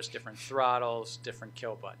collars, different throttles, different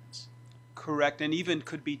kill buttons. Correct, and even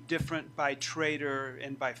could be different by trader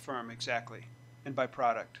and by firm, exactly, and by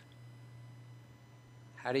product.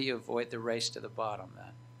 How do you avoid the race to the bottom then?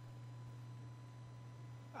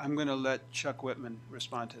 I'm going to let Chuck Whitman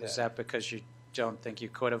respond to that. Is that because you don't think you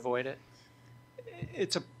could avoid it?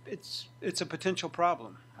 It's a potential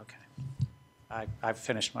problem. Okay. I've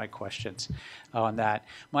finished my questions on that.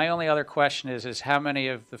 My only other question is how many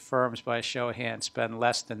of the firms, by a show of hands, spend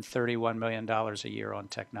less than $31 million a year on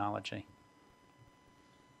technology?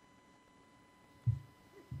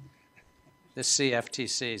 The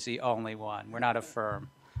CFTC is the only one. We're not a firm.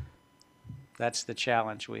 That's the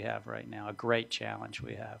challenge we have right now, a great challenge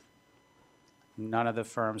we have. None of the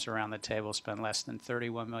firms around the table spend less than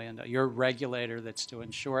 $31 million. Your regulator that's to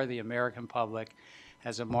ensure the American public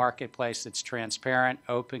has a marketplace that's transparent,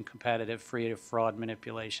 open, competitive, free of fraud,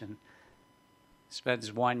 manipulation,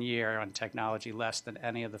 spends 1 year on technology less than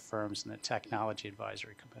any of the firms in the Technology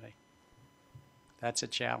Advisory Committee. That's a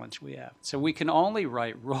challenge we have. So we can only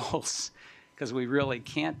write rules because we really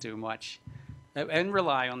can't do much and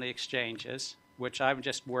rely on the exchanges, which I'm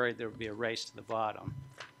just worried there would be a race to the bottom,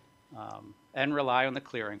 and rely on the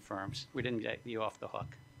clearing firms. We didn't get you off the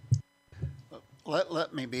hook.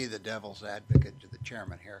 Let me be the devil's advocate to the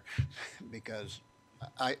chairman here, because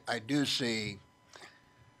I do see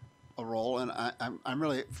a role, and I'm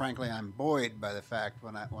really, frankly, I'm buoyed by the fact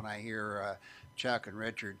when I hear Chuck and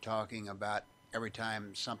Richard talking about every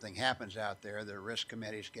time something happens out there, the risk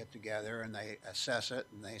committees get together and they assess it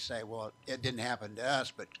and they say, well, it didn't happen to us,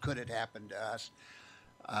 but could it happen to us?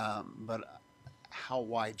 But how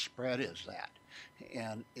widespread is that?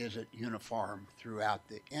 And is it uniform throughout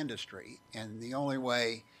the industry? And the only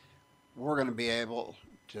way we're going to be able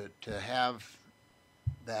to have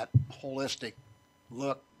that holistic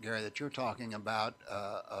look, Gary, that you're talking about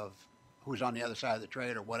of who's on the other side of the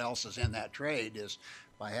trade or what else is in that trade is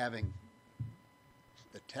by having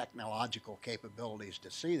the technological capabilities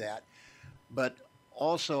to see that. But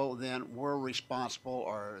also then we're responsible,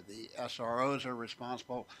 or the SROs are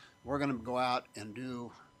responsible. We're going to go out and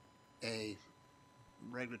do a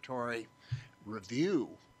regulatory review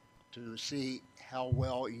to see how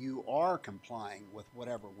well you are complying with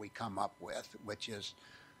whatever we come up with, which is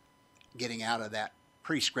getting out of that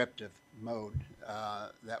prescriptive mode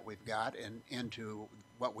that we've got and into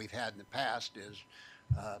what we've had in the past is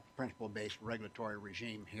principle-based regulatory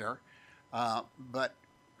regime here. But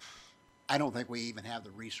I don't think we even have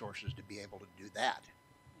the resources to be able to do that.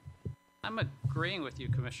 I'm agreeing with you,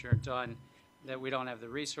 Commissioner Dunn, that we don't have the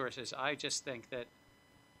resources. I just think that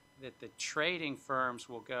the trading firms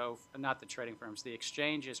will go, not the trading firms, the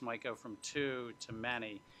exchanges might go from 2 to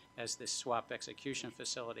many as the swap execution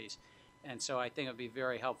facilities. And so I think it would be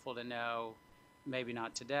very helpful to know, maybe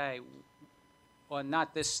not today, well,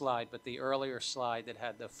 not this slide, but the earlier slide that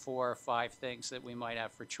had the 4 or 5 things that we might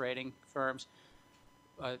have for trading firms.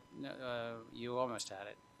 You almost had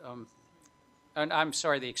it. And I'm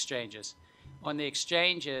sorry, the exchanges. On the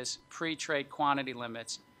exchanges, pre-trade quantity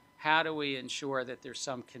limits, how do we ensure that there's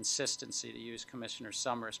some consistency, to use Commissioner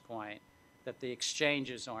Summers' point, that the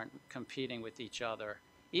exchanges aren't competing with each other?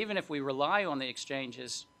 Even if we rely on the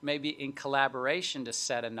exchanges, maybe in collaboration to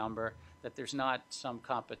set a number, that there's not some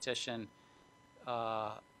competition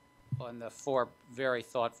on the four very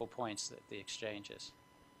thoughtful points that the exchanges.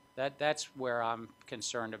 That's where I'm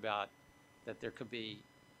concerned about, that there could be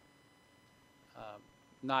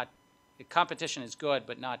not, competition is good,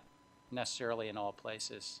 but not necessarily in all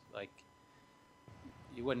places. Like,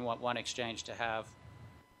 you wouldn't want one exchange to have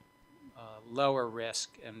lower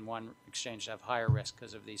risk and one exchange to have higher risk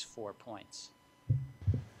because of these 4 points.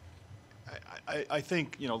 I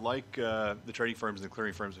think, like the trading firms and the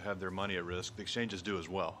clearing firms that have their money at risk, the exchanges do as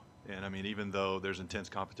well. And I mean, even though there's intense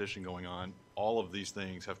competition going on, all of these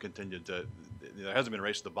things have continued to, there hasn't been a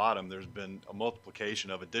race to the bottom. There's been a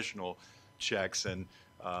multiplication of additional checks and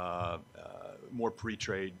more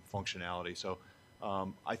pre-trade functionality. So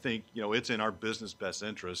I think, it's in our business best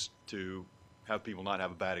interest to have people not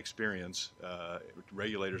have a bad experience,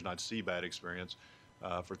 regulators not see bad experience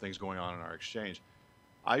for things going on in our exchange.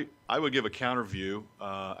 I would give a counter view,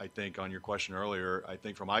 I think, on your question earlier. I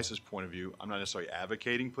think from ICE's point of view, I'm not necessarily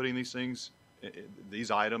advocating putting these things,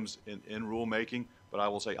 these items in rulemaking, but I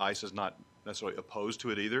will say ICE is not necessarily opposed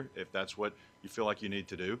to it either, if that's what you feel like you need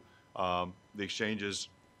to do. The exchanges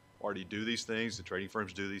already do these things. The trading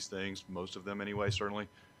firms do these things, most of them anyway, certainly.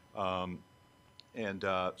 So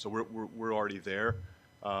we're already there.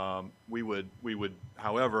 We would,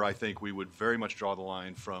 however, I think we would very much draw the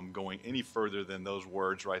line from going any further than those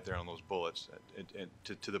words right there on those bullets. And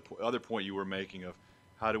to the other point you were making of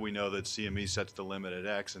how do we know that CME sets the limit at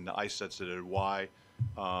X and the ICE sets it at Y?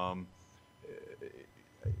 I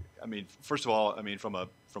mean, first of all, I mean, from a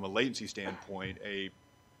latency standpoint,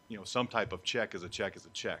 some type of check is a check is a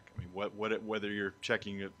check. I mean, whether you're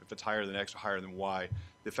checking if it's higher than X or higher than Y,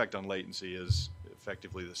 the effect on latency is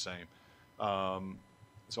effectively the same.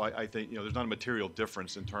 So I think, there's not a material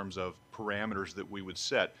difference in terms of parameters that we would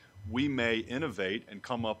set. We may innovate and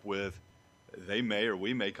come up with,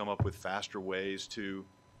 we may come up with faster ways to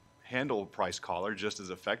handle a price collar just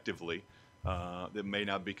as effectively that may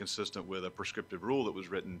not be consistent with a prescriptive rule that was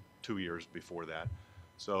written 2 years before that.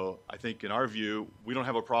 So I think in our view, we don't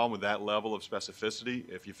have a problem with that level of specificity.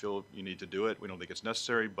 If you feel you need to do it, we don't think it's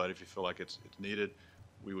necessary, but if you feel like it's needed,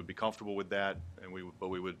 we would be comfortable with that, and we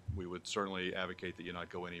would certainly advocate that you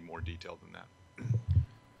not go any more detailed than that.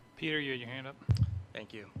 Peter, you had your hand up.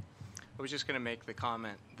 Thank you. I was just going to make the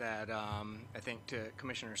comment that I think to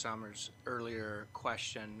Commissioner Summers' earlier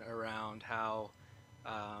question around how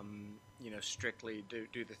strictly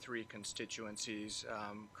do the three constituencies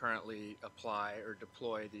currently apply or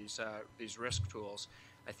deploy these risk tools.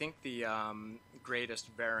 I think the greatest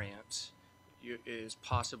variance is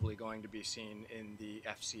possibly going to be seen in the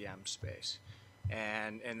FCM space.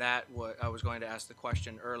 And that I was going to ask the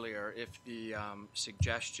question earlier, if the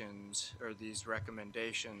suggestions or these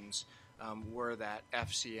recommendations were that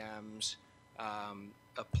FCMs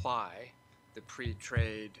apply the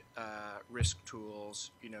pre-trade risk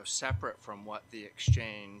tools, separate from what the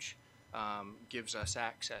exchange gives us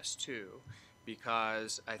access to.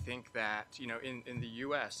 Because I think that, in the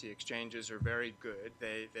U.S., the exchanges are very good.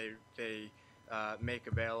 They make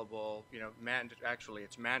available, actually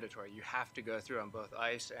it's mandatory. You have to go through on both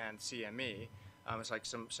ICE and CME. It's like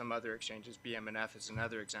some other exchanges, BM&F is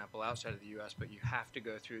another example outside of the U.S., but you have to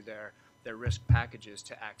go through their risk packages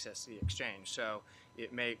to access the exchange. So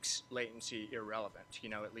it makes latency irrelevant,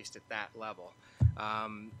 at least at that level.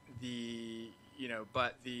 To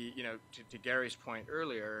Gary's point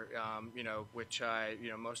earlier, which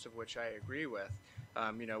most of which I agree with,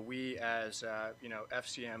 we as,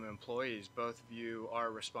 FCM employees both view our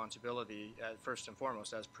responsibility first and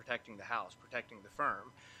foremost as protecting the house, protecting the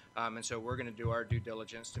firm. And so we're going to do our due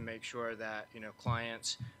diligence to make sure that,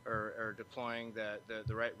 clients are deploying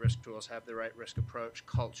the right risk tools, have the right risk approach,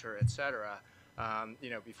 culture, et cetera,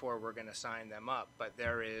 before we're going to sign them up. But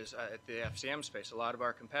there is, at the FCM space, a lot of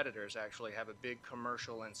our competitors actually have a big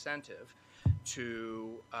commercial incentive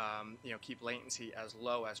to keep latency as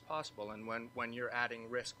low as possible. And when you're adding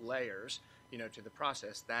risk layers, to the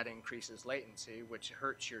process, that increases latency, which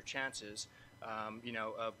hurts your chances,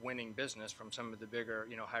 of winning business from some of the bigger,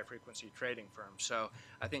 high-frequency trading firms. So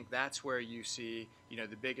I think that's where you see,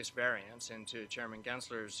 the biggest variance. And to Chairman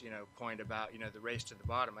Gensler's, point about, the race to the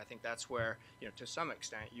bottom, I think that's where, to some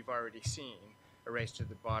extent, you've already seen a race to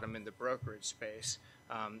the bottom in the brokerage space,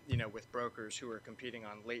 with brokers who are competing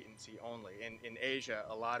on latency only. In Asia,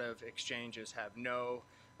 a lot of exchanges have no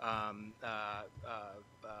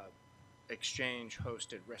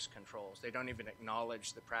exchange-hosted risk controls. They don't even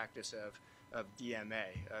acknowledge the practice of DMA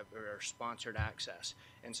or sponsored access,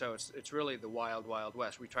 and so it's really the wild, wild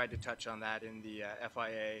west. We tried to touch on that in the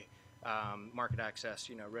FIA market access,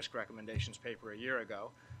 risk recommendations paper a year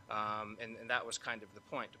ago, and that was kind of the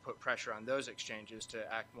point, to put pressure on those exchanges to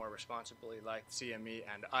act more responsibly, like CME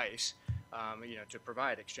and ICE, to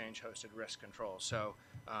provide exchange-hosted risk control. So,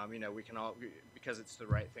 we can all, because it's the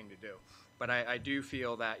right thing to do. But I do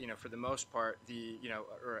feel that, for the most part,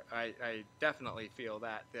 I definitely feel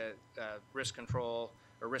that the risk control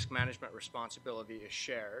or risk management responsibility is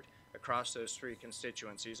shared across those three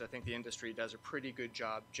constituencies. I think the industry does a pretty good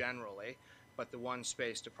job generally, but the one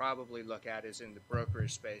space to probably look at is in the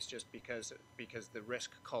brokerage space, just because the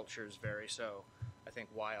risk cultures vary so, I think,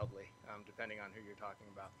 wildly, depending on who you're talking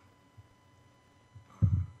about.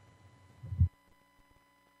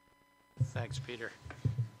 Thanks, Peter.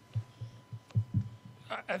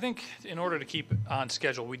 I think in order to keep on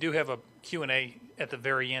schedule, we do have a Q&A at the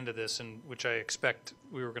very end of this, in which I expect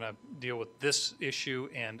we were going to deal with this issue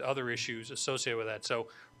and other issues associated with that. So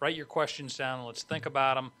write your questions down. Let's think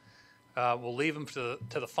about them. We'll leave them to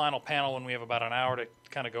the final panel when we have about an hour to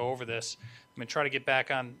kind of go over this. I'm going to try to get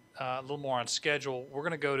back on a little more on schedule. We're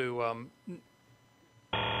going to go to...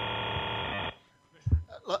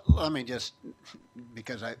 Let me just,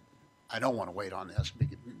 because I don't want to wait on this,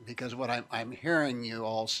 because what I'm hearing you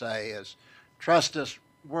all say is, trust us,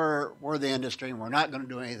 we're the industry, and we're not going to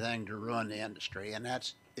do anything to ruin the industry. And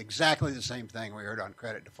that's exactly the same thing we heard on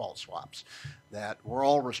credit default swaps, that we're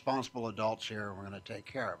all responsible adults here, and we're going to take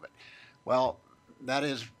care of it. Well, that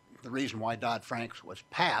is the reason why Dodd-Frank was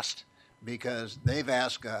passed, because they've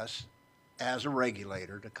asked us as a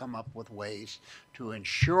regulator to come up with ways to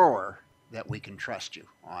ensure that we can trust you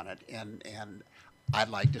on it. And I'd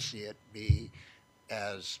like to see it be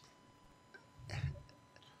as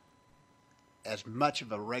much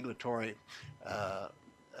of a regulatory a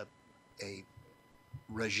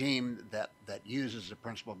regime that uses the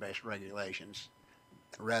principle-based regulations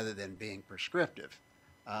rather than being prescriptive.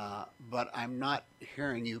 But I'm not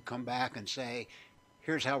hearing you come back and say,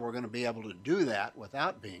 here's how we're going to be able to do that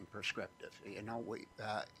without being prescriptive.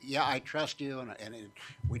 Yeah, I trust you, and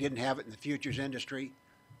we didn't have it in the futures industry,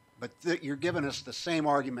 but you're giving us the same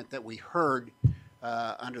argument that we heard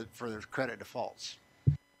for the credit defaults.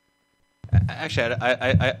 Actually,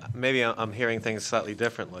 I maybe I'm hearing things slightly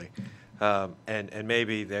differently, and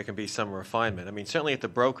maybe there can be some refinement. I mean, certainly at the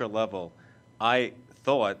broker level, I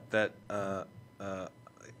thought that,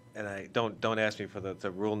 and I don't ask me for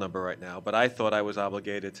the rule number right now, but I thought I was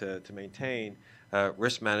obligated to maintain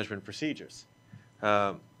risk management procedures.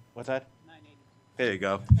 What's that? 980. There you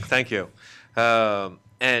go. Thank you.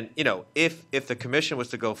 And if the commission was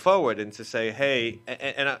to go forward and to say, hey,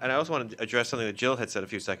 and I also want to address something that Jill had said a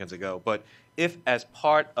few seconds ago, but if as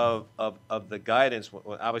part of the guidance,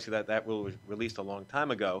 obviously that rule was released a long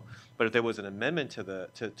time ago, but if there was an amendment to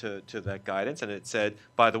that guidance and it said,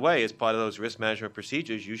 by the way, as part of those risk management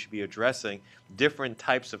procedures, you should be addressing different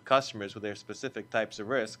types of customers with their specific types of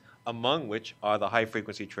risk, among which are the high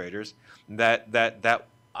frequency traders, that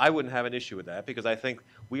I wouldn't have an issue with that, because I think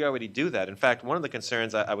we already do that. In fact, one of the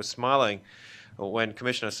concerns, I was smiling when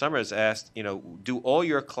Commissioner Summers asked, do all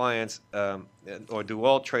your clients or do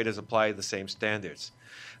all traders apply the same standards?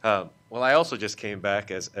 Well, I also just came back,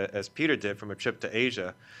 as Peter did, from a trip to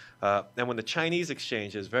Asia. And when the Chinese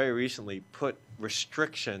exchanges very recently put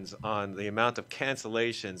restrictions on the amount of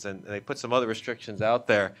cancellations, and they put some other restrictions out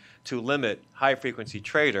there to limit high-frequency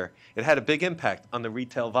trader, it had a big impact on the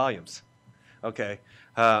retail volumes. Okay,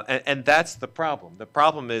 and that's the problem. The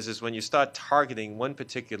problem is when you start targeting one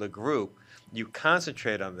particular group, you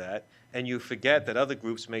concentrate on that, and you forget that other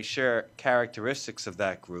groups may share characteristics of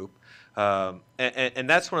that group. And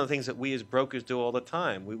that's one of the things that we as brokers do all the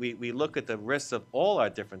time. We look at the risks of all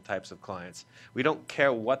our different types of clients. We don't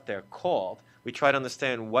care what they're called. We try to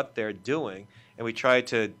understand what they're doing, and we try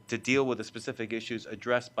to deal with the specific issues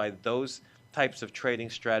addressed by those types of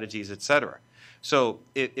trading strategies, et cetera. So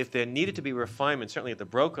if there needed to be refinement, certainly at the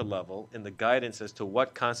broker level, in the guidance as to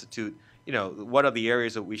what constitute, what are the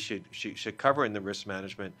areas that we should cover in the risk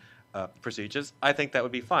management procedures, I think that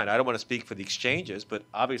would be fine. I don't want to speak for the exchanges, but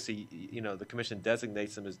obviously, the commission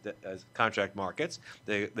designates them as contract markets.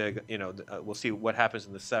 We'll see what happens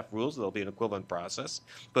in the CEF rules. There'll be an equivalent process,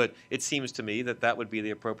 but it seems to me that would be the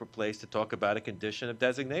appropriate place to talk about a condition of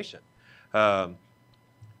designation.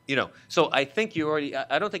 So I think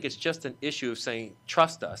I don't think it's just an issue of saying,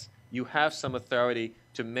 trust us. you have some authority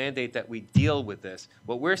to mandate that we deal with this.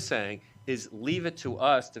 What we're saying is leave it to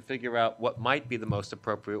us to figure out what might be the most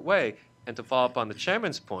appropriate way. And to follow up on the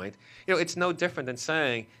chairman's point, it's no different than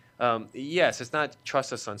saying, yes, it's not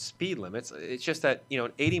trust us on speed limits. It's just that, an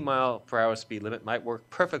 80-mile-per-hour speed limit might work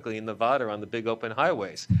perfectly in Nevada on the big open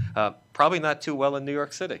highways. Probably not too well in New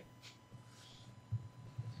York City.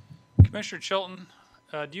 Commissioner Chilton,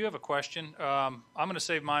 do you have a question? I'm going to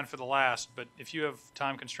save mine for the last, but if you have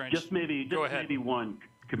time constraints, Just maybe one,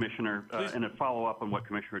 Commissioner, Please. and a follow-up on what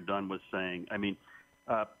Commissioner Dunn was saying. I mean,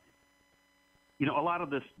 a lot of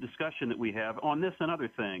this discussion that we have on this and other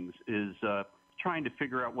things is trying to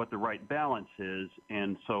figure out what the right balance is.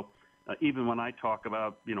 And so even when I talk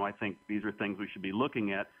about, I think these are things we should be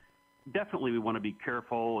looking at, definitely we want to be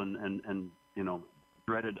careful and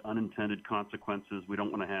dreaded unintended consequences. We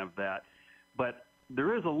don't want to have that. But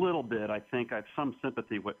there is a little bit, I think, I have some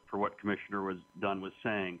sympathy for what Commissioner Dunn was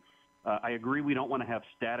saying. I agree we don't want to have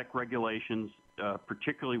static regulations,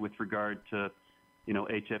 particularly with regard to,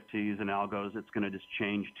 HFTs and algos. It's going to just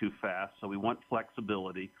change too fast. So we want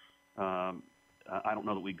flexibility. I don't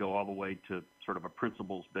know that we go all the way to sort of a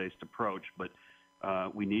principles-based approach, but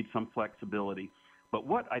we need some flexibility. But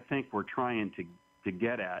what I think we're trying to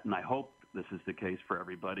get at, and I hope this is the case for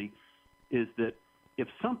everybody, is that if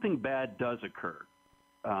something bad does occur,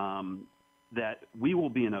 that we will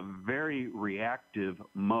be in a very reactive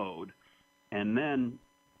mode, and then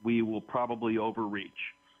we will probably overreach.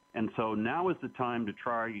 And so now is the time to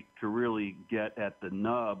try to really get at the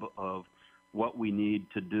nub of what we need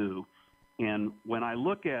to do. And when I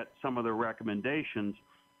look at some of the recommendations,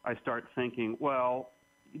 I start thinking, well,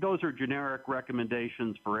 those are generic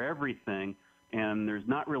recommendations for everything, and there's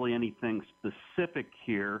not really anything specific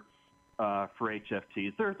here for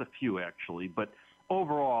HFTs. There's a few, actually, but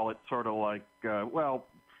overall it's sort of like, well,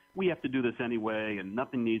 we have to do this anyway, and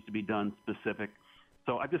nothing needs to be done specific.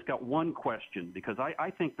 So I've just got one question, because I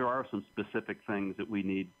think there are some specific things that we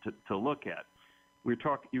need to look at.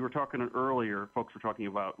 You were talking earlier, folks were talking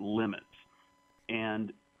about limits.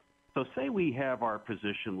 And so say we have our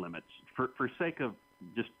position limits. For sake of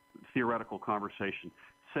just theoretical conversation,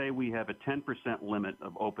 say we have a 10% limit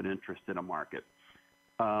of open interest in a market.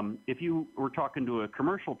 If you were talking to a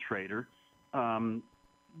commercial trader,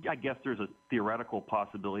 I guess there's a theoretical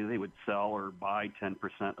possibility they would sell or buy 10%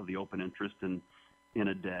 of the open interest in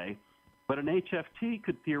a day. But an HFT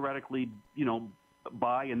could theoretically,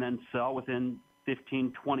 buy and then sell within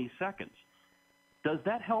 15, 20 seconds. Does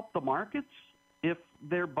that help the markets if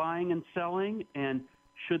they're buying and selling? And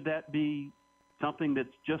should that be something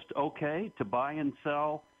that's just okay to buy and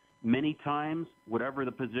sell many times, whatever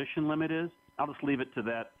the position limit is? I'll just leave it to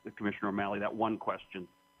that, Commissioner O'Malley, that one question.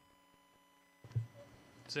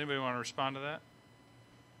 Does anybody want to respond to that?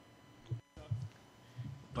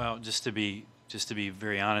 Well, just to be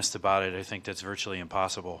very honest about it, I think that's virtually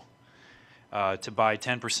impossible. To buy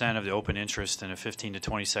 10% of the open interest in a 15 to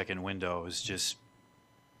 20 second window is just,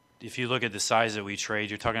 if you look at the size that we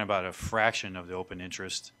trade, you're talking about a fraction of the open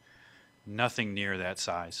interest, nothing near that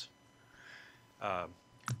size.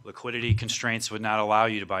 Liquidity constraints would not allow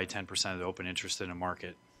you to buy 10% of the open interest in a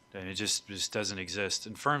market, and it just doesn't exist.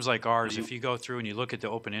 And firms like ours, if you go through and you look at the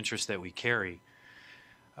open interest that we carry,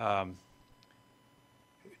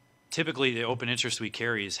 typically the open interest we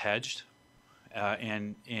carry is hedged,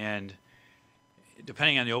 and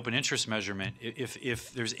depending on the open interest measurement,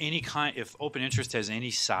 if there's if open interest has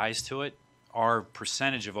any size to it, our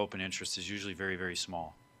percentage of open interest is usually very, very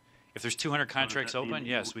small. If there's 200 contracts open,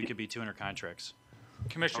 yes, we could be 200 contracts.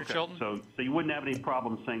 Commissioner Chilton? So you wouldn't have any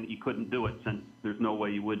problem saying that you couldn't do it, since there's no way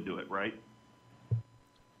you would do it, right?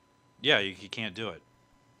 Yeah, you can't do it.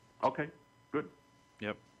 Okay, good.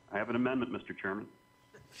 Yep. I have an amendment, Mr. Chairman.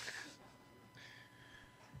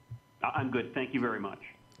 I'm good. Thank you very much.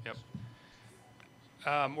 Yep.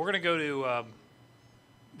 We're going to go to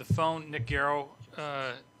the phone. Nick Garrow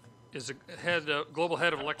is the global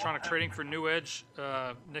head of electronic trading for New Edge.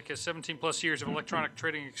 Nick has 17 plus years of electronic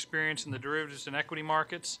trading experience in the derivatives and equity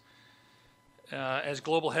markets. As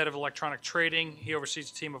global head of electronic trading, he oversees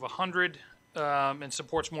a team of 100 and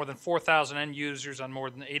supports more than 4,000 end users on more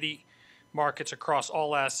than 80 markets across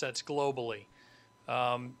all assets globally.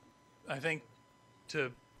 I think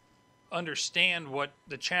to understand what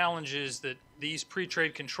the challenges that these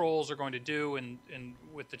pre-trade controls are going to do and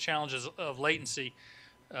with the challenges of latency,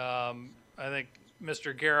 I think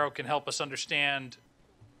Mr. Garrow can help us understand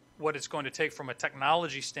what it's going to take from a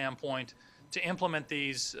technology standpoint to implement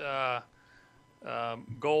these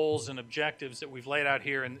goals and objectives that we've laid out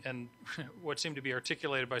here and what seem to be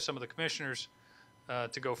articulated by some of the commissioners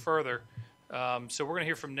to go further. So we're going to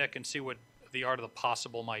hear from Nick and see what the art of the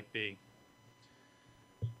possible might be.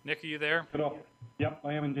 Nick, are you there? Good off. Yep,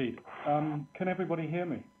 I am indeed. Can everybody hear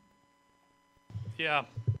me? Yeah.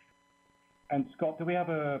 And Scott, do you have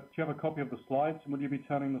a copy of the slides? And will you be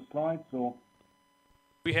turning the slides, or?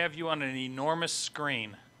 We have you on an enormous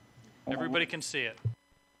screen. Everybody can see it.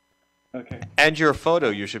 Okay. And your photo,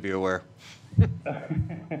 you should be aware.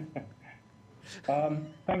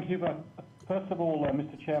 Thank you. First of all,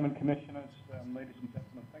 Mr. Chairman, Commissioners, ladies and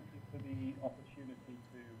gentlemen, thank you for the opportunity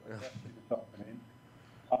to address you this afternoon.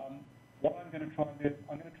 What I'm going to try and do,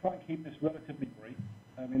 I'm going to try and keep this relatively brief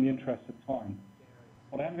in the interest of time.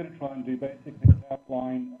 What I'm going to try and do basically is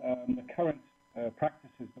outline the current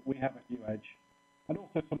practices that we have at UEdge, and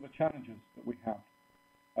also some of the challenges that we have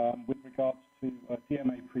with regards to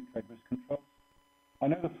DMA pre-trade risk controls. I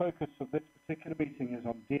know the focus of this particular meeting is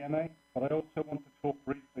on DMA, but I also want to talk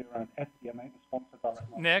briefly around SDMA, the sponsor direct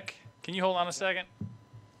market. Nick, can you hold on a second?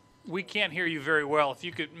 We can't hear you very well. If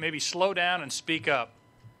you could maybe slow down and speak up.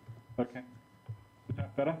 Okay. Is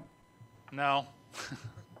that better? No.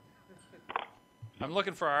 I'm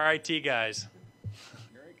looking for our IT guys.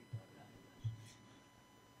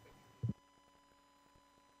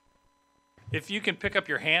 If you can pick up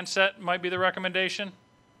your handset, might be the recommendation.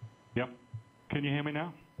 Yep. Can you hear me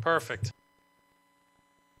now? Perfect.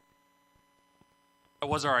 That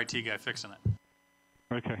was our IT guy fixing it.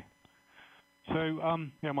 Okay. So,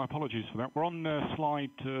 yeah, my apologies for that. We're on slide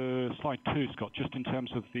 2, Scott, just in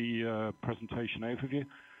terms of the presentation overview.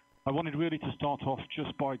 I wanted really to start off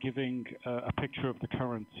just by giving a picture of the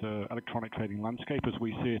current electronic trading landscape as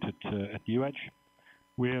we see it at UEdge.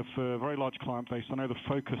 We have a very large client base. I know the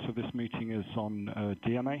focus of this meeting is on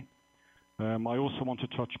DMA. I also want to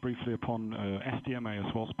touch briefly upon SDMA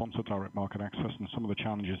as well, Sponsored Direct Market Access, and some of the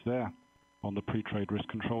challenges there on the pre-trade risk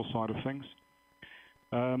control side of things.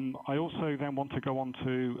 I also then want to go on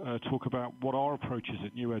to talk about what our approach is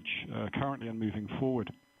at UEdge currently and moving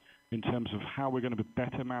forward in terms of how we're going to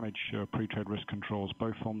better manage pre-trade risk controls,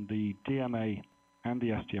 both on the DMA and the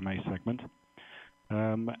SDMA segment.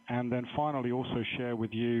 And then finally also share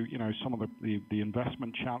with you, some of the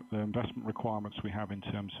investment requirements we have in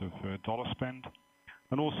terms of dollar spend,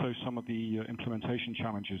 and also some of the implementation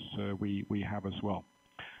challenges we have as well.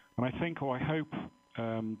 And I think, or I hope,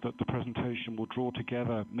 that the presentation will draw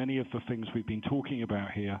together many of the things we've been talking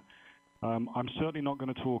about here. I'm certainly not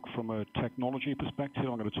going to talk from a technology perspective.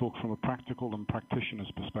 I'm going to talk from a practical and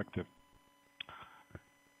practitioner's perspective.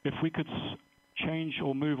 If we could change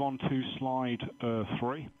or move on to slide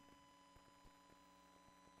 3.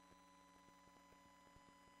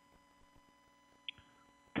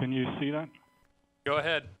 Can you see that? Go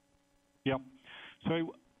ahead. Yep.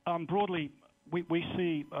 So broadly, we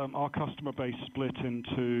see our customer base split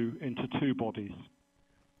into 2 bodies.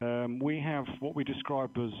 We have what we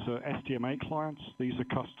describe as SDMA clients. These are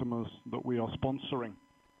customers that we are sponsoring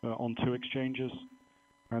on 2 exchanges.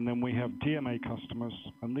 And then we have DMA customers,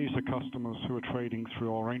 and these are customers who are trading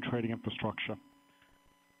through our own trading infrastructure.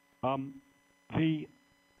 What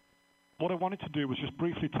I wanted to do was just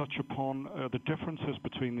briefly touch upon the differences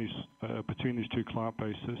between these 2 client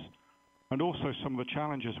bases, and also some of the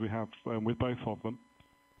challenges we have with both of them,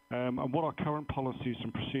 and what our current policies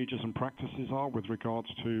and procedures and practices are with regards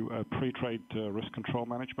to pre-trade risk control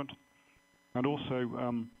management, and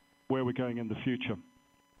also where we're going in the future.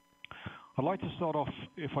 I'd like to start off,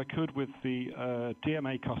 if I could, with the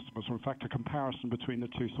DMA customers, or in fact a comparison between the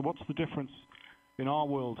 2. So what's the difference in our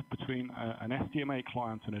world between an SDMA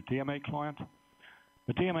client and a DMA client?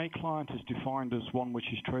 A DMA client is defined as one which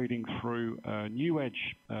is trading through UEdge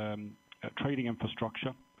trading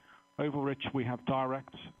infrastructure, over which we have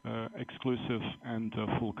direct, exclusive, and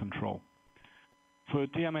full control. For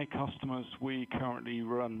DMA customers, we currently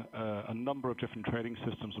run a number of different trading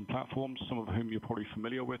systems and platforms, some of whom you're probably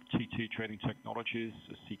familiar with: TT Trading Technologies,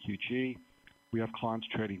 CQG. We have clients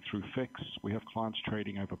trading through FIX. We have clients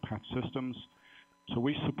trading over PAT systems. So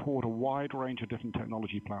we support a wide range of different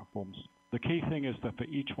technology platforms. The key thing is that for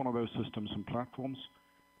each one of those systems and platforms,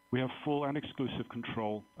 we have full and exclusive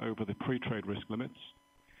control over the pre-trade risk limits.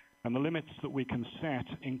 And the limits that we can set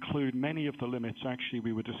include many of the limits actually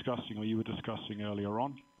we were discussing, or you were discussing earlier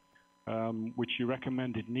on, which you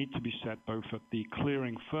recommended need to be set both at the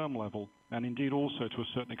clearing firm level and indeed also to a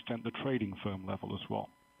certain extent the trading firm level as well.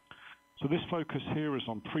 So this focus here is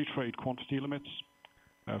on pre-trade quantity limits,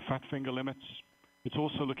 fat finger limits. It's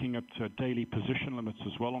also looking at daily position limits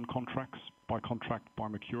as well on contracts, by contract, by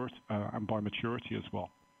maturity, and by maturity as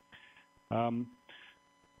well. On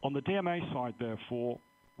the DMA side, therefore,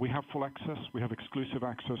 we have full access, we have exclusive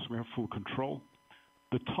access, we have full control.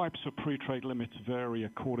 The types of pre-trade limits vary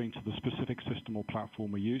according to the specific system or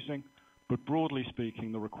platform we're using, But broadly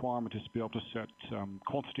speaking, the requirement is to be able to set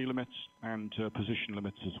quantity limits and position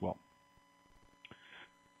limits as well.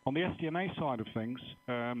 On the SDMA side of things,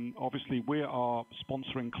 obviously we are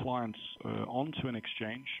sponsoring clients onto an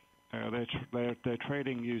exchange. They're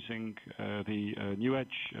trading using the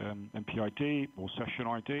NewEdge MPID or Session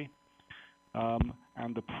ID,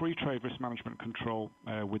 and the pre-trade risk management control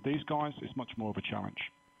with these guys is much more of a challenge.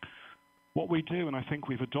 What we do, and I think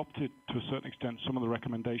we've adopted to a certain extent some of the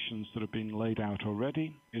recommendations that have been laid out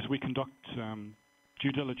already, is we conduct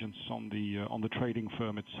due diligence on the trading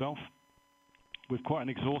firm itself with quite an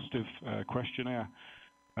exhaustive questionnaire.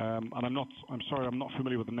 And I'm sorry, I'm not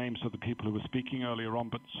familiar with the names of the people who were speaking earlier on,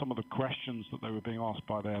 but some of the questions that they were being asked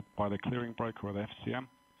by their clearing broker or the FCM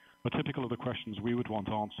are typical of the questions we would want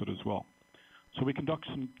answered as well. So we conduct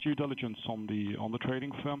some due diligence on the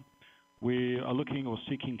trading firm. We are looking or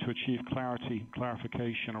seeking to achieve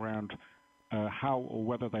clarification around how or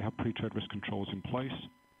whether they have pre-trade risk controls in place,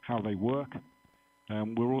 how they work.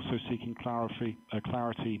 We're also seeking clarity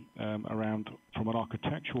around, from an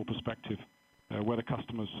architectural perspective, where the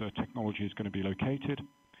customer's technology is going to be located,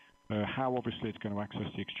 how obviously it's going to access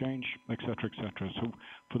the exchange, et cetera, et cetera. So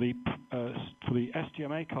for the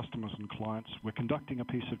SDMA customers and clients, we're conducting a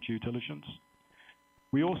piece of due diligence.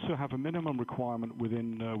 We also have a minimum requirement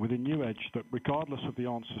within NewEdge that regardless of the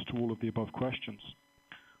answers to all of the above questions,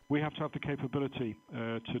 we have to have the capability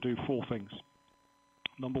to do 4 things.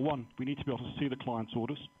 Number 1, we need to be able to see the client's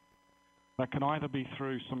orders. That can either be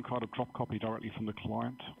through some kind of drop copy directly from the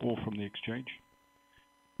client or from the exchange.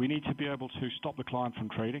 We need to be able to stop the client from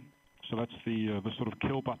trading. So that's the sort of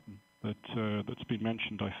kill button that's been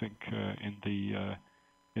mentioned, I think,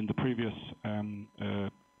 in the previous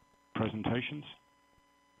presentations.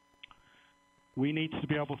 We need to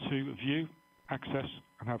be able to view, access,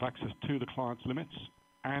 and have access to the client's limits,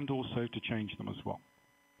 and also to change them as well.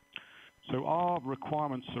 So our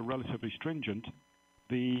requirements are relatively stringent.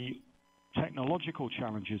 The technological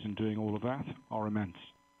challenges in doing all of that are immense.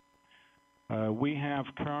 We have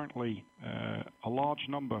currently a large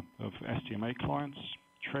number of SDMA clients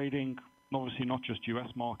trading, obviously not just US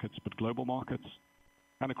markets, but global markets,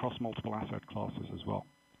 and across multiple asset classes as well.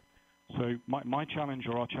 So my challenge,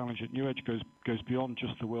 or our challenge at NewEdge, goes beyond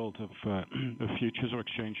just the world of futures or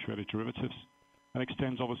exchange-traded derivatives, and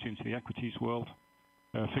extends obviously into the equities world,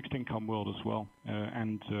 fixed income world as well,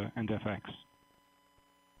 and FX.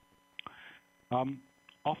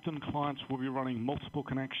 Often clients will be running multiple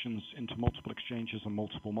connections into multiple exchanges and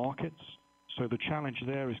multiple markets. So the challenge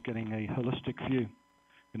there is getting a holistic view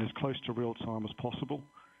in as close to real time as possible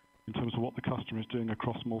in terms of what the customer is doing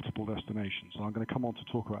across multiple destinations. And I'm going to come on to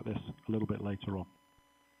talk about this a little bit later on.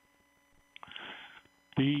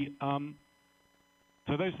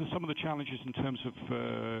 So those are some of the challenges in terms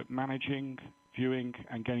of managing, viewing,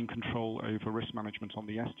 and gaining control over risk management on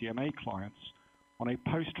the SDMA clients. On a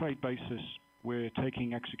post-trade basis, we're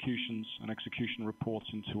taking executions and execution reports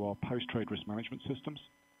into our post-trade risk management systems.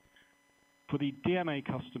 For the DMA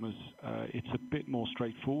customers, it's a bit more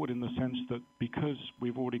straightforward in the sense that because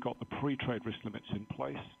we've already got the pre-trade risk limits in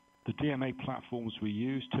place, the DMA platforms we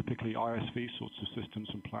use, typically ISV sorts of systems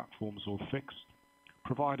and platforms or fixed,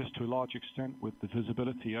 provide us to a large extent with the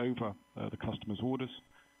visibility over the customer's orders.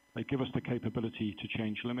 They give us the capability to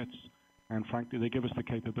change limits, and frankly, they give us the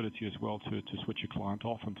capability as well to switch a client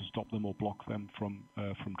off and to stop them or block them from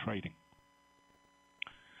trading.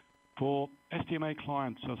 For SDMA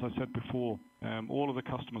clients, as I said before, all of the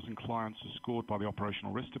customers and clients are scored by the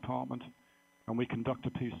operational risk department, and we conduct a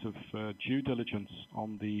piece of due diligence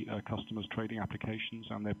on the customers' trading applications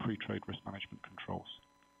and their pre-trade risk management controls.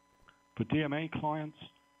 For DMA clients,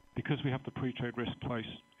 because we have the pre-trade risk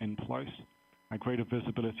in place and greater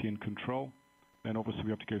visibility and control, then obviously we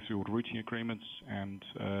have to go through all the routing agreements and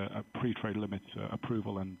a pre-trade limit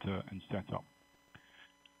approval and setup.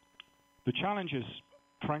 The challenges,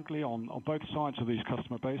 frankly, on both sides of these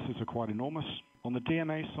customer bases are quite enormous. On the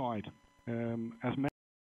DMA side, as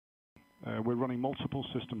mentioned, we're running multiple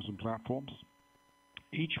systems and platforms.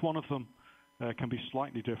 Each one of them can be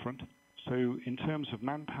slightly different. So in terms of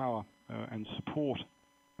manpower and support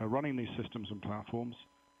running these systems and platforms,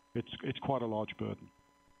 it's quite a large burden.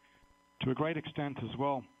 To a great extent as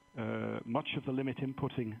well, much of the limit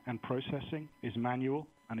inputting and processing is manual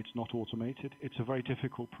and it's not automated. It's a very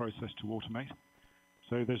difficult process to automate.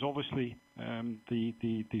 So there's obviously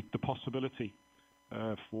the possibility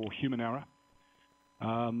for human error.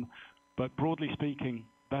 But broadly speaking,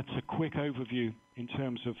 that's a quick overview in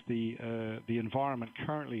terms of the environment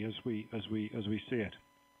currently as we see it.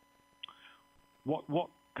 What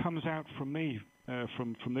comes out from me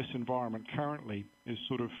from this environment currently is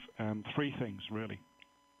sort of 3 things really.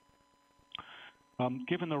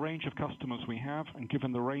 Given the range of customers we have and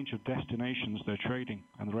given the range of destinations they're trading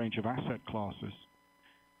and the range of asset classes,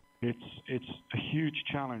 it's a huge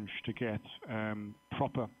challenge to get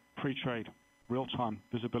proper pre-trade, real-time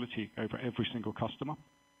visibility over every single customer.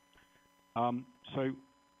 So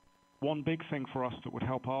one big thing for us that would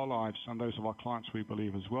help our lives and those of our clients, we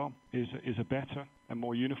believe as well, is a better and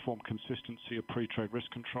more uniform consistency of pre-trade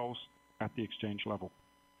risk controls at the exchange level.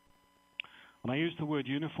 And I use the word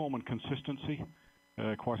uniform and consistency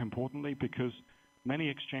quite importantly because many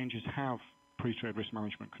exchanges have pre-trade risk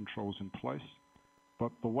management controls in place,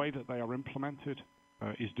 but the way that they are implemented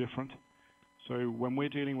is different. So when we're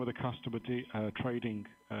dealing with a customer trading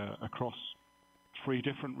across 3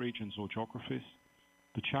 different regions or geographies,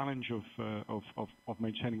 the challenge of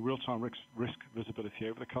maintaining real-time risk visibility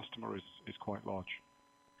over the customer is quite large.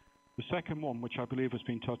 The second one, which I believe has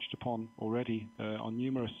been touched upon already on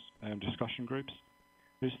numerous discussion groups,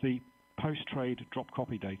 is the post-trade drop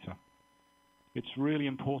copy data. It's really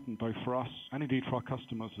important both for us and indeed for our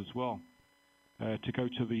customers as well to go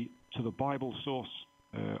to the Bible source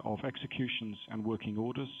of executions and working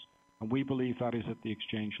orders, and we believe that is at the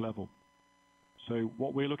exchange level. So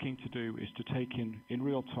what we're looking to do is to take in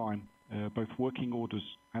real time both working orders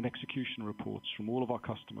and execution reports from all of our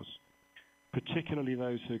customers, particularly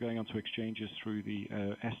those who are going onto exchanges through the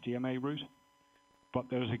SDMA route. But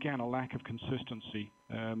there is again a lack of consistency,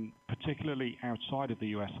 particularly outside of the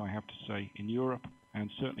US, I have to say, in Europe and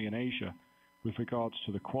certainly in Asia, with regards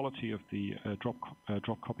to the quality of the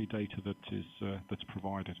drop copy data that's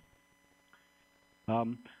provided.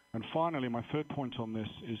 And finally, my third point on this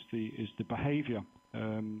is the behavior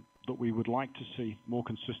that we would like to see more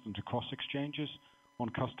consistent across exchanges on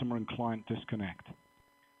customer and client disconnect.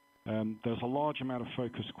 There's a large amount of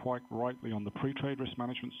focus, quite rightly, on the pre-trade risk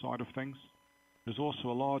management side of things. There's also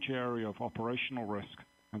a large area of operational risk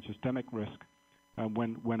and systemic risk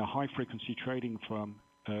when a high-frequency trading firm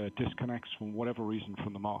disconnects from whatever reason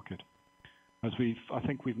from the market. As I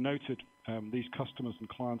think we've noted, these customers and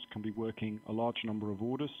clients can be working a large number of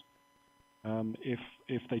orders.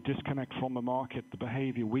 If they disconnect from the market, the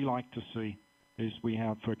behavior we like to see is we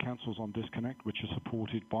have cancels on disconnect, which are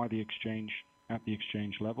supported by the exchange at the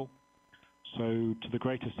exchange level. So to the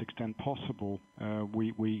greatest extent possible,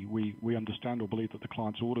 we understand or believe that the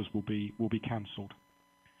client's orders will be cancelled.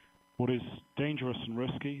 What is dangerous and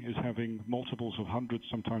risky is having multiples of hundreds,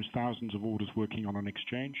 sometimes thousands of orders working on an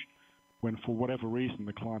exchange when for whatever reason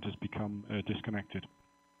the client has become disconnected.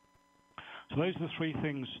 So those are the 3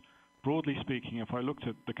 things, broadly speaking. If I looked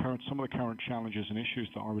at some of the current challenges and issues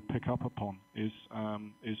that I would pick up upon is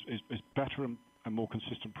better and more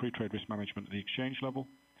consistent pre-trade risk management at the exchange level,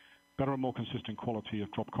 better and more consistent quality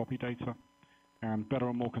of drop copy data, and better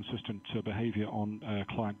and more consistent behavior on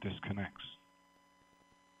client disconnects.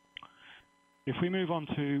 If we move on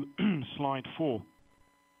to slide 4.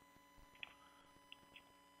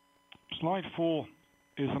 Slide 4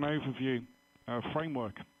 is an overview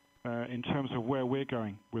framework in terms of where we're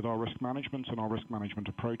going with our risk management and our risk management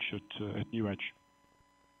approach at New Edge.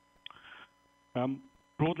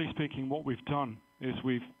 Broadly speaking, what we've done is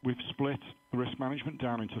we've split the risk management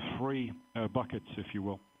down into 3 buckets, if you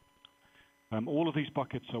will. All of these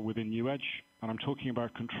buckets are within New Edge, and I'm talking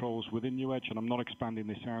about controls within New Edge, and I'm not expanding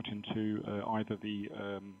this out into either the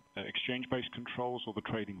exchange-based controls or the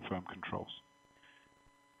trading firm controls.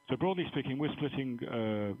 So broadly speaking, we're splitting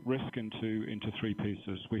risk into 3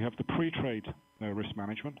 pieces. We have the pre-trade risk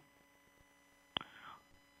management.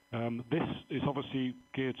 This is obviously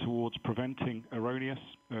geared towards preventing erroneous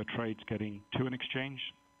trades getting to an exchange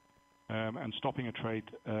and stopping a trade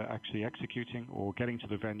actually executing or getting to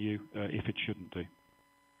the venue if it shouldn't do.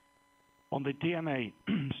 On the DMA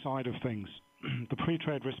side of things, the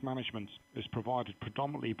pre-trade risk management is provided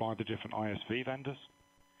predominantly by the different ISV vendors.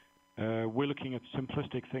 We're looking at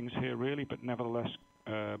simplistic things here really, but nevertheless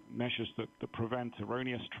measures that prevent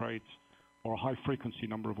erroneous trades or a high-frequency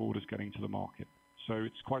number of orders getting to the market. So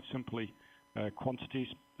it's quite simply quantities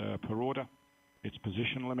per order, it's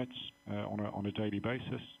position limits on a daily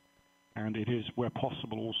basis, and it is, where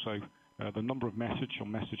possible, also the number of message or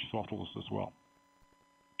message throttles as well.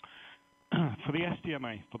 For the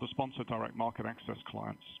SDMA, for the Sponsored Direct Market Access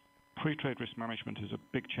clients, pre-trade risk management is a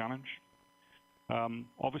big challenge.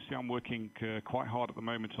 Obviously, I'm working quite hard at the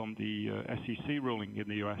moment on the SEC ruling in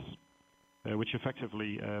the US, which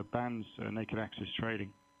effectively bans naked access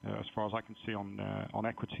trading, as far as I can see, on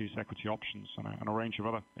equities, equity options, and a range of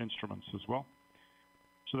other instruments as well.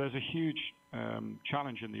 So there's a huge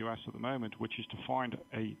challenge in the US at the moment, which is to find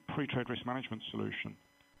a pre-trade risk management solution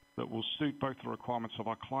that will suit both the requirements of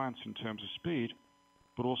our clients in terms of speed,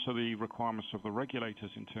 but also the requirements of the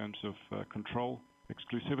regulators in terms of control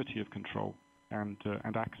exclusivity of control, and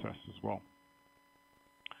access as well.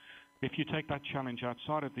 If you take that challenge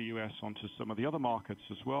outside of the US onto some of the other markets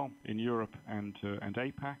as well, in Europe and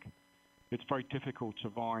APAC, it's very difficult to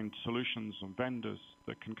find solutions and vendors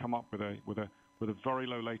that can come up with a very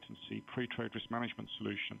low latency pre-trade risk management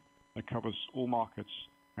solution that covers all markets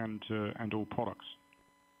and all products.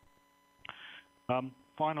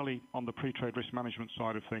 Finally, on the pre-trade risk management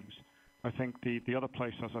side of things, I think the other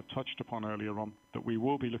place, as I've touched upon earlier on, that we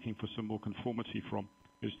will be looking for some more conformity from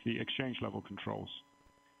is the exchange level controls.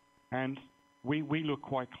 And we look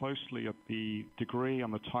quite closely at the degree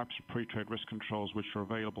and the types of pre-trade risk controls which are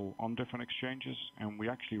available on different exchanges, and we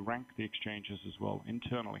actually rank the exchanges as well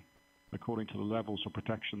internally according to the levels of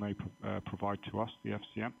protection they provide to us, the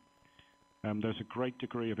FCM. There's a great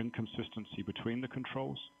degree of inconsistency between the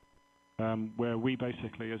controls, where we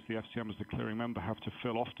basically, as the FCM, as the clearing member, have to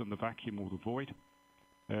fill often the vacuum or the void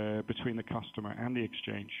between the customer and the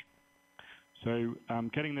exchange. So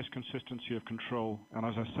getting this consistency of control, and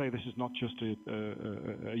as I say, this is not just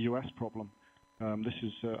a US problem. This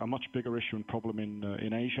is a much bigger issue and problem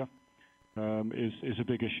in Asia, is a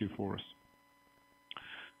big issue for us.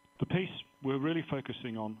 The piece we're really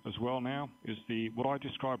focusing on as well now is what I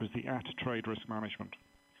describe as the at-trade risk management.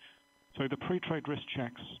 So the pre-trade risk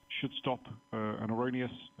checks should stop an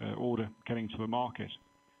erroneous order getting to the market.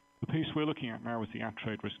 The piece we're looking at now is the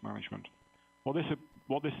at-trade risk management. What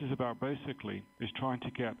this is about basically is trying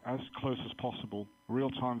to get as close as possible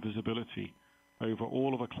real-time visibility over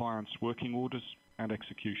all of a client's working orders and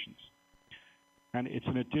executions. And it's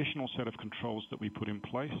an additional set of controls that we put in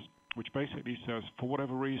place, which basically says, for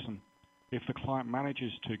whatever reason, if the client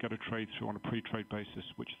manages to get a trade through on a pre-trade basis,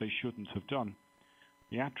 which they shouldn't have done,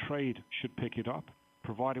 the at-trade should pick it up,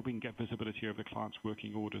 provided we can get visibility over the client's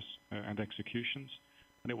working orders and executions,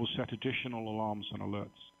 and it will set additional alarms and alerts.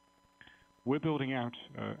 We're building out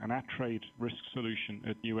an at-trade risk solution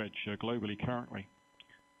at New Edge globally currently,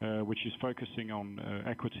 which is focusing on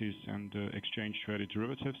equities and exchange-traded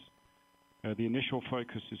derivatives. The initial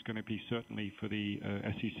focus is going to be certainly for the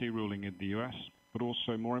SEC ruling in the US, but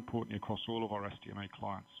also more importantly across all of our SDMA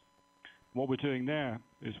clients. What we're doing there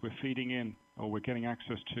is we're feeding in, or we're getting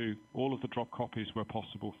access to all of the drop copies where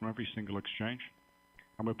possible from every single exchange,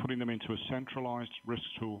 and we're putting them into a centralized risk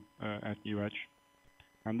tool at New Edge.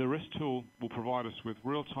 And the risk tool will provide us with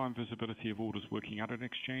real-time visibility of orders working at an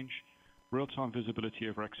exchange, real-time visibility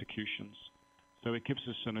over executions. So it gives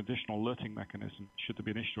us an additional alerting mechanism should there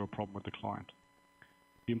be an issue or problem with the client.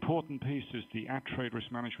 The important piece is the at-trade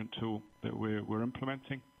risk management tool that we're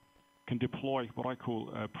implementing can deploy what I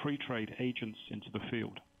call pre-trade agents into the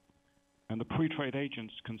field. And the pre-trade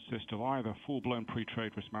agents consist of either full-blown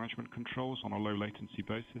pre-trade risk management controls on a low latency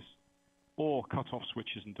basis, or cut-off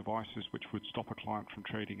switches and devices which would stop a client from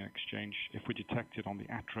trading an exchange if we detected on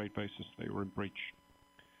the at-trade basis they were in breach.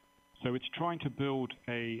 So it's trying to build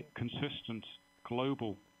a consistent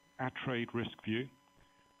global at-trade risk view.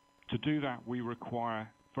 To do that, we require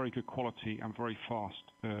very good quality and very fast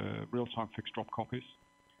real-time fixed drop copies.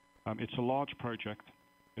 It's a large project.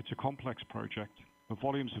 It's a complex project. The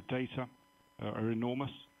volumes of data are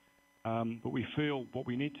enormous. But we feel what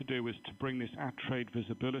we need to do is to bring this at-trade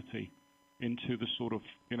visibility into the sort of,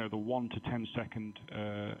 the 1 to 10 second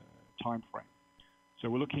time frame. So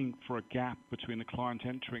we're looking for a gap between the client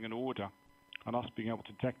entering an order and us being able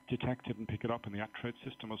to detect it and pick it up in the at-trade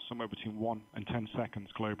system of somewhere between 1 and 10 seconds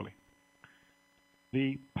globally.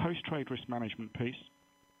 The post-trade risk management piece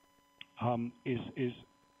is,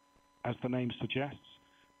 as the name suggests,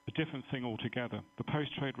 a different thing altogether. The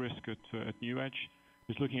post-trade risk at New Edge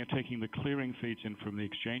is looking at taking the clearing feeds in from the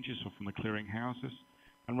exchanges or from the clearing houses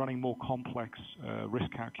and running more complex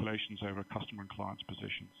risk calculations over customer and client's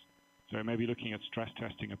positions. So maybe looking at stress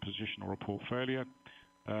testing a position or a portfolio,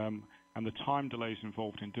 and the time delays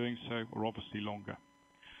involved in doing so are obviously longer.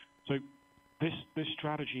 So this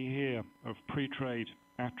strategy here of pre-trade,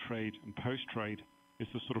 at-trade, and post-trade is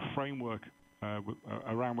the sort of framework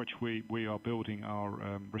around which we are building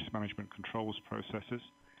our risk management controls processes.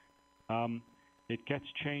 It gets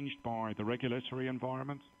changed by the regulatory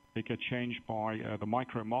environment. It gets changed by the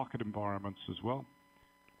micro market environments as well.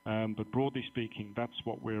 But broadly speaking, that's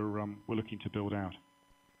what we're looking to build out.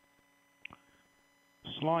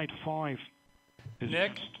 Slide 5 is Nick?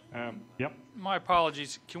 next. Yep. My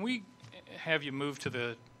apologies. Can we have you move to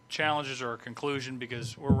the challenges or conclusion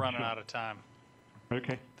because we're running out of time?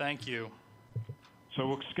 Okay. Thank you. So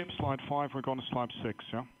we'll skip slide 5. We're going to slide 6.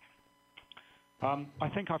 Yeah. I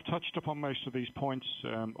think I've touched upon most of these points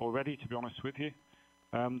already, to be honest with you.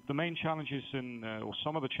 The main challenges or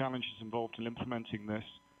some of the challenges involved in implementing this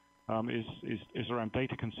is around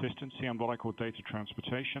data consistency and what I call data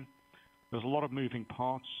transportation. There's a lot of moving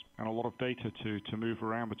parts and a lot of data to move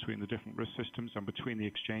around between the different risk systems and between the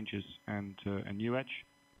exchanges and New Edge.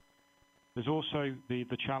 There's also the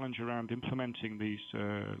challenge around implementing these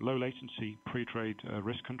low latency pre-trade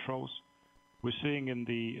risk controls. We're seeing in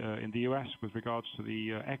the US with regards to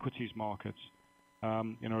the equities markets,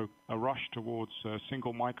 a rush towards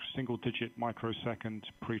single-digit microsecond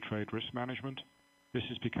pre-trade risk management. This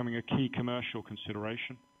is becoming a key commercial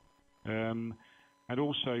consideration. And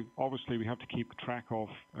also, obviously, we have to keep track of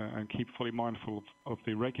and keep fully mindful of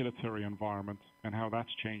the regulatory environment and how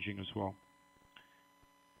that's changing as well.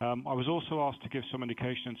 I was also asked to give some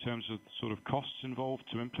indication in terms of the sort of costs involved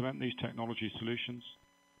to implement these technology solutions,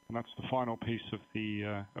 and that's the final piece of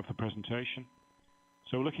the presentation.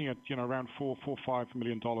 So we're looking at around $4-5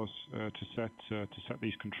 million to set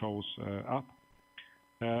these controls up.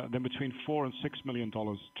 Then between $4 and $6 million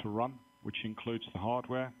to run, which includes the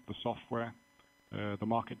hardware, the software, the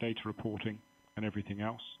market data reporting, and everything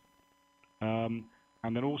else.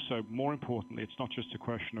 And then also, more importantly, it's not just a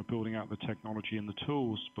question of building out the technology and the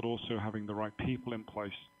tools, but also having the right people in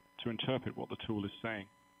place to interpret what the tool is saying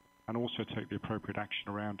and also take the appropriate action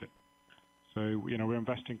around it. So, we're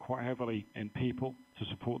investing quite heavily in people to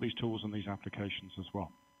support these tools and these applications as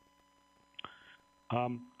well.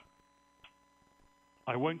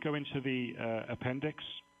 I won't go into the appendix.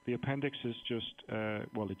 The appendix is just,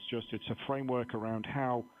 it's a framework around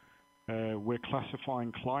how we're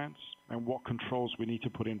classifying clients and what controls we need to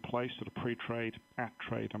put in place at a pre-trade,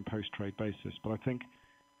 at-trade, and post-trade basis. But I think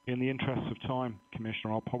in the interest of time,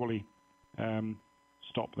 Commissioner, I'll probably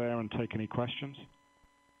stop there and take any questions.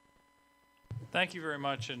 Thank you very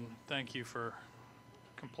much, and thank you for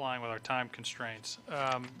complying with our time constraints.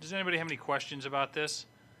 Does anybody have any questions about this?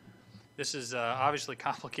 This is obviously a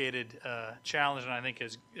complicated challenge, and I think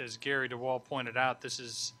as Gary DeWall pointed out, this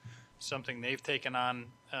is something they've taken on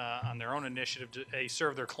their own initiative to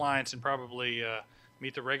serve their clients and probably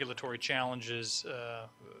meet the regulatory challenges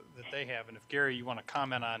that they have. And if Gary, you want to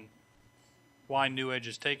comment on why New Edge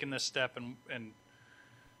has taken this step and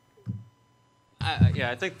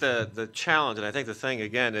I think the challenge, and I think the thing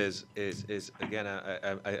again is again,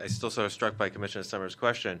 I still sort of struck by Commissioner Summers'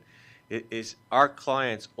 question, is our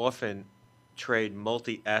clients often trade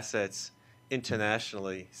multi-assets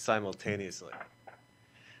internationally simultaneously.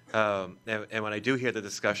 And when I do hear the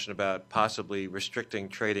discussion about possibly restricting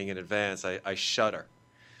trading in advance, I shudder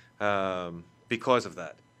because of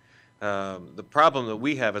that. The problem that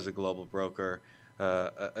we have as a global broker,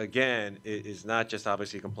 again, is not just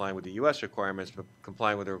obviously complying with the U.S. requirements, but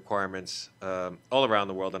complying with the requirements all around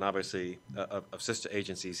the world and obviously of sister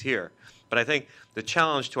agencies here. But I think the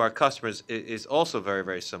challenge to our customers is also very,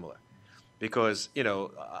 very similar because,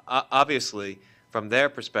 obviously, from their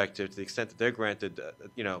perspective, to the extent that they're granted,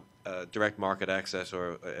 direct market access,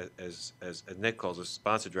 or as Nick calls it,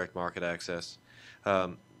 sponsored direct market access,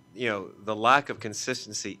 the lack of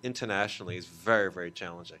consistency internationally is very, very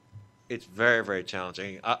challenging. It's very, very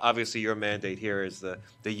challenging. Obviously, your mandate here is the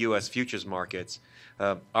U.S. futures markets.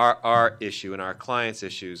 Our issue and our clients'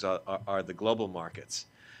 issues are the global markets.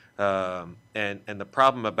 And the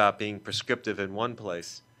problem about being prescriptive in one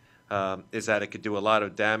place is that it could do a lot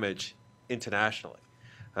of damage internationally.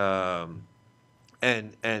 And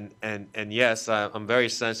yes, I'm very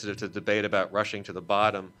sensitive to the debate about rushing to the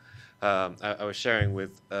bottom. I was sharing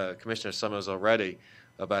with Commissioner Summers already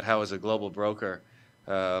about how, as a global broker,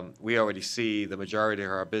 we already see the majority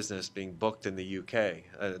of our business being booked in the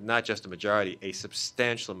UK. Not just a majority, a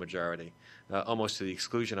substantial majority, almost to the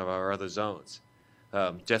exclusion of our other zones,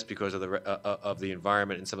 just because of the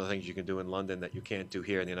environment and some of the things you can do in London that you can't do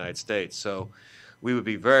here in the United States. So we would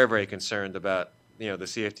be very, very concerned about the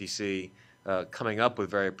CFTC coming up with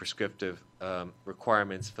very prescriptive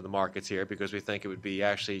requirements for the markets here, because we think it would be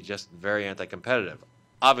actually just very anti-competitive.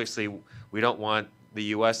 Obviously, we don't want the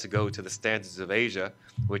U.S. to go to the standards of Asia,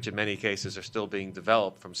 which in many cases are still being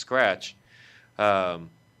developed from scratch. But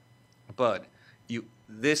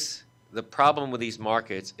the problem with these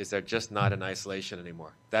markets is they're just not in isolation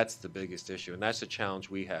anymore. That's the biggest issue, and that's the challenge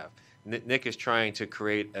we have. Nick is trying to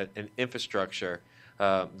create an infrastructure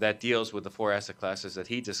that deals with the 4 asset classes that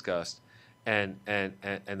he discussed, and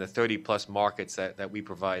the 30-plus markets that we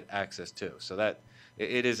provide access to. So that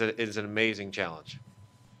it is an amazing challenge.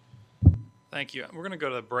 Thank you. We're going to go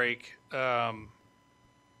to the break, and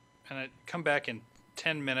come back in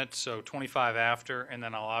 10 minutes, so 25 after, and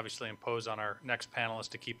then I'll obviously impose on our next panelists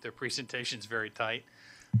to keep their presentations very tight,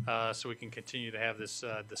 so we can continue to have this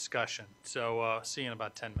discussion. So see you in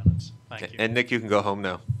about 10 minutes. Thank you. And Nick, you can go home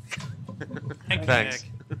now. Thank you, Thanks.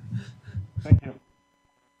 Nick. Thank you.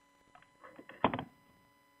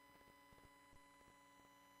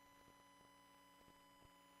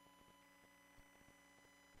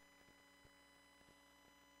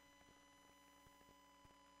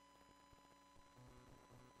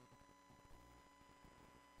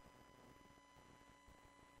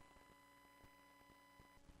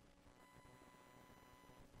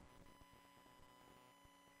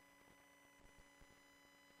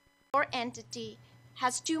 or entity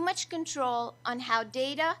has too much control on how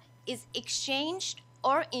data is exchanged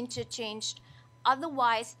or interchanged.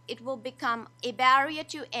 Otherwise, it will become a barrier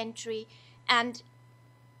to entry and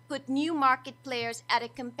put new market players at a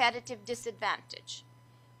competitive disadvantage.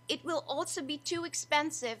 It will also be too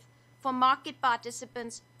expensive for market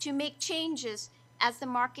participants to make changes as the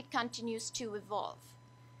market continues to evolve.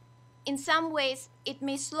 In some ways, it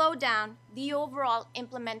may slow down the overall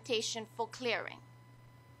implementation for clearing.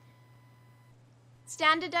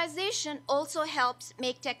 Standardization also helps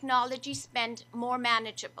make technology spend more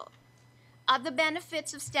manageable. Other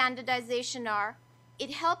benefits of standardization are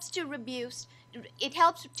it helps to reduce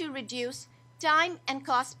time and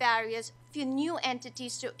cost barriers for new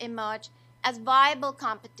entities to emerge as viable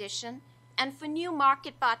competition and for new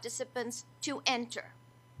market participants to enter.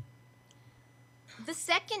 The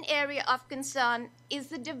second area of concern is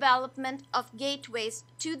the development of gateways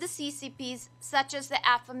to the CCPs, such as the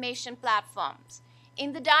affirmation platforms.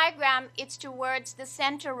 In the diagram, it's towards the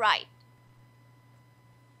center right.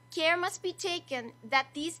 Care must be taken that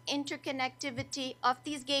these interconnectivity of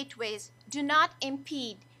these gateways do not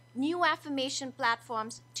impede new affirmation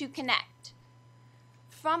platforms to connect.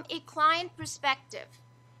 From a client perspective,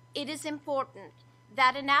 it is important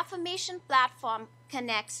that an affirmation platform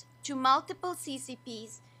connects to multiple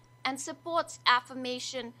CCPs and supports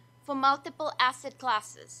affirmation for multiple asset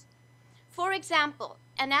classes. For example,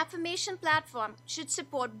 an affirmation platform should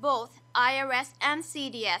support both IRS and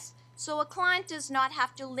CDS, so a client does not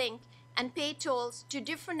have to link and pay tolls to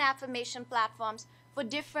different affirmation platforms for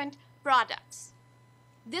different products.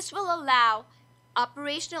 This will allow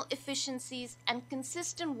operational efficiencies and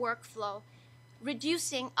consistent workflow,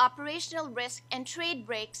 reducing operational risk and trade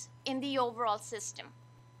breaks in the overall system.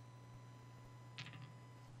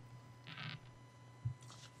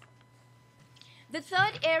 The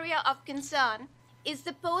third area of concern is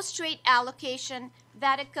the post-trade allocation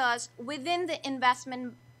that occurs within the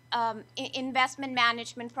investment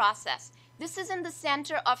management process. This is in the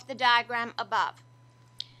center of the diagram above.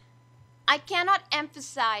 I cannot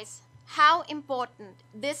emphasize how important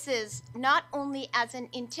this is, not only as an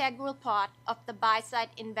integral part of the buy-side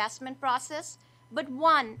investment process, but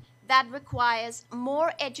one that requires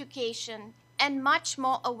more education and much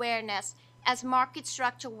more awareness as market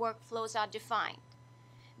structure workflows are defined.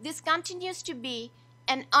 This continues to be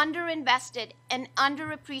an underinvested and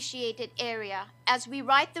underappreciated area as we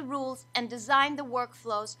write the rules and design the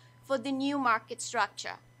workflows for the new market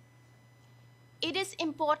structure. It is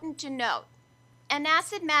important to note, an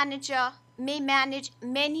asset manager may manage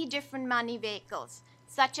many different money vehicles,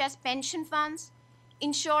 such as pension funds,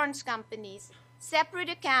 insurance companies, separate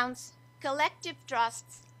accounts, collective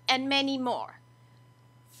trusts, and many more,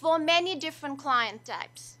 for many different client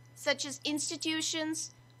types, such as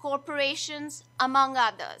institutions, corporations, among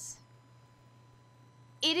others.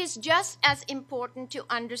 It is just as important to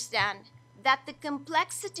understand that the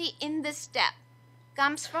complexity in this step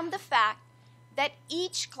comes from the fact that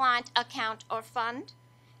each client account or fund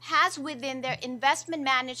has within their investment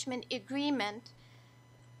management agreement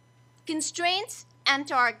constraints and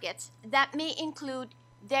targets that may include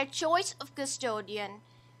their choice of custodian,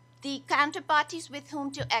 the counterparties with whom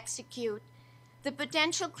to execute, the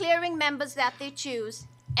potential clearing members that they choose,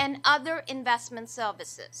 and other investment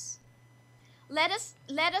services. Let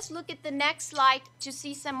us look at the next slide to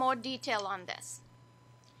see some more detail on this.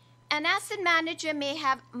 An asset manager may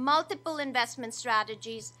have multiple investment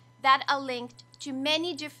strategies that are linked to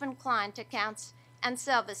many different client accounts and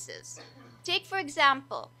services. Take, for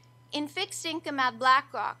example, in fixed income at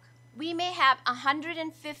BlackRock, we may have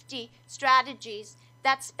 150 strategies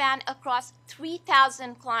that span across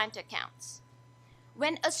 3,000 client accounts.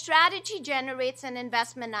 When a strategy generates an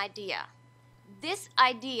investment idea, this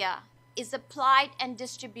idea is applied and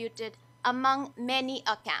distributed among many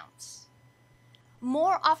accounts.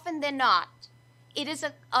 More often than not, it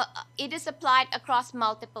is applied across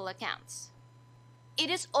multiple accounts. It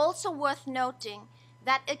is also worth noting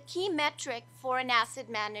that a key metric for an asset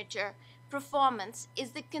manager performance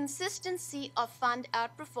is the consistency of fund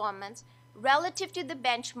outperformance relative to the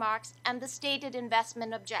benchmarks and the stated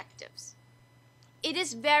investment objectives. It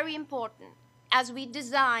is very important as we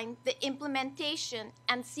design the implementation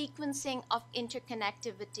and sequencing of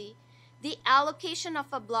interconnectivity, the allocation of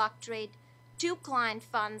a block trade to client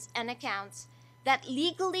funds and accounts that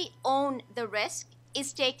legally own the risk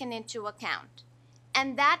is taken into account,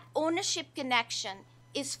 and that ownership connection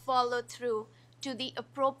is followed through to the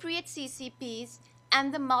appropriate CCPs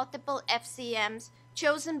and the multiple FCMs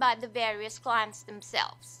chosen by the various clients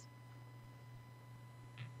themselves.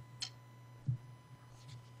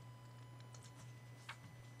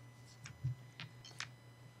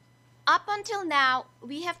 Up until now,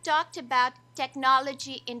 we have talked about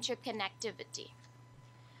technology interconnectivity.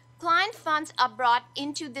 Client funds are brought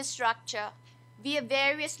into this structure via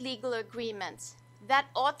various legal agreements that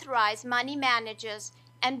authorize money managers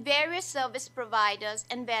and various service providers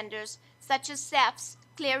and vendors, such as CEFs,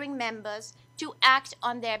 clearing members, to act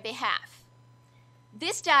on their behalf.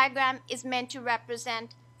 This diagram is meant to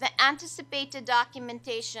represent the anticipated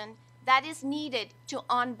documentation that is needed to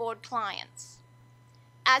onboard clients.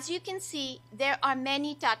 As you can see, there are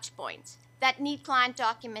many touch points that need client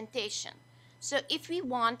documentation. So if we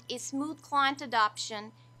want a smooth client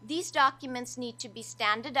adoption, these documents need to be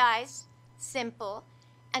standardized, simple,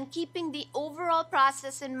 and keeping the overall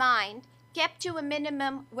process in mind, kept to a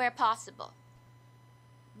minimum where possible.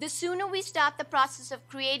 The sooner we start the process of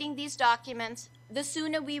creating these documents, the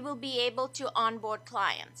sooner we will be able to onboard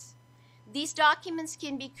clients. These documents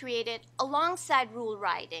can be created alongside rule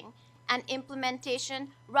writing and implementation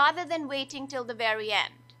rather than waiting till the very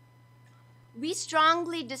end. We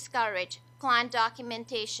strongly discourage client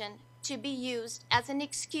documentation to be used as an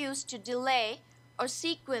excuse to delay or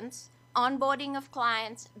sequence onboarding of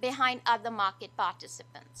clients behind other market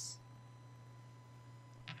participants.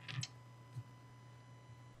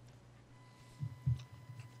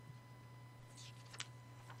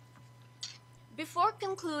 Before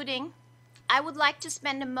concluding, I would like to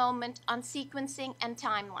spend a moment on sequencing and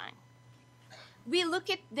timeline. We look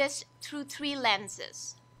at this through three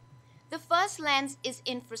lenses. The first lens is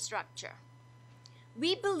infrastructure.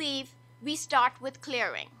 We believe we start with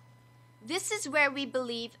clearing. This is where we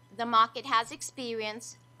believe the market has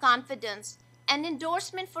experience, confidence, and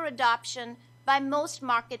endorsement for adoption by most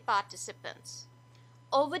market participants.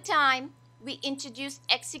 Over time, we introduce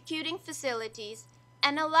executing facilities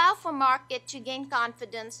and allow for market to gain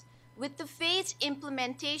confidence with the phased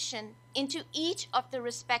implementation into each of the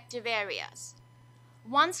respective areas.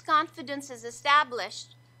 Once confidence is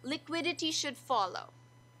established, liquidity should follow.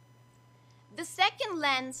 The second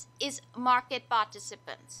lens is market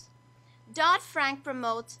participants. Dodd-Frank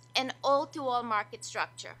promotes an all-to-all market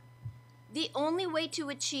structure. The only way to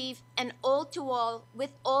achieve an all-to-all with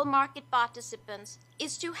all market participants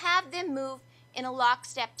is to have them move in a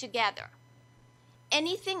lockstep together.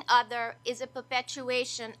 Anything other is a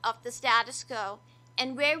perpetuation of the status quo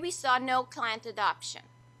and where we saw no client adoption.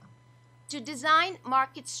 To design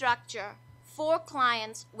market structure for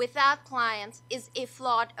clients without clients is a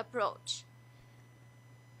flawed approach.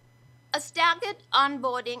 A staggered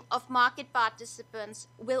onboarding of market participants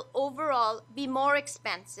will overall be more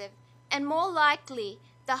expensive, and more likely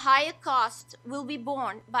the higher costs will be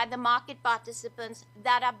borne by the market participants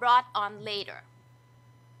that are brought on later.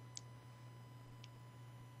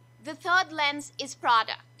 The third lens is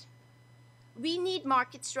product. We need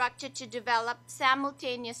market structure to develop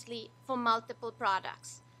simultaneously for multiple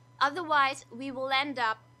products. Otherwise, we will end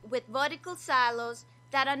up with vertical silos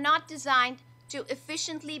that are not designed to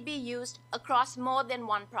efficiently be used across more than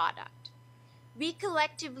one product. We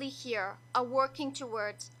collectively here are working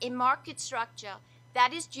towards a market structure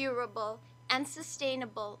that is durable and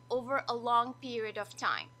sustainable over a long period of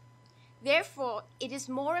time. Therefore, it is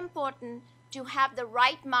more important to have the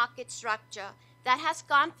right market structure that has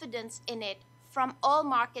confidence in it from all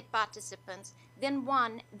market participants than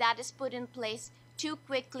one that is put in place too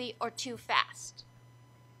quickly or too fast.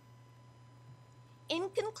 In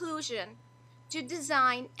conclusion, to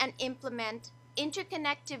design and implement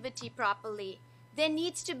interconnectivity properly, there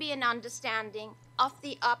needs to be an understanding of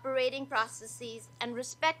the operating processes and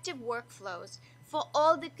respective workflows for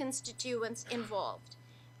all the constituents involved.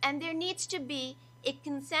 And there needs to be a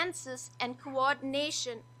consensus and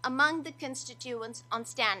coordination among the constituents on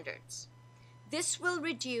standards. This will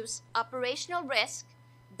reduce operational risk,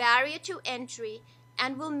 barrier to entry,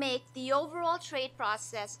 and will make the overall trade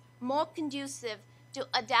process more conducive to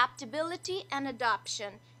adaptability and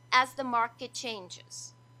adoption as the market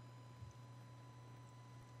changes.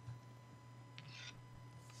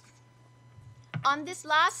 On this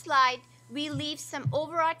last slide, we leave some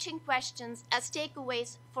overarching questions as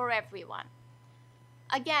takeaways for everyone.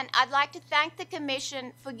 Again, I'd like to thank the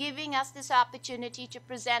Commission for giving us this opportunity to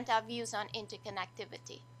present our views on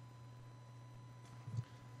interconnectivity.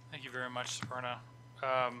 Thank you very much, Suparna.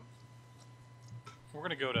 We're going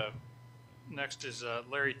to go to, next is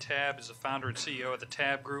Larry Tabb, is the founder and CEO of the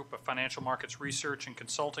Tabb Group, a financial markets research and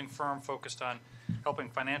consulting firm focused on helping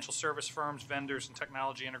financial service firms, vendors, and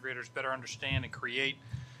technology integrators better understand and create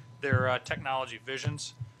their technology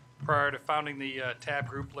visions. Prior to founding the Tabb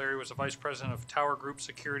Group, Larry was a vice president of Tower Group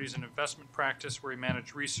Securities and Investment Practice, where he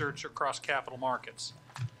managed research across capital markets.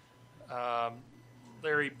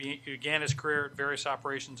 Larry began his career at various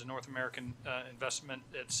operations in North American investment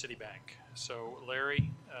at Citibank. So Larry,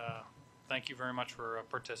 thank you very much for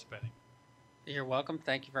participating. You're welcome.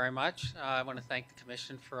 Thank you very much. I want to thank the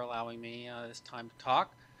Commission for allowing me this time to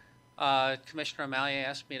talk. Commissioner O'Malley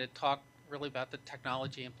asked me to talk really about the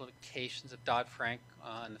technology implications of Dodd-Frank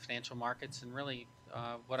in the financial markets, and really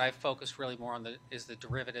what I focus really more on is the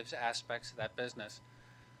derivatives aspects of that business.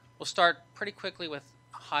 We'll start pretty quickly with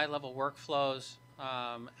high-level workflows,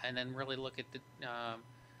 and then really look at the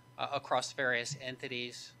across various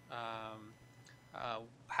entities.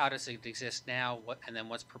 How does it exist now? And then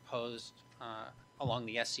what's proposed along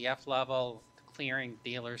the SCF level, the clearing,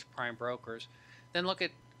 dealers, prime brokers. Then look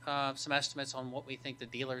at some estimates on what we think the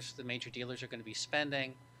major dealers are going to be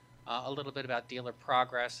spending, a little bit about dealer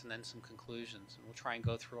progress, and then some conclusions. And we'll try and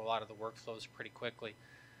go through a lot of the workflows pretty quickly.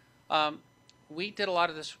 We did a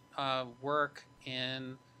lot of this work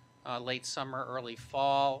in late summer, early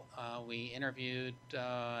fall. We interviewed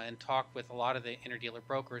and talked with a lot of the interdealer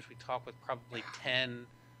brokers. We talked with probably 10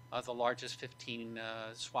 of the largest 15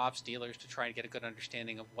 swaps dealers to try and get a good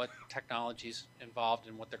understanding of what technology's involved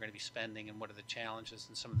and what they're going to be spending and what are the challenges,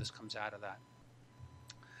 and some of this comes out of that.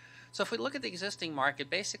 So if we look at the existing market,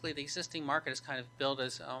 basically the existing market is kind of built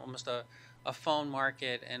as almost a phone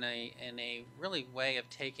market and a really way of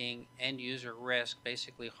taking end user risk,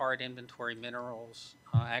 basically hard inventory minerals,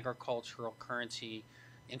 agricultural, currency,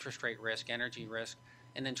 interest rate risk, energy risk,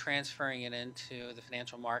 and then transferring it into the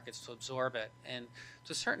financial markets to absorb it. And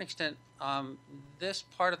to a certain extent, this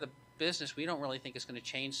part of the business we don't really think is going to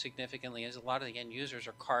change significantly, as a lot of the end users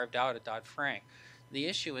are carved out of Dodd-Frank. The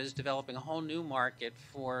issue is developing a whole new market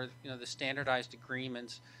for the standardized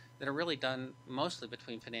agreements that are really done mostly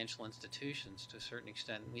between financial institutions to a certain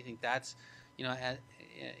extent. We think that's is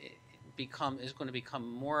going to become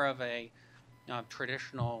more of a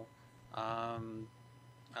traditional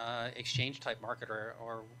exchange type market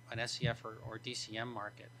or an SCF or DCM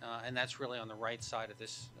market, and that's really on the right side of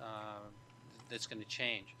this that's going to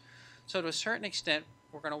change. So to a certain extent,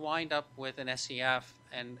 we're going to wind up with an SCF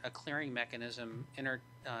and a clearing mechanism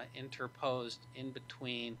interposed in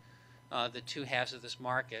between the two halves of this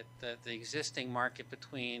market, the existing market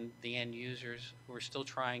between the end users who are still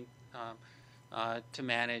trying to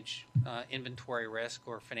manage inventory risk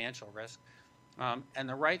or financial risk, and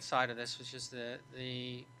the right side of this, which is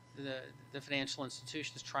the financial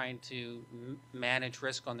institutions trying to manage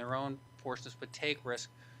risk on their own portions but take risk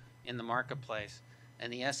in the marketplace,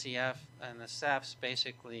 and the SCF and the CEFs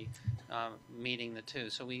basically meeting the two.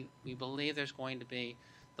 So we believe there's going to be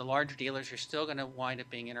the larger dealers are still going to wind up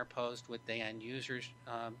being interposed with the end users,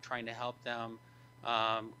 trying to help them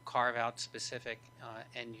carve out specific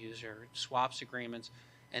end user swaps agreements,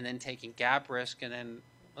 and then taking gap risk and then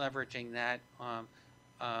leveraging that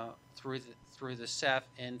through the CEF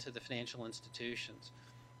into the financial institutions.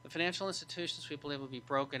 The financial institutions, we believe, will be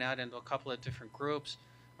broken out into a couple of different groups,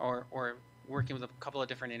 or working with a couple of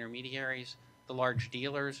different intermediaries. The large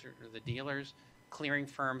dealers, or the dealers, clearing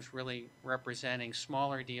firms really representing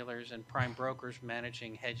smaller dealers, and prime brokers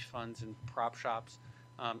managing hedge funds and prop shops,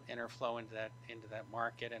 interflow into that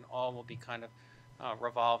market, and all will be kind of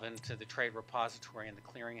revolve into the trade repository and the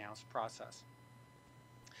clearinghouse process.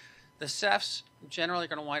 The CEFs generally are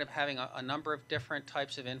going to wind up having a number of different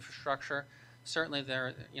types of infrastructure. Certainly,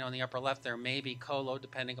 there, in the upper left, there may be colo,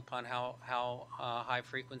 depending upon how high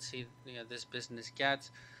frequency this business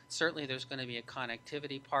gets. Certainly, there's going to be a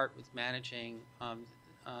connectivity part with managing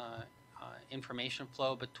information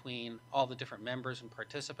flow between all the different members and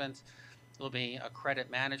participants. There'll be a credit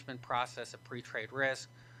management process, a pre-trade risk.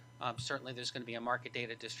 Certainly, there's going to be a market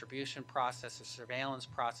data distribution process, a surveillance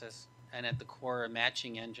process, and at the core, a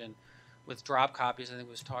matching engine with drop copies. I think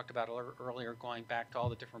it was talked about earlier, going back to all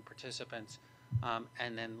the different participants,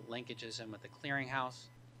 and then linkages in with the clearinghouse.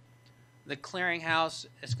 The clearinghouse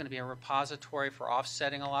is going to be a repository for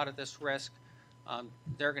offsetting a lot of this risk.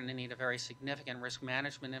 They're going to need a very significant risk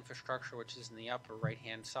management infrastructure, which is in the upper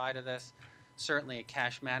right-hand side of this. Certainly a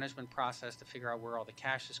cash management process to figure out where all the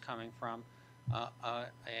cash is coming from. A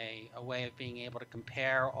way of being able to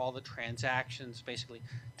compare all the transactions, basically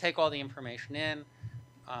take all the information in,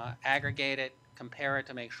 aggregate it, compare it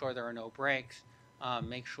to make sure there are no breaks,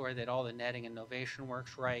 make sure that all the netting and novation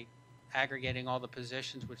works right, aggregating all the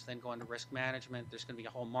positions, which then go into risk management. There's going to be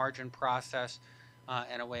a whole margin process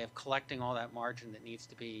and a way of collecting all that margin that needs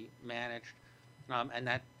to be managed. And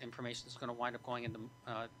that information is going to wind up going into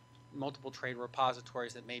multiple trade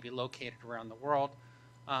repositories that may be located around the world.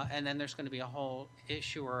 And then there's going to be a whole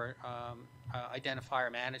issuer identifier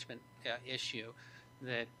management issue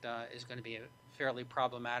that is going to be fairly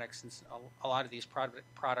problematic, since a lot of these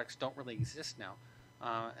products don't really exist now.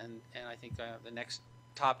 and I think the next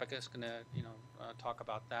topic is going to talk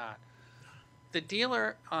about that. The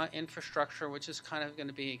dealer infrastructure, which is kind of going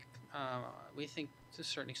to be, we think to a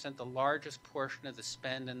certain extent, the largest portion of the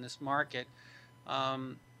spend in this market,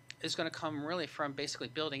 is going to come really from basically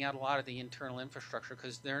building out a lot of the internal infrastructure,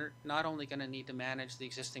 because they're not only going to need to manage the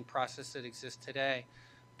existing process that exists today,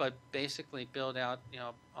 but basically build out,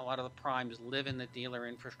 a lot of the primes live in the dealer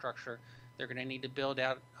infrastructure. They're going to need to build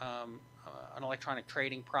out an electronic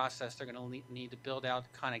trading process. They're going to need to build out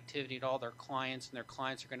connectivity to all their clients, and their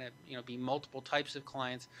clients are going to, be multiple types of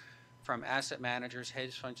clients, from asset managers,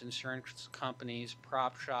 hedge funds, insurance companies,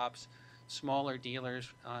 prop shops, smaller dealers,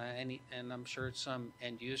 and I'm sure some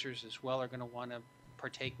end users as well are going to want to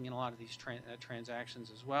partaking in a lot of these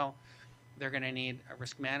transactions as well. They're going to need a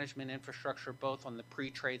risk management infrastructure, both on the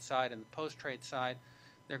pre-trade side and the post-trade side.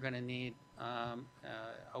 They're going to need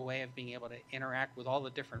a way of being able to interact with all the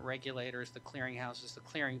different regulators, the clearinghouses, the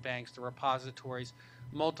clearing banks, the repositories,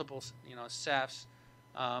 multiple, CEFs.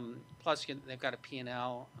 Plus, they've got a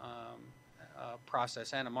P&L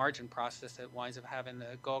process and a margin process that winds up having to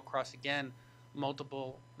go across, again,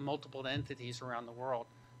 multiple entities around the world.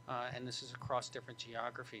 And this is across different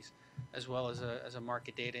geographies, as well as a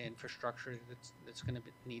market data infrastructure that's going to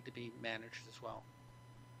need to be managed as well.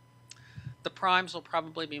 The primes will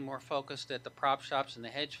probably be more focused at the prop shops and the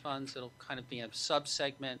hedge funds. It'll kind of be a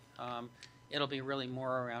sub-segment. It'll be really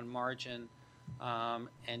more around margin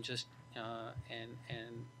and just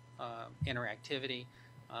interactivity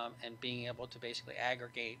and being able to basically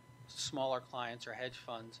aggregate smaller clients or hedge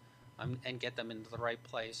funds and get them into the right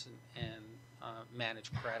place and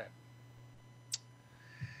manage credit.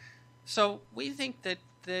 So we think that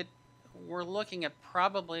we're looking at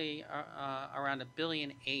probably around $1.8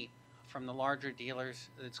 billion from the larger dealers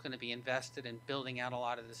that's going to be invested in building out a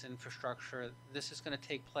lot of this infrastructure. This is going to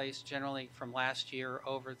take place generally from last year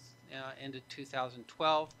over into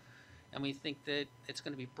 2012, and we think that it's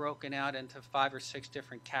going to be broken out into 5 or 6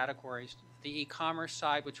 different categories. The e-commerce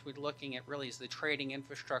side, which we're looking at really, is the trading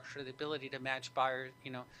infrastructure, the ability to match buyers,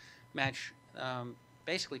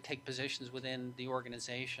 basically take positions within the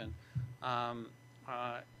organization and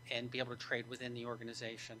be able to trade within the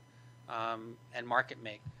organization and market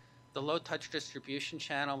make. The low-touch distribution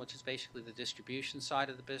channel, which is basically the distribution side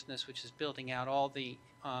of the business, which is building out all the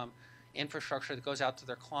infrastructure that goes out to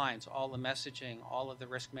their clients, all the messaging, all of the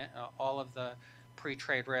risk, all of the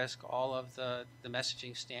pre-trade risk, all of the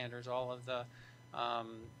messaging standards, all of the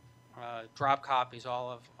drop copies, all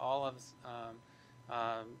of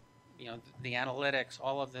the analytics,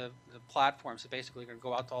 all of the platforms that basically are going to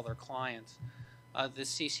go out to all their clients. The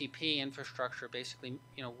CCP infrastructure, basically,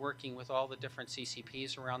 working with all the different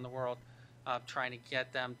CCPs around the world, trying to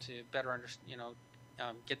get them to better understand,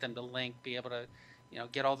 get them to link, be able to,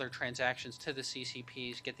 get all their transactions to the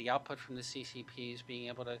CCPs, get the output from the CCPs, being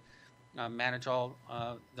able to manage all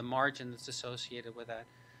the margin that's associated with that.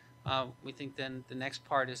 We think then the next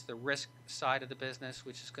part is the risk side of the business,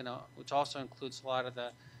 which also includes a lot of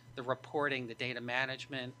the reporting, the data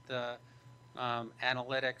management, the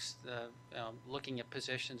analytics, the looking at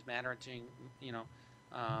positions, managing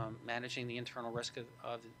the internal risk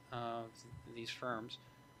of these firms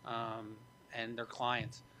and their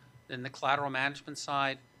clients. Then the collateral management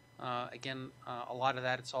side, again, a lot of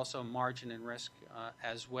that, it's also margin and risk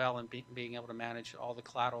as well, and being able to manage all the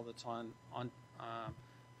collateral that's on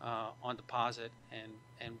deposit and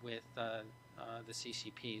with the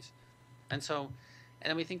CCPs. And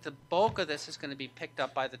then we think the bulk of this is going to be picked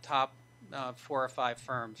up by the top 4 or 5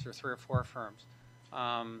 firms, or 3 or 4 firms.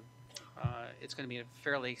 It's going to be a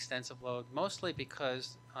fairly extensive load, mostly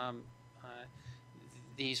because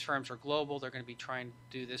these firms are global. They're going to be trying to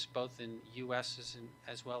do this both in U.S.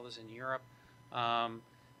 as well as in Europe, and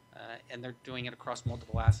they're doing it across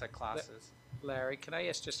multiple asset classes. Larry, can I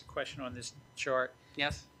ask just a question on this chart?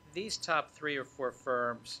 Yes. These top 3 or 4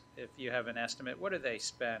 firms, if you have an estimate, what do they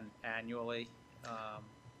spend annually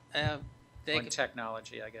on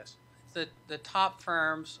technology, I guess? The top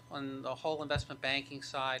firms on the whole investment banking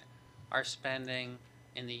side are spending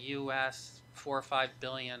in the U.S. $4 or $5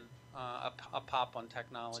 billion a pop on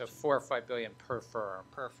technology. So 4 or 5 billion per firm.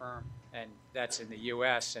 Per firm. And that's in the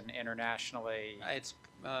U.S. and internationally. It's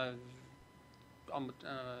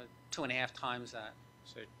 2.5 times that.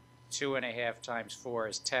 So 2.5 times 4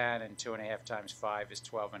 is 10, and 2.5 times 5 is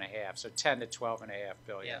 12.5. So 10 to 12.5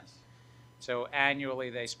 billion. Yes. So annually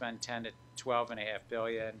they spend 10 to 12.5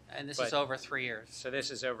 billion. And this is over 3 years. So this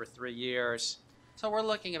is over 3 years. So we're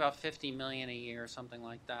looking about 50 million a year, something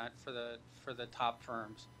like that, for the top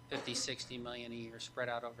firms. 50, 60 million a year spread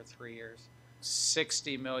out over 3 years.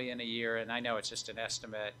 60 million a year, and I know it's just an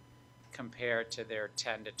estimate. compared to their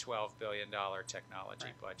 $10 to $12 billion technology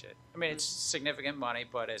budget. I mean, it's significant money,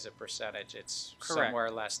 but as a percentage, it's Correct.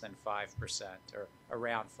 somewhere less than 5% or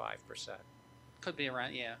around 5%. Could be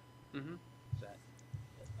around, yeah. Mm-hmm.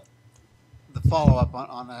 The follow-up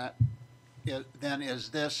on that, then is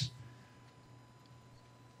this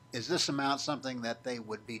amount something that they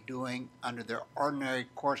would be doing under their ordinary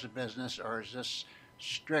course of business, or is this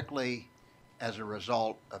strictly as a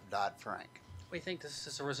result of Dodd-Frank? We think this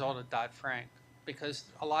is a result of Dodd-Frank because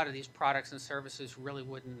a lot of these products and services really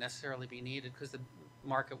wouldn't necessarily be needed because the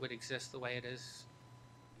market would exist the way it is,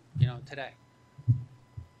 today.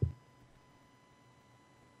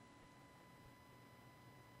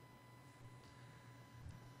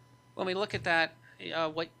 When we look at that,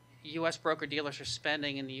 what U.S. broker-dealers are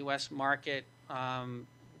spending in the U.S. market,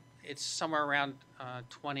 it's somewhere around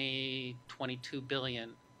 22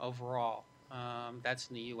 billion overall. That's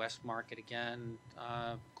in the U.S. market again.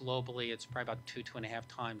 Globally, it's probably about 2.5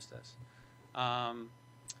 times this.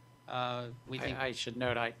 We think I should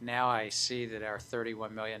note, now I see that our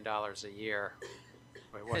 $31 million a year,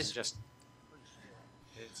 it wasn't just.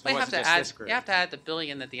 You have to add the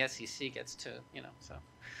billion that the SEC gets to, so.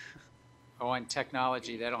 Oh, on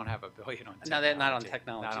technology, they don't have $1 billion on technology. No, they're not on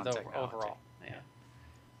technology, Not on though, technology. overall. Yeah.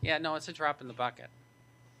 Yeah, no, it's a drop in the bucket.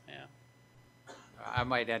 Yeah. I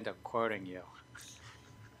might end up quoting you.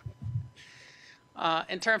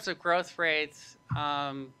 In terms of growth rates,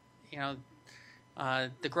 the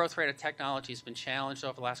growth rate of technology has been challenged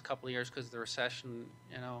over the last couple of years because of the recession,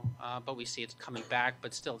 but we see it's coming back,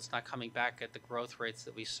 but still it's not coming back at the growth rates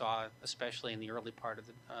that we saw, especially in the early part of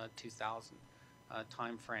the 2000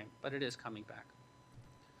 time frame, but it is coming back.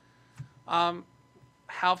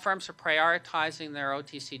 How firms are prioritizing their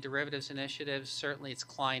OTC derivatives initiatives, certainly it's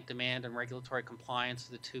client demand and regulatory compliance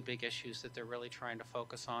are the two big issues that they're really trying to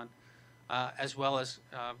focus on, as well as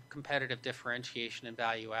competitive differentiation and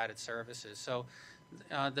value-added services. So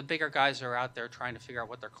the bigger guys are out there trying to figure out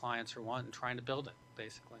what their clients are wanting and trying to build it,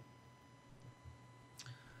 basically.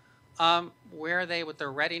 Where are they with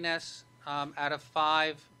their readiness? Out of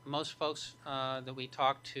 5, most folks that we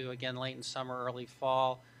talked to, again, late in summer, early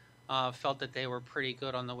fall, felt that they were pretty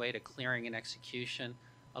good on the way to clearing and execution,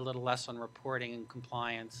 a little less on reporting and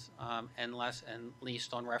compliance, and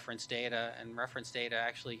least on reference data. And reference data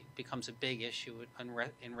actually becomes a big issue in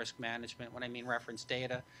risk management. When I mean reference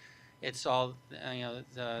data, it's all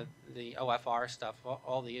the OFR stuff,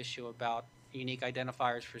 all the issue about unique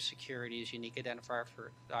identifiers for securities, unique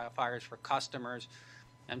identifiers for customers,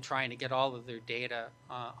 and trying to get all of their data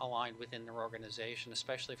aligned within their organization,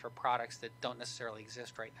 especially for products that don't necessarily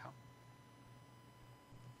exist right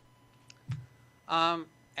now.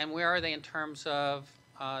 And where are they in terms of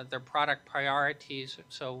their product priorities?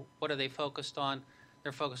 So what are they focused on?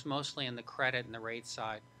 They're focused mostly on the credit and the rate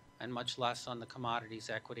side and much less on the commodities,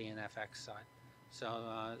 equity, and FX side.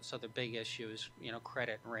 So the big issue is,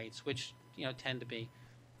 credit and rates, which, tend to be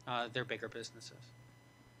their bigger businesses.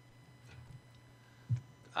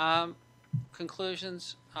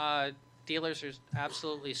 Conclusions, dealers are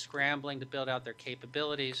absolutely scrambling to build out their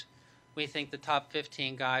capabilities. We think the top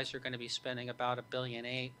 15 guys are going to be spending about $1.8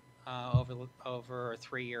 billion over a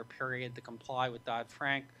 3-year period to comply with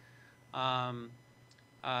Dodd-Frank. While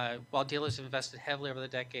dealers have invested heavily over the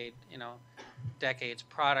decades,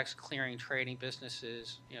 products, clearing, trading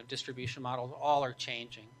businesses, distribution models, all are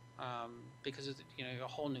changing because of a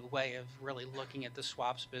whole new way of really looking at the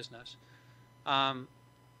swaps business.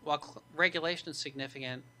 While regulation is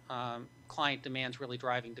significant, client demand's really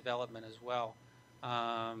driving development as well.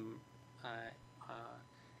 And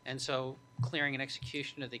so clearing and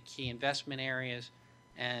execution are the key investment areas.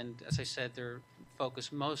 And as I said, they're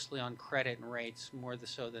focused mostly on credit and rates, more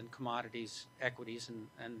so than commodities, equities,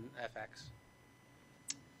 and FX.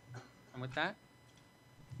 And with that,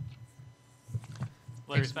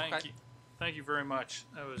 Larry, thank you very much.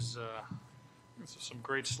 That was some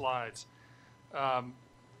great slides.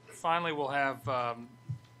 Finally, we'll have Bob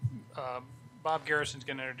Garrison's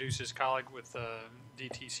going to introduce his colleague with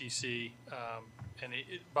DTCC.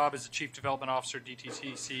 Bob is the Chief Development Officer of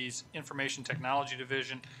DTCC's Information Technology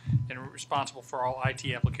Division and responsible for all IT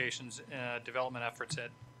applications development efforts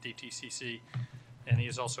at DTCC. And he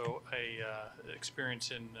is also a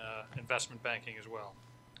experience in investment banking as well.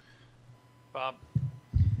 Bob.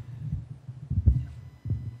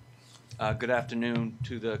 Good afternoon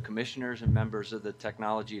to the commissioners and members of the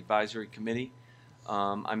Technology Advisory Committee.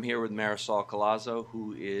 I'm here with Marisol Collazo,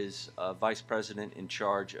 who is Vice President in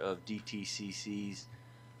charge of DTCC's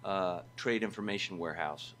Trade Information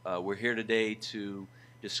Warehouse. We're here today to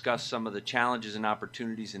discuss some of the challenges and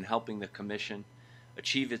opportunities in helping the Commission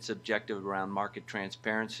achieve its objective around market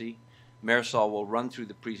transparency Marisol will run through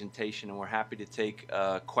the presentation, and we're happy to take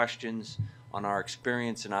questions on our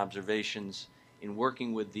experience and observations in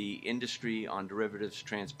working with the industry on derivatives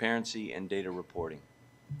transparency and data reporting.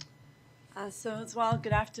 So as well,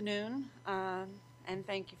 good afternoon, and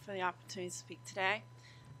thank you for the opportunity to speak today.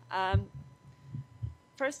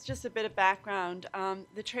 First, just a bit of background.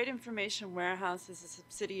 The Trade Information Warehouse is a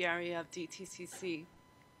subsidiary of DTCC,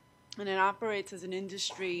 and it operates as an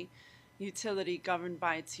industry utility governed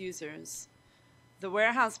by its users. The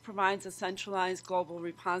warehouse provides a centralized global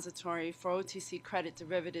repository for OTC credit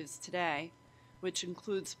derivatives today, which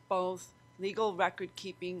includes both legal record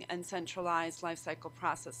keeping and centralized lifecycle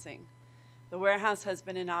processing. The warehouse has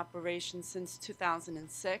been in operation since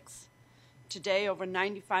 2006. Today, over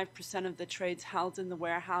 95% of the trades held in the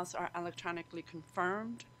warehouse are electronically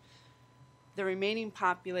confirmed. The remaining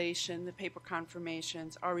population, the paper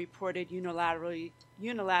confirmations, are reported unilaterally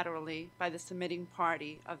by the submitting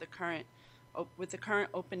party of the current, with the current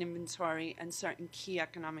open inventory and certain key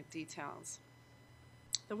economic details.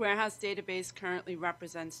 The warehouse database currently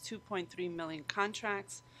represents 2.3 million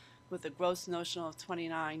contracts with a gross notional of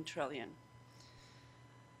 29 trillion.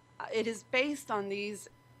 It is based on these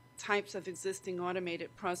types of existing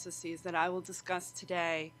automated processes that I will discuss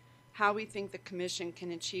today how we think the Commission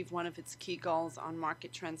can achieve one of its key goals on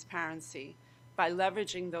market transparency by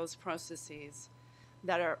leveraging those processes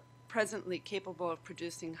that are presently capable of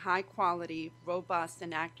producing high quality, robust,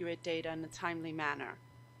 and accurate data in a timely manner.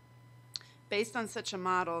 Based on such a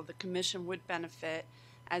model, the Commission would benefit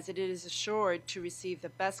as it is assured to receive the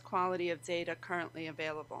best quality of data currently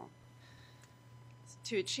available.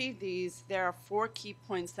 To achieve these, there are 4 key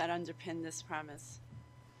points that underpin this premise.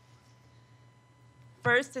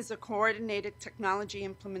 First is a coordinated technology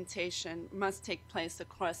implementation must take place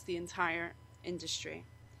across the entire industry.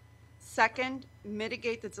 Second,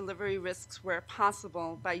 mitigate the delivery risks where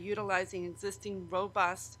possible by utilizing existing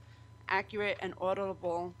robust, accurate, and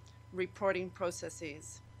auditable reporting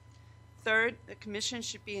processes. Third, the Commission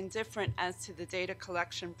should be indifferent as to the data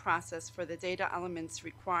collection process for the data elements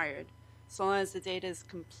required, so long as the data is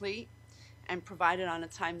complete and provided on a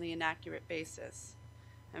timely and accurate basis.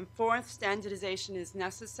 And fourth, standardization is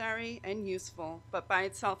necessary and useful, but by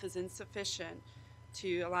itself is insufficient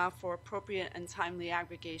to allow for appropriate and timely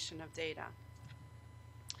aggregation of data.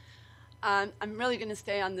 I'm really going to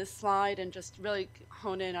stay on this slide and just really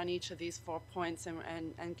hone in on each of these 4 points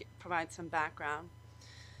and provide some background.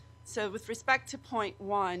 So with respect to point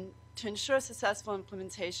 1, to ensure successful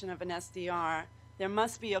implementation of an SDR, there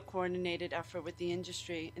must be a coordinated effort with the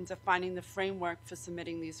industry in defining the framework for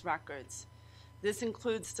submitting these records. This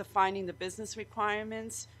includes defining the business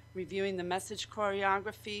requirements, reviewing the message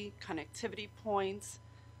choreography, connectivity points,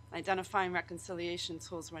 identifying reconciliation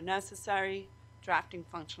tools where necessary, drafting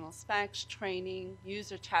functional specs, training,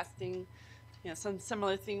 user testing, some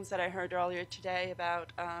similar themes that I heard earlier today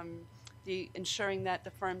about ensuring that the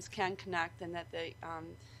firms can connect and that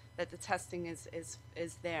the testing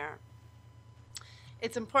is there.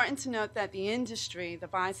 It's important to note that the industry, the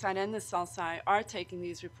buy side and the sell side, are taking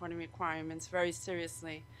these reporting requirements very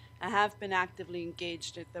seriously and have been actively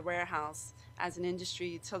engaged at the warehouse as an industry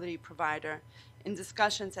utility provider in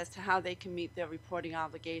discussions as to how they can meet their reporting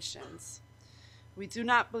obligations. We do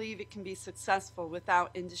not believe it can be successful without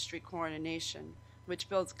industry coordination, which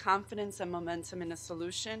builds confidence and momentum in a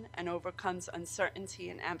solution and overcomes uncertainty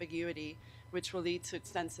and ambiguity, which will lead to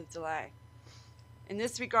extensive delay. In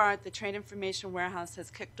this regard, the Trade Information Warehouse has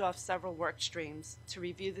kicked off several work streams to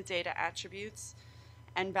review the data attributes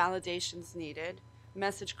and validations needed,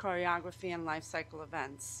 message choreography, and lifecycle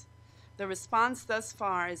events. The response thus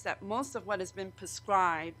far is that most of what has been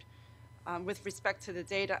prescribed with respect to the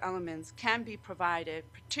data elements can be provided,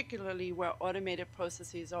 particularly where automated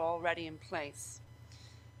processes are already in place.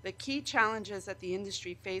 The key challenges that the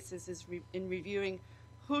industry faces is in reviewing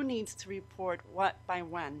who needs to report what by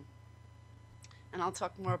when. And I'll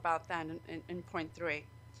talk more about that in point 3.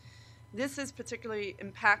 This is particularly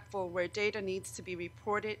impactful where data needs to be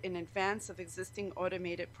reported in advance of existing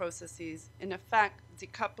automated processes, in effect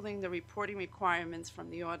decoupling the reporting requirements from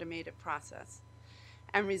the automated process,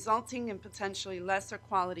 and resulting in potentially lesser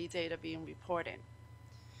quality data being reported.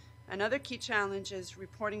 Another key challenge is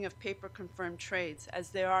reporting of paper-confirmed trades, as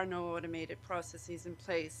there are no automated processes in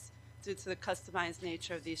place due to the customized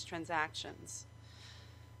nature of these transactions.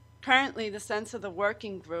 Currently, the sense of the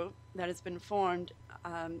working group that has been formed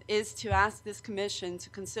is to ask this Commission to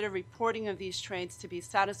consider reporting of these trades to be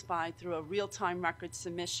satisfied through a real-time record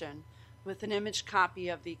submission with an image copy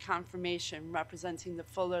of the confirmation representing the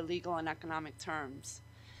fuller legal and economic terms.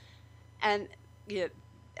 And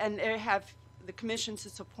there have the Commission to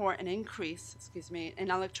support an increase,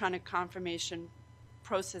 in electronic confirmation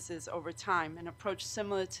processes over time, an approach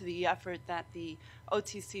similar to the effort that the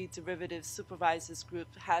OTC Derivatives Supervisors Group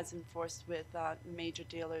has enforced with major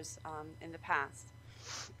dealers in the past.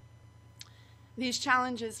 These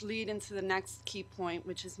challenges lead into the next key point,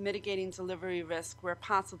 which is mitigating delivery risk where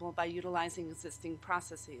possible by utilizing existing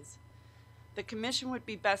processes. The Commission would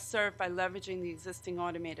be best served by leveraging the existing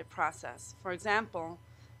automated process. For example,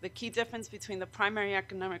 the key difference between the primary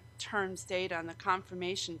economic terms data and the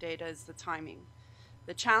confirmation data is the timing.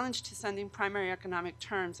 The challenge to sending primary economic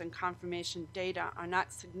terms and confirmation data are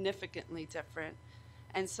not significantly different,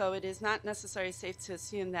 and so it is not necessarily safe to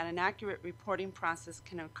assume that an accurate reporting process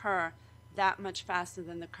can occur that much faster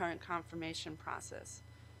than the current confirmation process.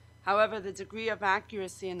 However, the degree of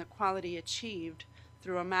accuracy and the quality achieved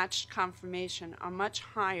through a matched confirmation are much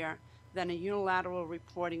higher than a unilateral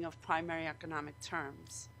reporting of primary economic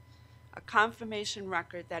terms. A confirmation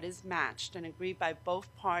record that is matched and agreed by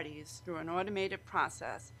both parties through an automated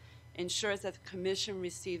process ensures that the Commission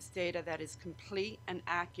receives data that is complete and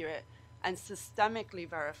accurate and systemically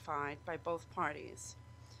verified by both parties.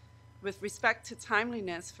 With respect to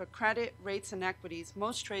timeliness for credit, rates, and equities,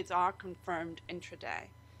 most trades are confirmed intraday.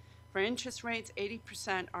 For interest rates,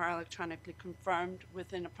 80% are electronically confirmed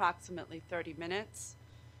within approximately 30 minutes.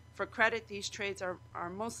 For credit, these trades are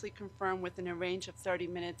mostly confirmed within a range of 30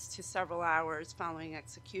 minutes to several hours following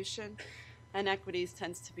execution, and equities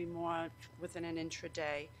tends to be more within an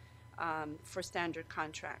intraday for standard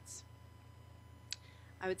contracts.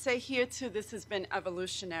 I would say here too this has been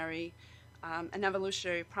evolutionary. An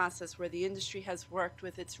evolutionary process where the industry has worked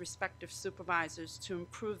with its respective supervisors to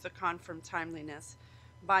improve the confirm timeliness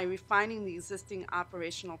by refining the existing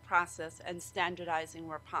operational process and standardizing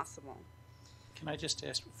where possible. Can I just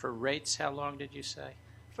ask, for rates, how long did you say?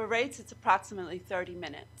 For rates, it's approximately 30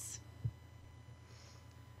 minutes.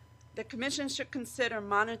 The Commission should consider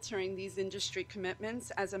monitoring these industry commitments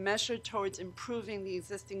as a measure towards improving the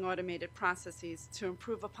existing automated processes to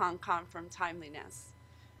improve upon confirm timeliness,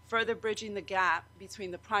 further bridging the gap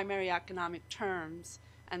between the primary economic terms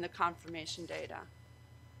and the confirmation data.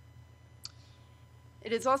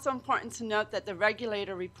 It is also important to note that the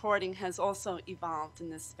regulator reporting has also evolved in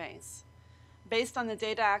this space. Based on the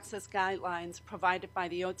data access guidelines provided by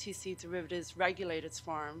the OTC Derivatives Regulators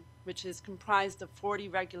Forum, which is comprised of 40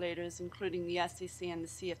 regulators including the SEC and the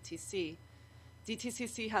CFTC,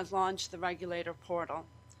 DTCC has launched the regulator portal.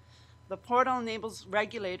 The portal enables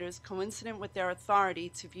regulators coincident with their authority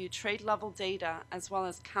to view trade-level data as well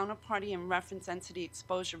as counterparty and reference entity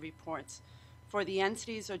exposure reports for the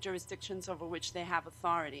entities or jurisdictions over which they have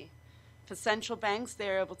authority. For central banks, they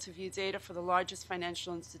are able to view data for the largest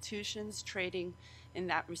financial institutions trading in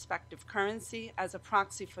that respective currency as a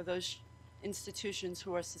proxy for those institutions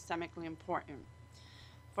who are systemically important.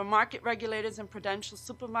 For market regulators and prudential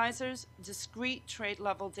supervisors, discrete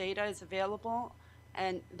trade-level data is available,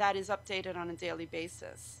 and that is updated on a daily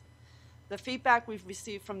basis. The feedback we've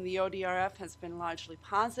received from the ODRF has been largely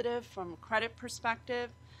positive from a credit perspective,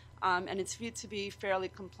 and it's viewed to be fairly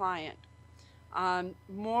compliant.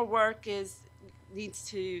 More work needs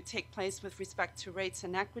to take place with respect to rates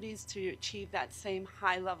and equities to achieve that same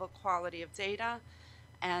high level quality of data,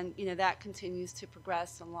 and that continues to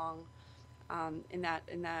progress along in that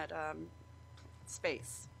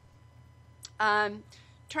space.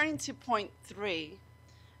 Turning to point 3,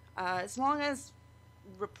 as long as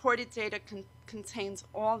reported data contains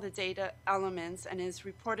all the data elements and is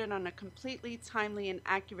reported on a completely timely and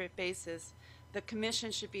accurate basis, the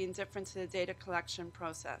Commission should be indifferent to the data collection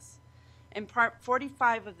process. In Part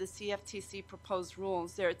 45 of the CFTC proposed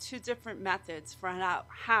rules, there are 2 different methods for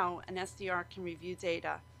how an SDR can review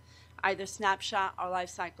data, either snapshot or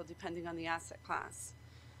lifecycle, depending on the asset class.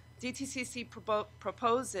 DTCC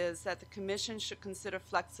proposes that the Commission should consider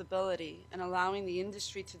flexibility in allowing the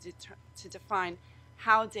industry to define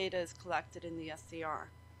how data is collected in the SDR.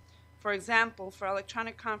 For example, for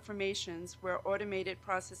electronic confirmations where automated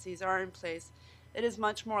processes are in place, it is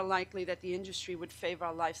much more likely that the industry would favor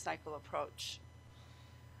a lifecycle approach,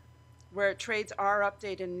 where trades are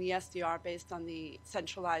updated in the SDR based on the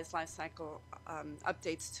centralized lifecycle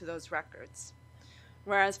updates to those records.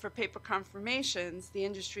 Whereas for paper confirmations, the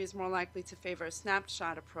industry is more likely to favor a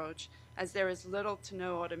snapshot approach, as there is little to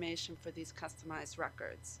no automation for these customized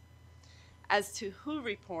records. As to who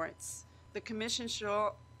reports, the Commission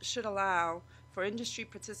should allow for industry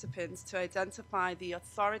participants to identify the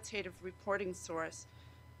authoritative reporting source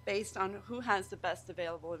based on who has the best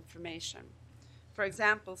available information. For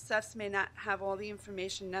example, CEFs may not have all the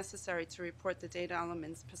information necessary to report the data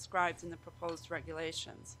elements prescribed in the proposed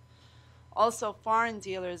regulations. Also, foreign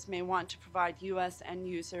dealers may want to provide U.S. end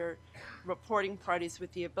user reporting parties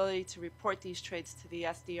with the ability to report these trades to the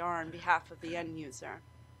SDR on behalf of the end user.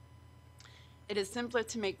 It is simpler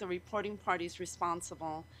to make the reporting parties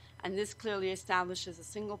responsible, and this clearly establishes a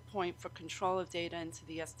single point for control of data into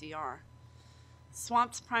the SDR.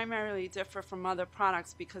 Swaps primarily differ from other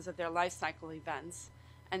products because of their life cycle events,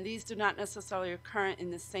 and these do not necessarily occur in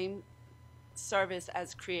the same service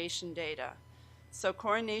as creation data. So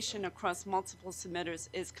coordination across multiple submitters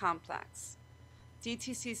is complex.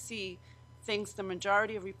 DTCC thinks the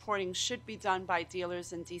majority of reporting should be done by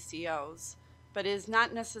dealers and DCOs, but it is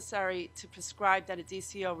not necessary to prescribe that a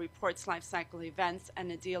DCO reports lifecycle events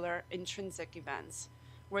and a dealer intrinsic events,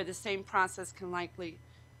 where the same process can likely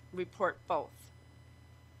report both.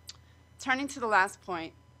 Turning to the last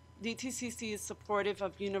point, DTCC is supportive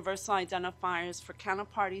of universal identifiers for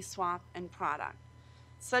counterparty, swap, and product.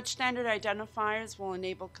 Such standard identifiers will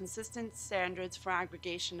enable consistent standards for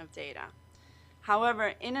aggregation of data.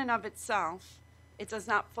 However, in and of itself, it does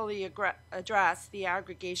not fully address the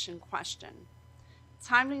aggregation question.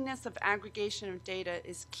 Timeliness of aggregation of data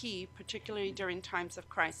is key, particularly during times of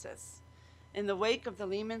crisis. In the wake of the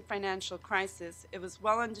Lehman financial crisis, it was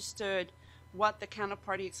well understood what the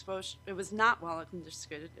counterparty exposure, it was not well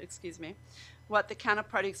understood, what the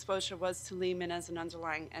counterparty exposure was to Lehman as an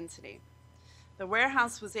underlying entity. The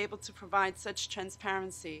warehouse was able to provide such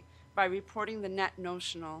transparency by reporting the net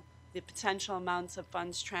notional, the potential amounts of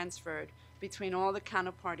funds transferred between all the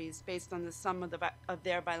counterparties based on the sum of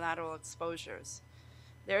their bilateral exposures.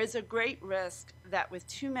 There is a great risk that with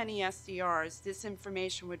too many SDRs, this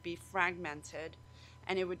information would be fragmented,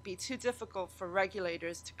 and it would be too difficult for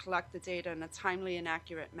regulators to collect the data in a timely and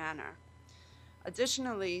accurate manner.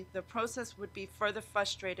 Additionally, the process would be further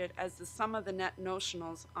frustrated as the sum of the net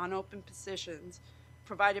notionals on open positions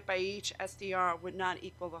provided by each SDR would not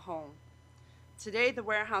equal the whole. Today, the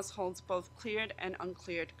warehouse holds both cleared and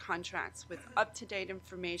uncleared contracts with up-to-date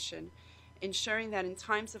information, ensuring that in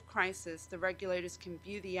times of crisis, the regulators can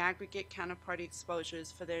view the aggregate counterparty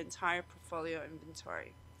exposures for their entire portfolio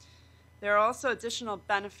inventory. There are also additional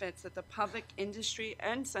benefits that the public, industry,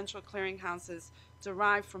 and central clearinghouses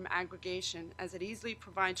derive from aggregation, as it easily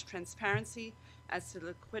provides transparency as to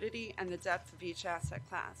liquidity and the depth of each asset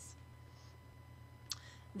class.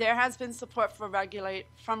 There has been support from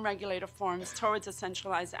regulator forums towards a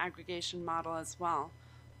centralized aggregation model as well.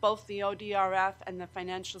 Both the ODRF and the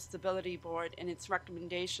Financial Stability Board, in its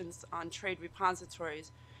recommendations on trade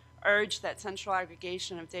repositories, urge that central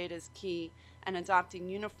aggregation of data is key and adopting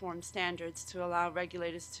uniform standards to allow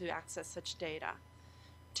regulators to access such data.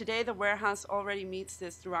 Today, the warehouse already meets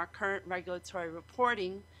this through our current regulatory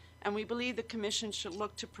reporting, and we believe the Commission should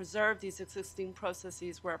look to preserve these existing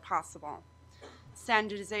processes where possible.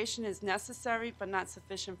 Standardization is necessary but not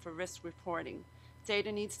sufficient for risk reporting.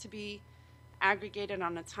 Data needs to be aggregated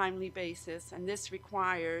on a timely basis, and this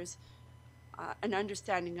requires an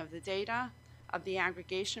understanding of the data, of the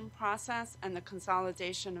aggregation process, and the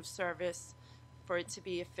consolidation of service for it to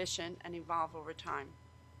be efficient and evolve over time.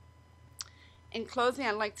 In closing,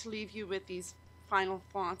 I'd like to leave you with these final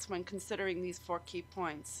thoughts when considering these 4 key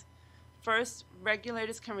points. First,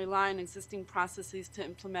 regulators can rely on existing processes to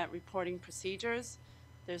implement reporting procedures.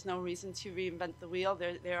 There's no reason to reinvent the wheel.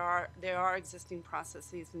 There are existing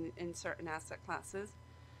processes in certain asset classes.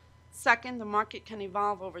 Second, the market can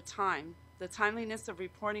evolve over time. The timeliness of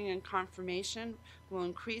reporting and confirmation will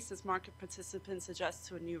increase as market participants adjust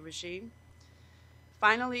to a new regime.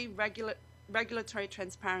 Finally, regulatory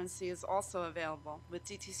transparency is also available with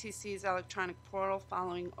DTCC's electronic portal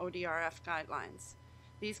following ODRF guidelines.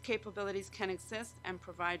 These capabilities can exist and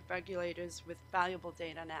provide regulators with valuable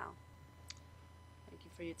data now. Thank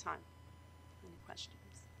you for your time. Any questions?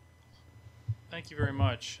 Thank you very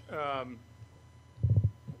much.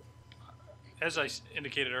 As I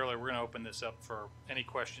indicated earlier, we're going to open this up for any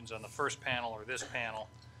questions on the first panel or this panel.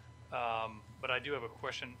 But I do have a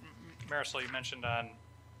question. Marisol, you mentioned on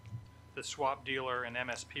the swap dealer and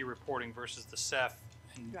MSP reporting versus the CEF,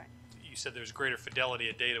 and right. You said there's greater fidelity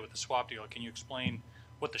of data with the swap dealer. Can you explain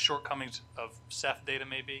what the shortcomings of CEF data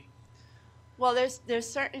may be? Well, there's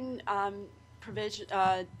certain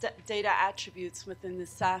data attributes within the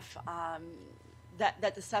CEF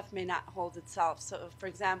that the CEF may not hold itself. So, for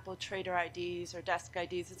example, trader IDs or desk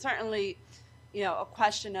IDs. It's certainly, a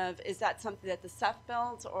question of, is that something that the CEF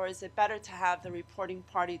builds, or is it better to have the reporting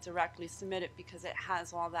party directly submit it because it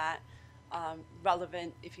has all that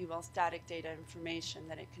relevant, if you will, static data information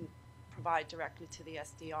that it can provide directly to the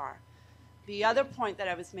SDR. The other point that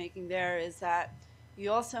I was making there is that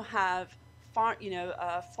you also have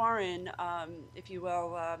foreign, if you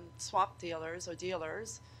will, swap dealers or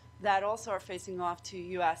dealers that also are facing off to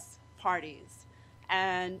U.S. parties.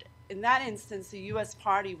 And in that instance, the U.S.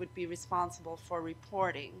 party would be responsible for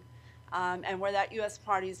reporting. And where that U.S.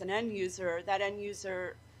 party is an end user, that end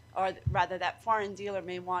user, or rather that foreign dealer,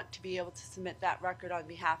 may want to be able to submit that record on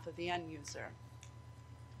behalf of the end user.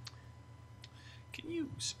 Can you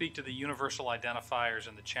speak to the universal identifiers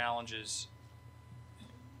and the challenges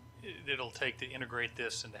it'll take to integrate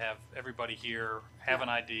this and to have everybody here have an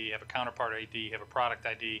ID, have a counterpart ID, have a product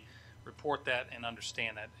ID, report that and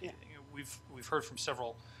understand that? Yeah. We've heard from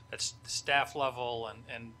several at staff level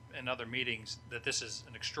and other meetings that this is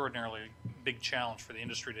an extraordinarily big challenge for the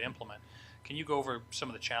industry to implement. Can you go over some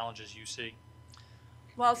of the challenges you see?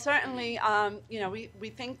 Well, certainly, we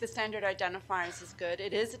think the standard identifiers is good.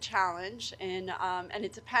 It is a challenge, and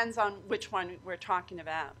it depends on which one we're talking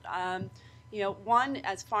about. One,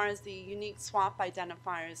 as far as the unique swap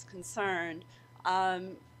identifier is concerned,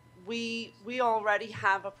 we already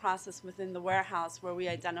have a process within the warehouse where we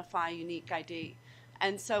identify unique ID.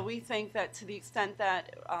 And so we think that to the extent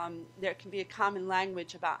that there can be a common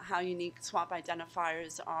language about how unique swap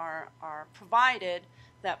identifiers are provided,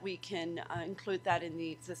 that we can include that in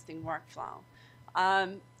the existing workflow.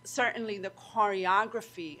 Certainly the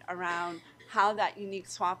choreography around how that unique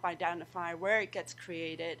swap identifier, where it gets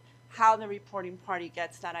created, how the reporting party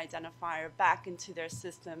gets that identifier back into their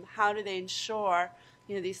system, how do they ensure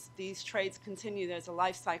these trades continue, there's a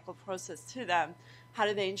life cycle process to them, how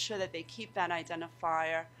do they ensure that they keep that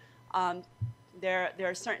identifier? There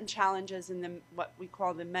are certain challenges in what we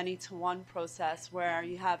call the many-to-one process, where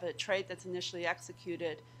you have a trade that's initially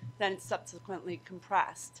executed, then it's subsequently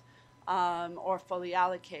compressed or fully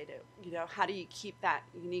allocated. How do you keep that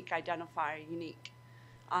unique identifier unique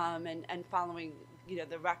and following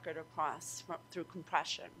the record across through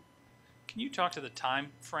compression? Can you talk to the time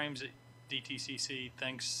frames that DTCC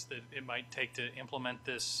thinks that it might take to implement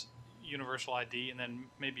this universal ID, and then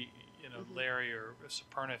maybe Larry or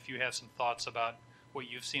Superna, if you have some thoughts about what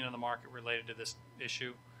you've seen in the market related to this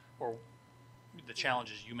issue, or the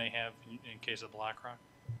challenges you may have in case of BlackRock?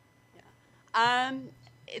 Yeah.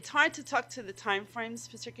 It's hard to talk to the time frames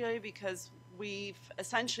particularly, because we've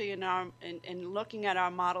essentially in looking at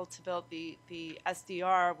our model to build the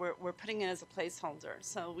SDR, we're putting it as a placeholder.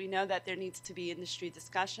 So we know that there needs to be industry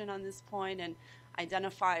discussion on this point and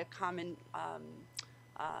identify a common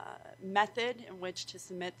method in which to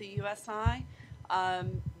submit the USI.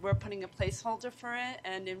 We're putting a placeholder for it,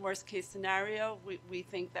 and in worst case scenario, we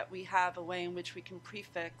think that we have a way in which we can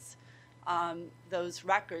prefix those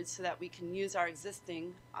records so that we can use our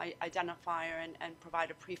existing identifier and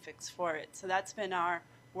provide a prefix for it. So that's been our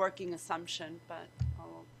working assumption, but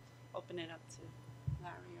I'll open it up to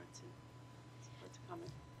Larry or to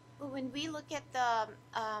comment. Well, when we look at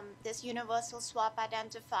this universal swap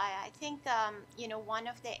identifier, I think one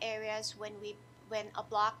of the areas when a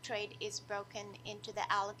block trade is broken into the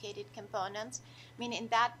allocated components, I mean in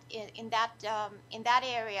that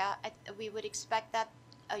area, we would expect that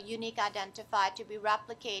a unique identifier to be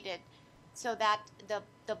replicated so that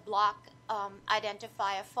the block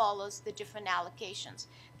identifier follows the different allocations.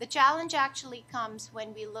 The challenge actually comes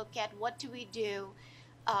when we look at what do we do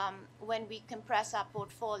when we compress our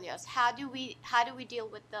portfolios. How do we deal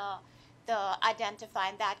with the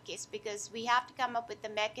identifier in that case? Because we have to come up with a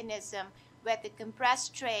mechanism where the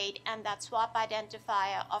compressed trade and that swap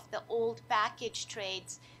identifier of the old package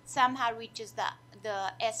trades somehow reaches the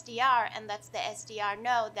SDR, and lets the SDR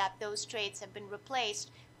know that those trades have been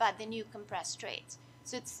replaced by the new compressed trades.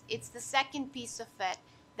 So it's the second piece of it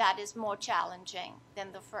that is more challenging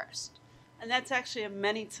than the first. And that's actually a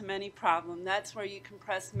many-to-many problem. That's where you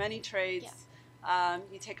compress many trades. Yeah.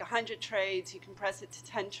 You take 100 trades, you compress it to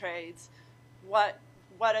 10 trades. What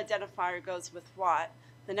identifier goes with what?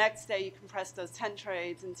 The next day you compress those 10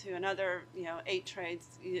 trades into another 8 trades.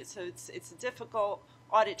 So it's a difficult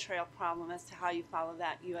audit trail problem as to how you follow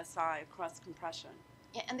that USI across compression.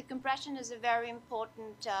 Yeah, and the compression is a very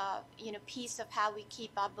important piece of how we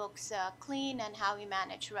keep our books clean and how we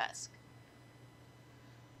manage risk.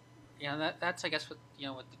 Yeah, that's I guess with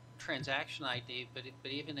with the transaction ID, but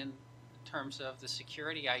even in terms of the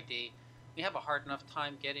security ID, we have a hard enough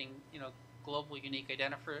time getting global unique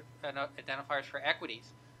identifiers for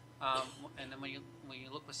equities, and then when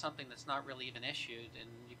you look with something that's not really even issued, and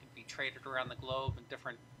you can be traded around the globe in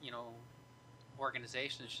different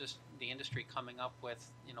organizations, just the industry coming up with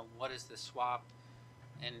what is the swap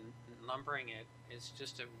and numbering it is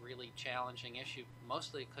just a really challenging issue,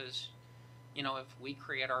 mostly because if we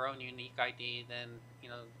create our own unique ID, then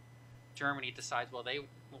Germany decides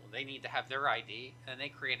they need to have their ID, and they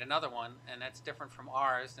create another one, and that's different from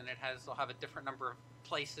ours, and they'll have a different number of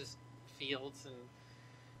places, fields, and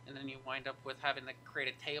and then you wind up with having to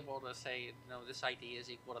create a table to say, you know, this ID is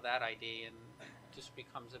equal to that ID, and it just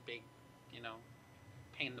becomes a big, you know,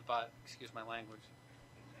 pain in the butt, excuse my language.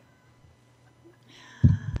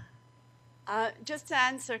 Just to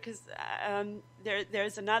answer, because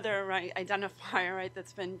there's another identifier, right,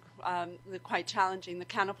 that's been quite challenging, the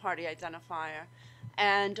counterparty identifier.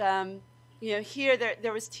 And you know, here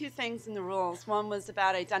there was two things in the rules. One was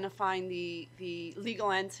about identifying the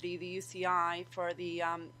legal entity, the UCI, for the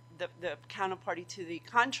counterparty to the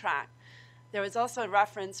contract. There was also a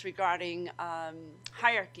reference regarding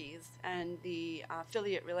hierarchies and the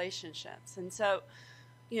affiliate relationships. And so,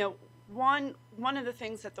 you know, one of the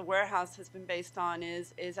things that the warehouse has been based on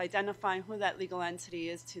is identifying who that legal entity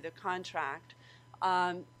is to the contract.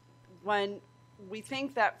 When we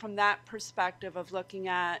think that from that perspective of looking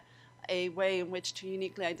at a way in which to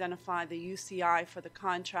uniquely identify the UCI for the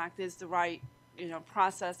contract is the right, you know,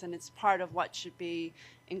 process, and it's part of what should be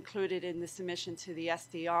included in the submission to the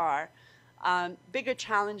SDR. Bigger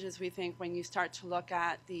challenges, we think, when you start to look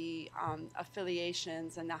at the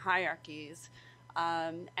affiliations and the hierarchies,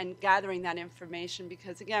 and gathering that information,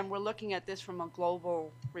 because again, we're looking at this from a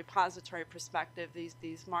global repository perspective.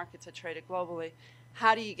 These markets are traded globally.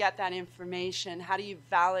 How do you get that information? How do you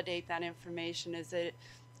validate that information? Is it,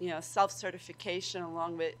 you know, self-certification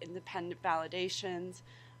along with independent validations?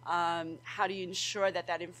 How do you ensure that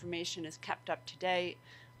that information is kept up to date?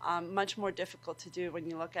 Much more difficult to do when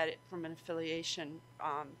you look at it from an affiliation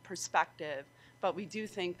perspective. But we do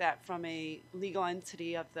think that from a legal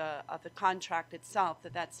entity of the contract itself,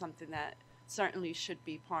 that's something that certainly should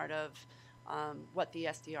be part of what the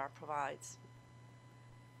SDR provides.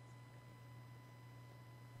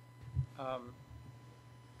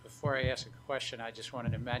 Before I ask a question, I just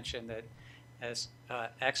wanted to mention that as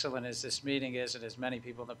excellent as this meeting is and as many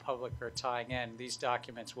people in the public are tying in, these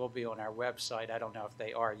documents will be on our website. I don't know if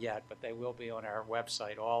they are yet, but they will be on our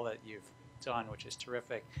website, all that you've done, which is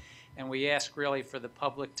terrific. And we ask really for the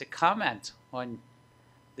public to comment on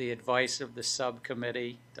the advice of the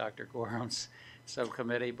subcommittee, Dr. Gorham's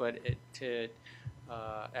subcommittee, but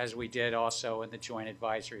as we did also in the Joint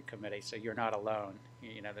Advisory Committee. So you're not alone,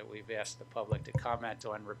 you know, that we've asked the public to comment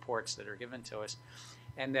on reports that are given to us.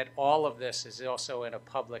 And that all of this is also in a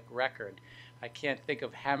public record. I can't think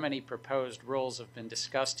of how many proposed rules have been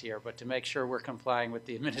discussed here, but to make sure we're complying with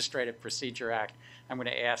the Administrative Procedure Act, I'm going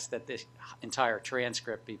to ask that this entire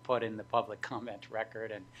transcript be put in the public comment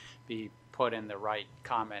record and be put in the right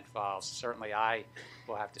comment files. Certainly I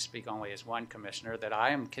will have to speak only as one commissioner, that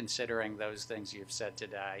I am considering those things you've said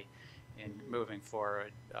today in moving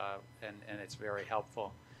forward, and it's very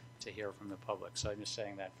helpful to hear from the public. So I'm just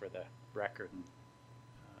saying that for the record. And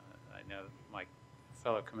I know my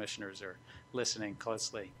fellow commissioners are listening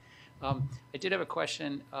closely. I did have a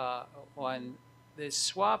question on the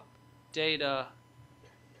swap data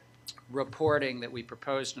reporting that we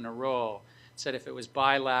proposed in a rule. Said if it was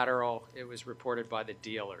bilateral, it was reported by the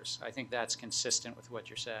dealers. I think that's consistent with what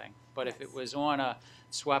you're saying. But if it was on a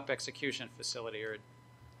swap execution facility or a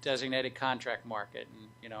designated contract market, and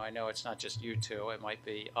you know, I know it's not just you two, it might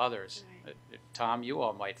be others. Right. Tom, you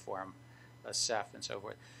all might form a CEF and so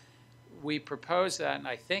forth. We proposed that, and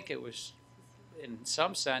I think it was, in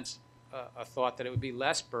some sense, a thought that it would be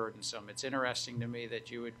less burdensome. It's interesting to me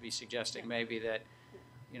that you would be suggesting maybe that,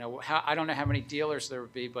 you know, I don't know how many dealers there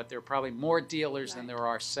would be, but there are probably more dealers than there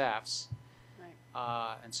are CEFs.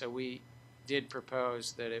 Right. And so we did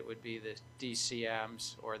propose that it would be the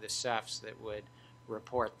DCMs or the CEFs that would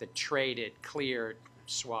report the traded, cleared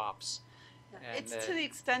swaps. And it's to the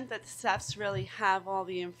extent that the CEFs really have all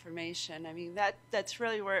the information. I mean, that's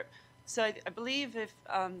really where. So I believe if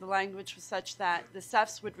the language was such that the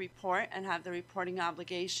CEFs would report and have the reporting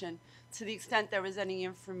obligation, to the extent there was any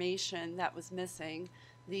information that was missing,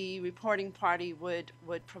 the reporting party would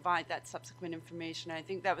provide that subsequent information. I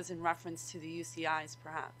think that was in reference to the UCIs,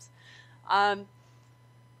 perhaps.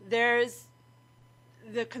 There's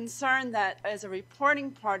the concern that as a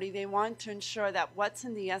reporting party, they want to ensure that what's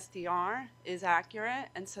in the SDR is accurate,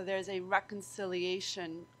 and so there's a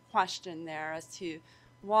reconciliation question there as to,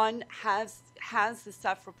 one, has the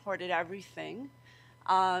CEF reported everything?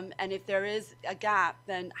 And if there is a gap,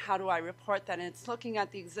 then how do I report that? And it's looking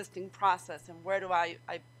at the existing process and where do I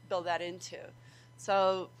build that into.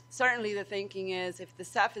 So certainly the thinking is if the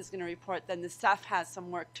CEF is going to report, then the CEF has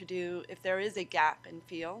some work to do if there is a gap in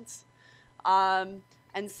fields. And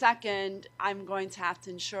second, I'm going to have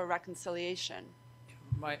to ensure reconciliation.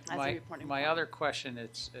 My other question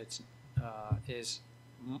is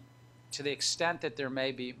to the extent that there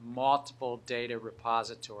may be multiple data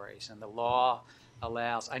repositories, and the law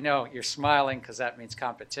allows, I know you're smiling because that means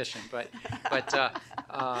competition, but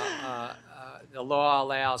the law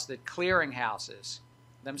allows that clearinghouses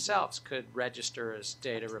themselves could register as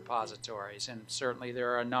data repositories. And certainly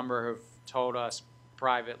there are a number who've told us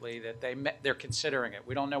privately that they're considering it.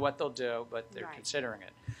 We don't know what they'll do, but they're considering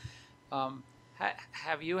it.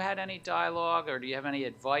 Have you had any dialogue, or do you have any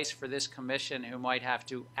advice for this commission who might have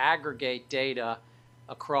to aggregate data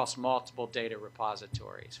across multiple data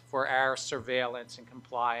repositories for our surveillance and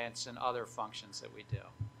compliance and other functions that we do?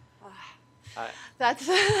 That's,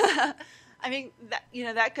 I mean,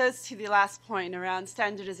 that goes to the last point around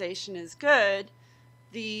standardization is good.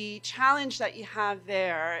 The challenge that you have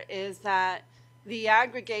there is that the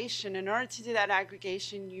aggregation, in order to do that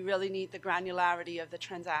aggregation, you really need the granularity of the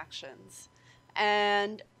transactions.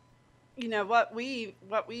 And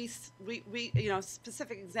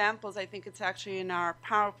specific examples, I think it's actually in our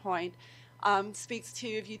PowerPoint, speaks to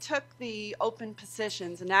if you took the open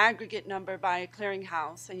positions, an aggregate number by a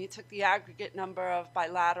clearinghouse, and you took the aggregate number of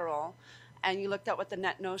bilateral, and you looked at what the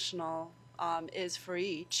net notional is for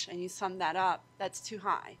each, and you sum that up, that's too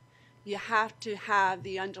high. You have to have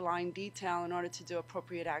the underlying detail in order to do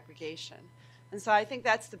appropriate aggregation. And so I think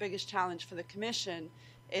that's the biggest challenge for the Commission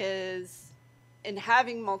is in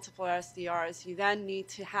having multiple SDRs, you then need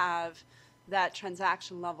to have that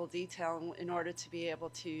transaction level detail in order to be able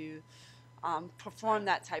to perform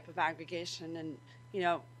that type of aggregation. And,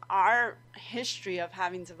 our history of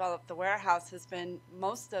having developed the warehouse has been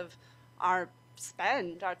most of our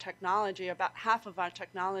spend, our technology, about half of our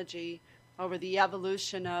technology over the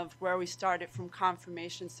evolution of where we started from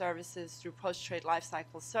confirmation services through post-trade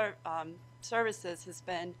lifecycle services has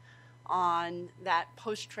been on that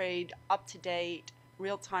post-trade up-to-date,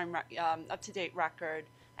 real-time, up-to-date record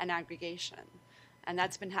and aggregation. And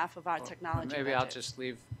that's been half of our technology. Maybe I'll just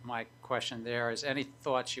leave my question there. Is any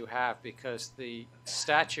thoughts you have? Because the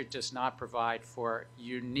statute does not provide for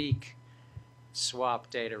unique swap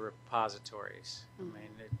data repositories. I mean,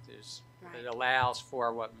 it allows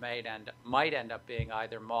for what might end up being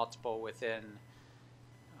either multiple within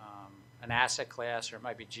an asset class, or it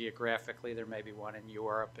might be geographically. There may be one in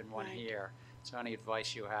Europe and one here. So any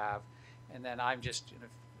advice you have? And then I'm just,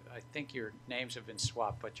 I think your names have been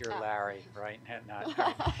swapped, but you're Larry, right?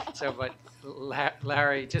 So, but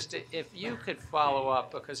Larry, just if you could follow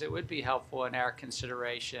up, because it would be helpful in our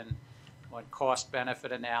consideration on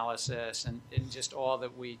cost-benefit analysis and just all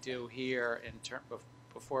that we do here in terms of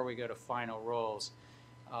before we go to final rules.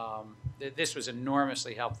 This was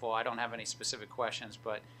enormously helpful. I don't have any specific questions,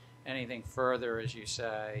 but anything further, as you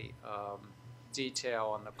say,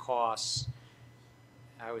 detail on the costs.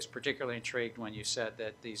 I was particularly intrigued when you said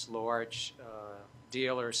that these large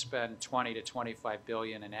dealers spend 20 to 25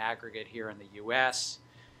 billion in aggregate here in the U.S.,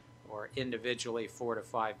 or individually 4 to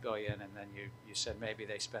 5 billion, and then you said maybe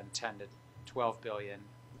they spend 10 to 12 billion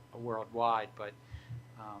worldwide. But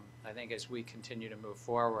I think as we continue to move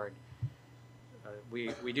forward,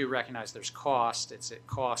 we do recognize there's cost. It's a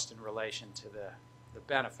cost in relation to the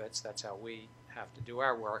benefits. That's how we have to do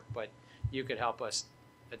our work. But you could help us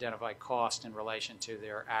identify cost in relation to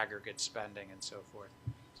their aggregate spending and so forth.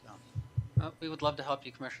 So. We would love to help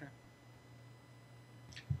you, Commissioner.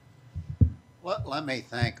 Well, let me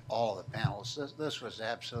thank all of the panelists. This was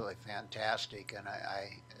absolutely fantastic, and I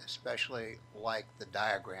especially like the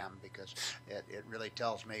diagram because it really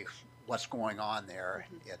tells me what's going on there.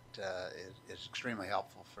 It is extremely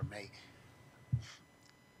helpful for me.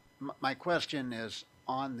 My question is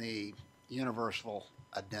on the universal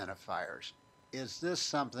identifiers. Is this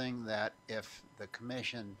something that if the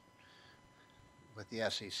Commission with the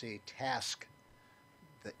SEC task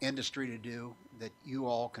the industry to do, that you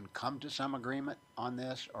all can come to some agreement on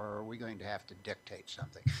this, or are we going to have to dictate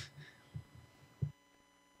something?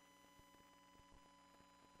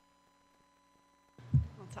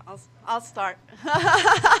 I'll start.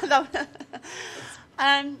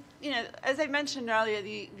 As I mentioned earlier,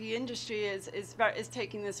 the industry is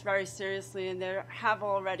taking this very seriously, and there have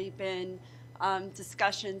already been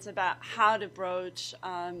discussions about how to broach,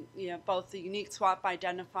 both the unique swap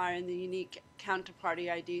identifier and the unique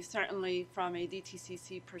counterparty ID. Certainly, from a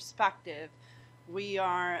DTCC perspective, we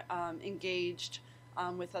are engaged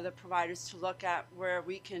with other providers to look at where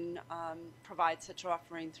we can provide such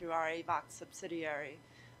offering through our AVOX subsidiary.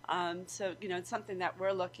 So it's something that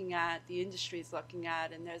we're looking at, the industry is looking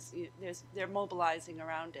at, and they're mobilizing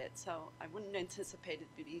around it. So I wouldn't anticipate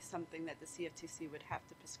it to be something that the CFTC would have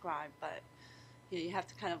to prescribe, but you have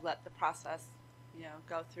to kind of let the process,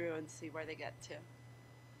 go through and see where they get to.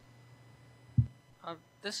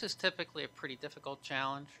 This is typically a pretty difficult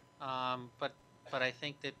challenge, but I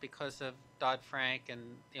think that because of Dodd-Frank and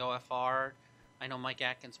the OFR, I know Mike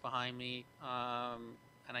Atkins behind me,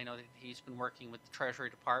 and I know that he's been working with the Treasury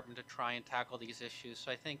Department to try and tackle these issues.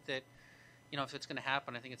 So I think that, if it's going to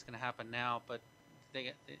happen, I think it's going to happen now. But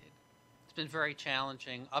it's been very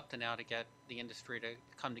challenging up to now to get the industry to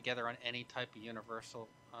come together on any type of universal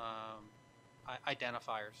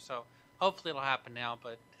identifiers. So hopefully it'll happen now,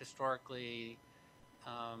 but historically,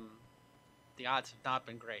 the odds have not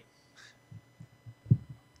been great.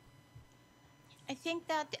 I think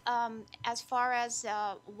that as far as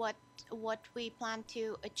what we plan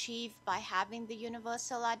to achieve by having the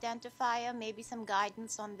universal identifier, maybe some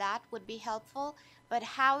guidance on that would be helpful. But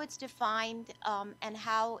how it's defined and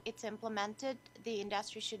how it's implemented, the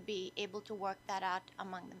industry should be able to work that out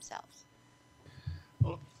among themselves.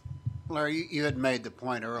 Well, Larry, you had made the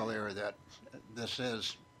point earlier that this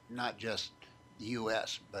is not just the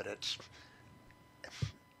U.S., but it's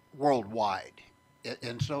worldwide.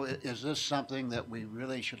 And so is this something that we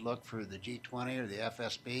really should look for the G20 or the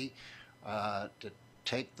FSB to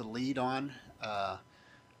take the lead on,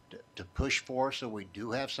 to push for, so we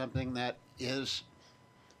do have something that is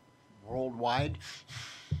worldwide?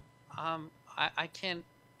 I can't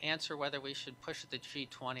answer whether we should push it to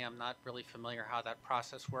G20. I'm not really familiar how that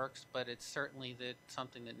process works, but it's certainly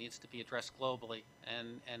something that needs to be addressed globally.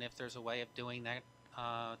 And if there's a way of doing that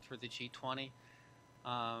through the G20,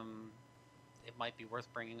 it might be worth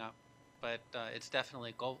bringing up. But it's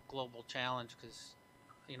definitely a global challenge because,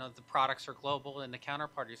 the products are global and the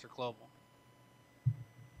counterparties are global.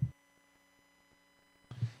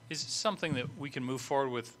 Is this something that we can move forward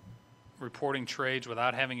with reporting trades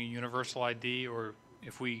without having a universal ID, or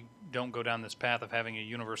if we don't go down this path of having a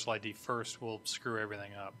universal ID first, we'll screw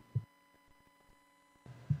everything up?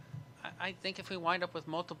 I think if we wind up with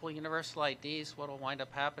multiple universal IDs, what will wind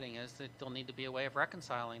up happening is that there'll need to be a way of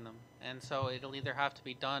reconciling them. And so it'll either have to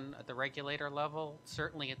be done at the regulator level,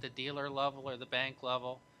 certainly at the dealer level or the bank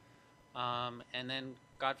level. And then,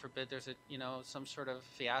 God forbid, there's some sort of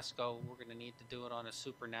fiasco, we're going to need to do it on a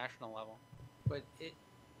supranational level. But it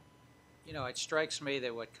strikes me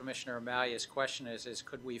that what Commissioner Amalia's question is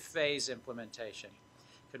could we phase implementation?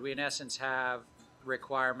 Could we, in essence, have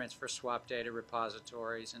requirements for swap data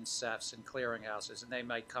repositories and CEFs and clearinghouses, and they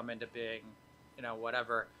might come into being,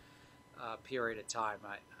 whatever period of time.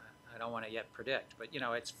 I don't want to yet predict, but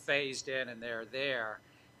it's phased in and they're there,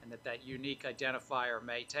 and that unique identifier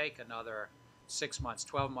may take another 6 months,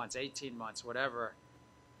 12 months, 18 months, whatever.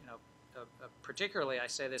 Particularly, I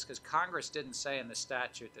say this because Congress didn't say in the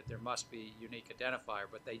statute that there must be a unique identifier,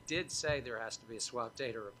 but they did say there has to be a swap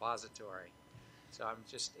data repository. So I'm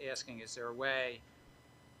just asking, is there a way,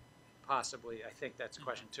 possibly, I think that's a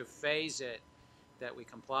question, to phase it, that we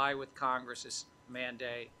comply with Congress's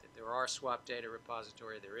mandate, that there are swap data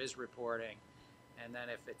repository, there is reporting, and then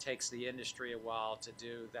if it takes the industry a while to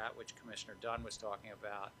do that which Commissioner Dunn was talking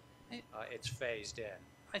about, it's phased in.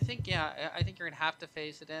 I think you're going to have to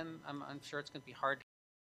phase it in. I'm sure it's going to be hard to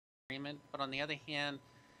agreement, but on the other hand,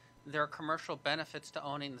 there are commercial benefits to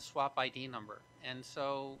owning the swap ID number. And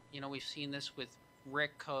so, we've seen this with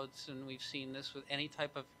RIC codes, and we've seen this with any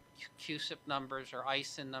type of QSIP numbers or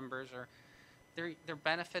ISIN numbers, or there are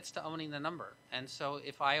benefits to owning the number. And so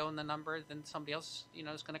if I own the number, then somebody else,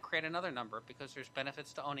 is going to create another number because there's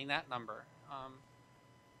benefits to owning that number.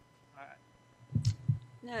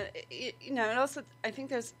 No, and also I think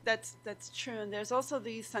that's true, and there's also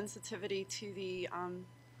the sensitivity to the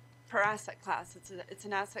per asset class. It's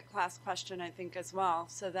an asset class question, I think, as well.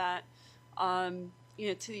 So that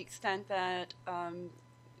to the extent that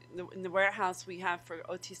in the warehouse we have for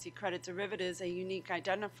OTC credit derivatives a unique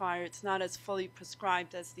identifier, it's not as fully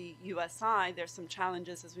prescribed as the USI. There's some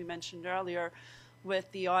challenges, as we mentioned earlier,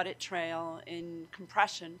 with the audit trail in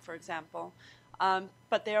compression, for example.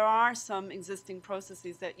 But there are some existing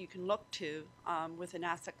processes that you can look to with an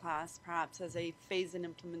asset class, perhaps as a phase-in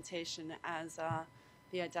implementation as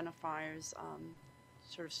the identifiers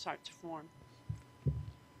sort of start to form.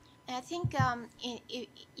 And I think,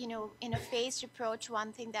 in a phased approach,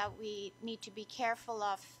 one thing that we need to be careful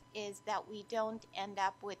of is that we don't end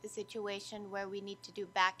up with a situation where we need to do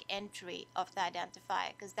back entry of the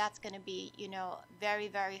identifier, because that's going to be, very,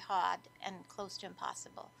 very hard and close to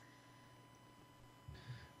impossible.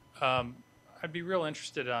 I'd be real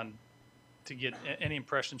interested to get any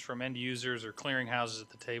impressions from end users or clearinghouses at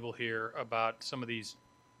the table here about some of these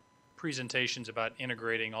presentations about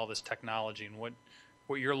integrating all this technology and what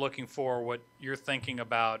you're looking for, what you're thinking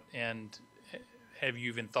about, and have you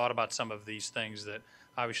even thought about some of these things that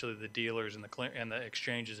obviously the dealers and the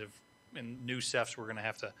exchanges and new CEFs we're going to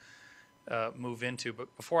have to move into.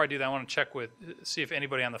 But before I do that, I want to see if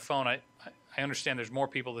anybody on the phone. I understand there's more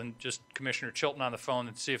people than just Commissioner Chilton on the phone,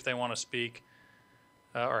 and see if they want to speak.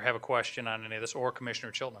 or have a question on any of this, or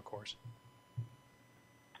Commissioner Chilton, of course.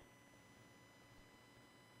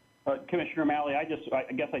 Commissioner O'Malley, I guess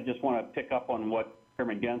I just want to pick up on what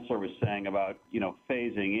Chairman Gensler was saying about,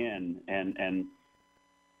 phasing in, and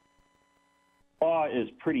law is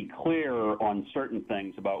pretty clear on certain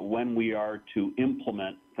things about when we are to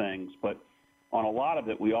implement things, but on a lot of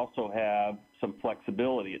it, we also have some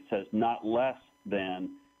flexibility. It says not less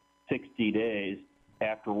than 60 days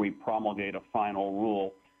after we promulgate a final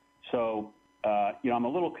rule. So, I'm a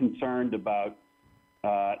little concerned about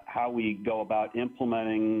how we go about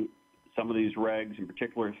implementing some of these regs, in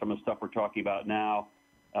particular some of the stuff we're talking about now.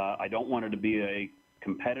 I don't want it to be a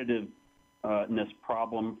competitiveness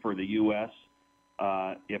problem for the U.S.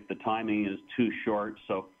 If the timing is too short.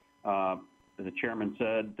 So, as the chairman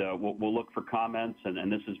said, we'll look for comments,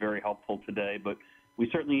 and this is very helpful today, but we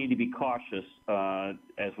certainly need to be cautious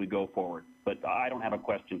as we go forward. But I don't have a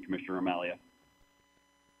question, Commissioner O'Malley.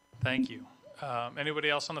 Thank you. Anybody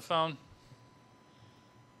else on the phone?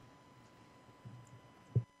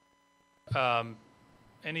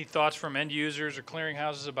 Any thoughts from end users or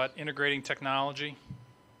clearinghouses about integrating technology?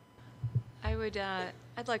 I would,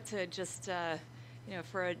 I'd like to just,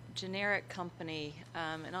 for a generic company,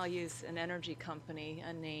 and I'll use an energy company,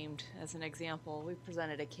 unnamed, as an example. We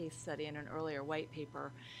presented a case study in an earlier white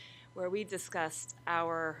paper where we discussed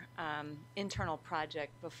our internal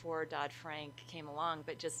project before Dodd-Frank came along,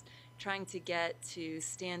 but just trying to get to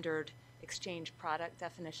standard exchange product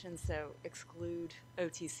definitions, so exclude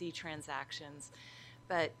OTC transactions,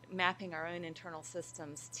 but mapping our own internal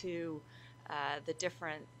systems to the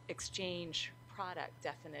different exchange product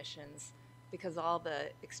definitions, because all the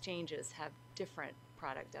exchanges have different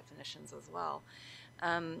product definitions as well.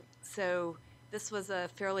 So this was a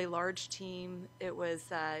fairly large team. It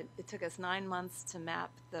took us 9 months to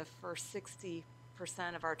map the first 60%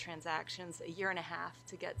 of our transactions, a year and a half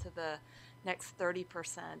to get to the next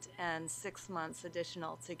 30%, and 6 months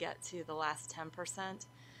additional to get to the last 10%.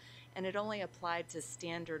 And it only applied to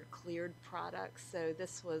standard cleared products, so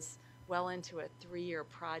this was well into a 3-year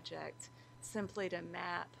project simply to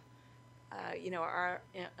map our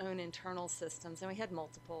own internal systems, and we had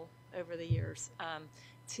multiple over the years,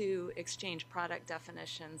 to exchange product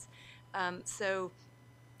definitions. And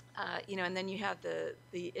then you have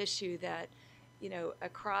the issue that,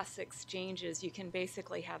 across exchanges, you can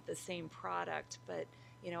basically have the same product, but,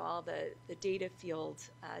 all the data field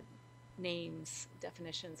names,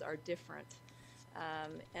 definitions are different.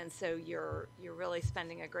 And so you're really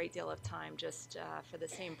spending a great deal of time just for the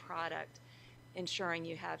same product, ensuring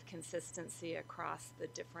you have consistency across the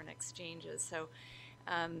different exchanges. So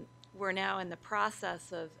we're now in the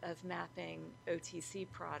process of mapping OTC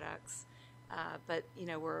products, but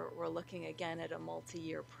we're looking again at a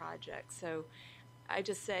multi-year project. So I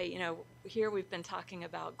just say, here we've been talking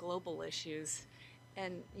about global issues,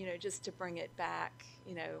 and just to bring it back,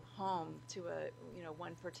 home to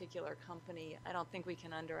one particular company, I don't think we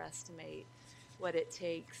can underestimate what it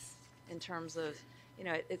takes in terms of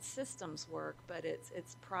it's systems work, but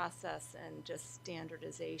it's process and just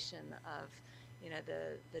standardization of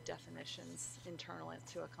the definitions internal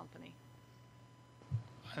to a company.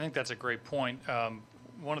 I think that's a great point.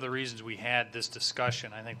 One of the reasons we had this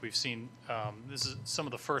discussion, I think we've seen, this is some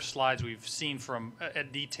of the first slides we've seen from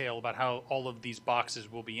at detail about how all of these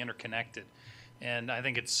boxes will be interconnected. And I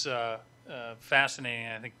think it's fascinating.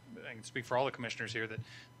 I think I can speak for all the commissioners here that,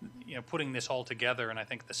 putting this all together, and I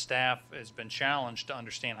think the staff has been challenged to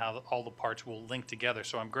understand how all the parts will link together.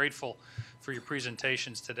 So I'm grateful for your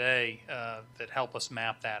presentations today that help us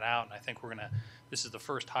map that out. And I think this is the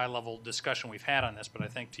first high-level discussion we've had on this, but I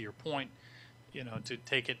think to your point, to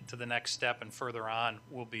take it to the next step and further on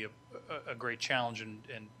will be a great challenge and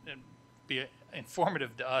be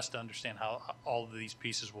informative to us to understand how all of these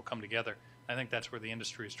pieces will come together. I think that's where the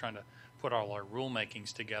industry is trying to put all our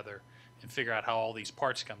rulemakings together and figure out how all these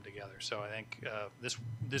parts come together. So I think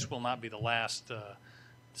this will not be the last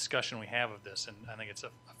discussion we have of this, and I think it's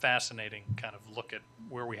a fascinating kind of look at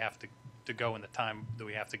where we have to go in the time that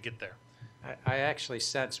we have to get there. I actually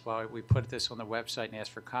sense while we put this on the website and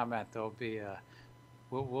ask for comment,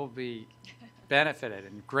 we'll be benefited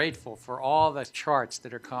and grateful for all the charts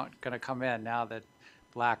that are going to come in now that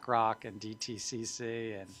BlackRock and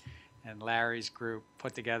DTCC and Larry's group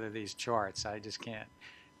put together these charts. I just can't.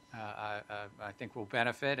 I think we'll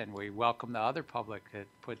benefit, and we welcome the other public that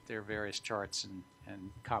put their various charts and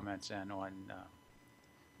comments in on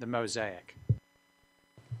the mosaic.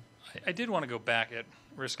 I did want to go back, at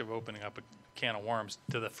risk of opening up a can of worms,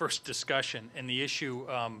 to the first discussion and the issue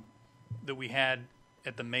that we had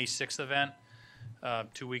at the May 6th event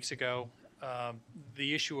 2 weeks ago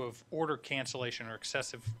the issue of order cancellation or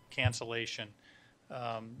excessive cancellation,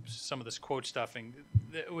 some of this quote stuffing,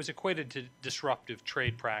 it was equated to disruptive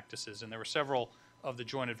trade practices, and there were several of the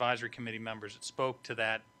Joint Advisory Committee members that spoke to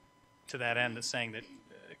that end, that saying that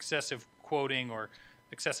excessive quoting or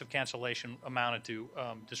excessive cancellation amounted to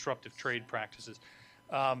disruptive trade practices.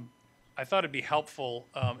 I thought it'd be helpful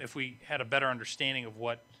if we had a better understanding of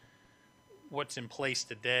what's in place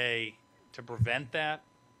today to prevent that.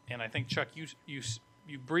 And I think, Chuck, you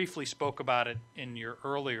briefly spoke about it in your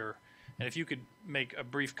earlier, and if you could make a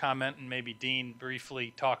brief comment, and maybe Dean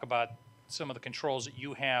briefly talk about some of the controls that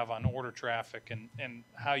you have on order traffic and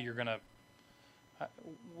how you're going to,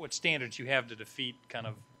 what standards you have to defeat kind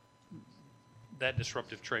of that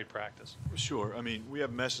disruptive trade practice. Sure. I mean, we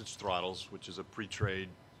have message throttles, which is a pre-trade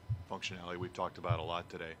functionality we've talked about a lot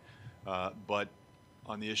today. But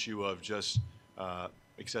on the issue of just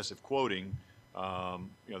excessive quoting,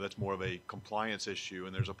 that's more of a compliance issue,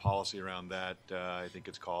 and there's a policy around that. I think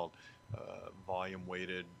it's called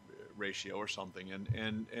volume-weighted ratio or something.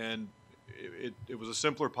 And it was a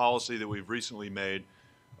simpler policy that we've recently made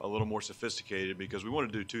a little more sophisticated, because we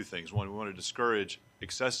want to do two things. One, we want to discourage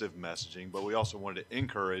excessive messaging, but we also wanted to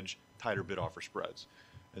encourage tighter bid-offer spreads.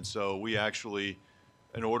 And so we actually,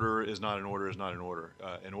 an order is not an order is not an order.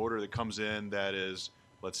 An order that comes in that is,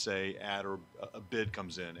 let's say, at or a bid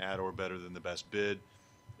comes in at or better than the best bid,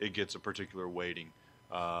 it gets a particular weighting.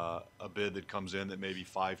 A bid that comes in that may be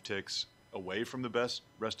 5 ticks away from the best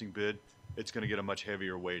resting bid, it's going to get a much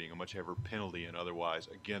heavier weighting, a much heavier penalty and otherwise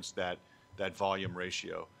against that volume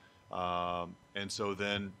ratio. And so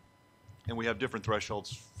then, and we have different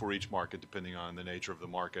thresholds for each market depending on the nature of the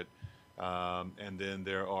market. And then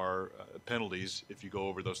there are penalties if you go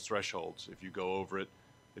over those thresholds. If you go over it,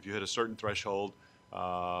 if you hit a certain threshold,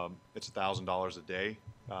 it's $1,000 a day.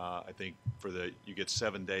 I think you get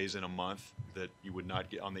 7 days in a month that you would not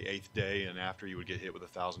get on the 8th day, and after you would get hit with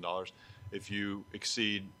 $1,000. If you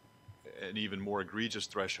exceed an even more egregious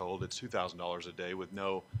threshold, it's $2,000 a day with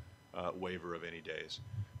no waiver of any days.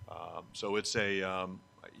 So it's a,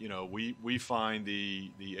 we find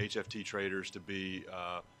the HFT traders to be,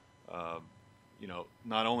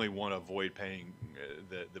 not only want to avoid paying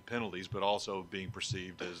the penalties, but also being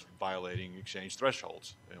perceived as violating exchange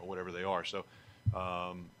thresholds, whatever they are. So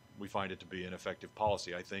we find it to be an effective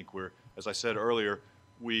policy. I think as I said earlier,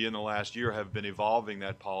 we in the last year have been evolving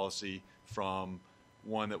that policy from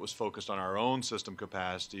one that was focused on our own system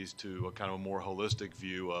capacities to a kind of a more holistic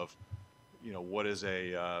view of, what is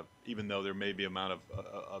even though there may be amount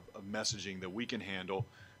of messaging that we can handle,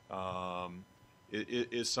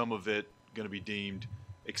 is some of it going to be deemed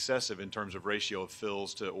excessive in terms of ratio of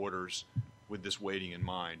fills to orders with this weighting in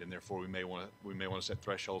mind, and therefore we may want to set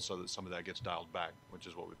thresholds so that some of that gets dialed back, which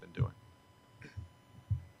is what we've been doing.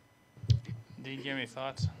 Dean, you have any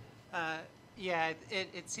thoughts? Yeah,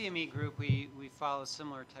 at CME Group, we follow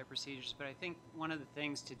similar type procedures, but I think one of the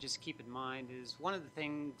things to just keep in mind is one of the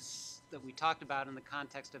things that we talked about in the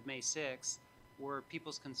context of May 6th were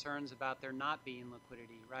people's concerns about there not being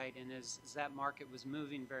liquidity, right? And as that market was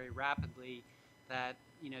moving very rapidly, that,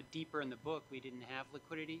 deeper in the book, we didn't have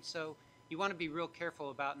liquidity. So you want to be real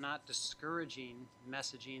careful about not discouraging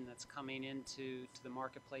messaging that's coming into the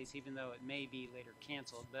marketplace, even though it may be later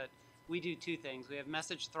canceled. But we do two things. We have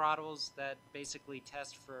message throttles that basically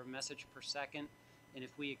test for a message per second, and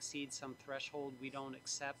if we exceed some threshold, we don't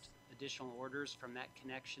accept additional orders from that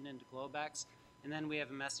connection into Globex. And then we have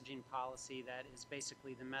a messaging policy that is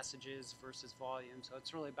basically the messages versus volume. So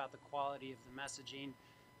it's really about the quality of the messaging,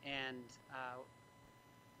 and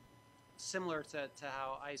similar to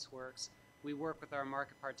how ICE works, we work with our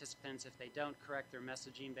market participants. If they don't correct their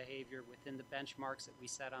messaging behavior within the benchmarks that we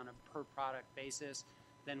set on a per product basis,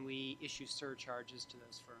 then we issue surcharges to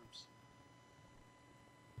those firms.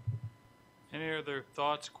 Any other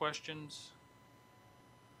thoughts, questions?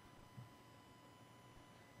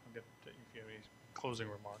 I'll get to if you have any closing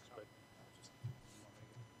remarks, but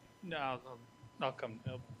no, I'll come.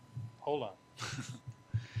 Hold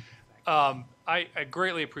on. I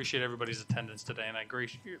greatly appreciate everybody's attendance today, and I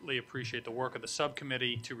greatly appreciate the work of the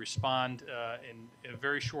subcommittee to respond in a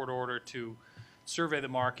very short order to survey the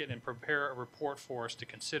market and prepare a report for us to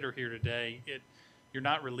consider here today. You're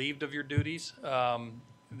not relieved of your duties.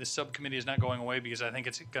 The subcommittee is not going away because I think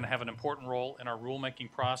it's going to have an important role in our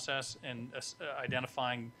rulemaking process and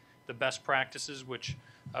identifying the best practices, which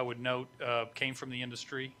I would note came from the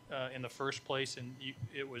industry in the first place, and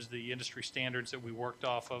it was the industry standards that we worked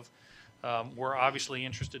off of. We're obviously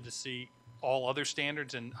interested to see all other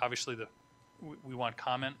standards, and obviously we want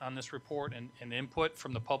comment on this report and input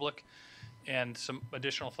from the public, and some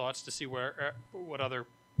additional thoughts to see what other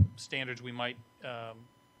standards we might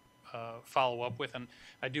follow up with. And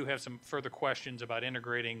I do have some further questions about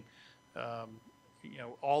integrating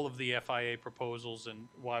all of the FIA proposals and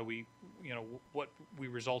why we, what we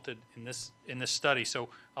resulted in this study. So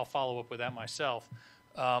I'll follow up with that myself.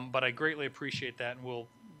 But I greatly appreciate that, and we'll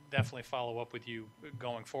definitely follow up with you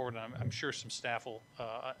going forward. And I'm sure some staff will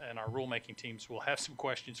and our rulemaking teams will have some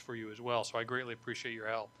questions for you as well. So I greatly appreciate your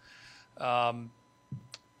help.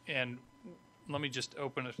 And let me just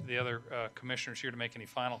open it to the other commissioners here to make any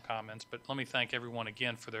final comments. But let me thank everyone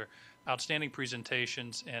again for their outstanding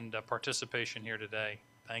presentations and participation here today.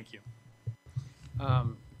 Thank you.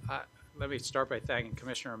 Let me start by thanking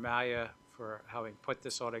Commissioner Amalia for having put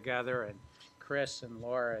this all together, and Chris and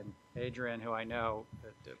Laura and Adrian, who I know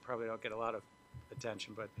that probably don't get a lot of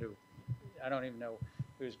attention, but who I don't even know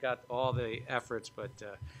who's got all the efforts. But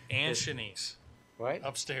and Shanice. What?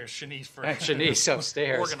 Upstairs, Shanice for Shanice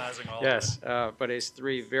upstairs. Organizing all yes, of that. But his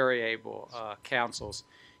three very able counsels,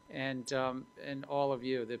 and all of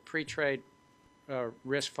you. The pre-trade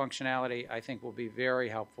risk functionality, I think, will be very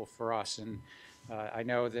helpful for us. And I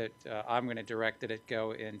know that I'm going to direct that it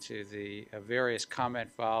go into the various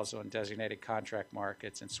comment files on designated contract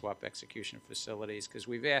markets and swap execution facilities, because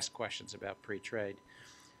we've asked questions about pre-trade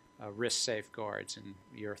risk safeguards, and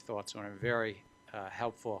your thoughts on it are very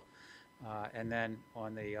helpful. And then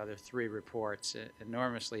on the other three reports,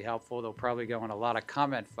 enormously helpful. They'll probably go in a lot of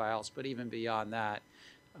comment files, but even beyond that,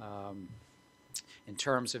 in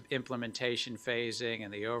terms of implementation phasing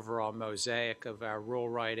and the overall mosaic of our rule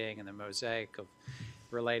writing and the mosaic of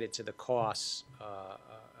related to the costs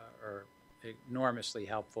are enormously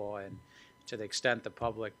helpful. And to the extent the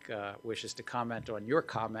public wishes to comment on your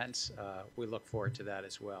comments, we look forward to that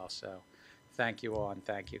as well. So thank you all, and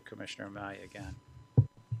thank you, Commissioner Amalia, again.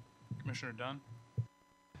 Commissioner Dunn?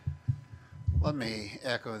 Let me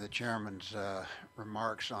echo the chairman's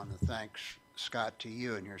remarks on the thanks, Scott, to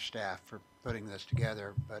you and your staff for putting this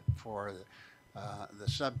together, but for the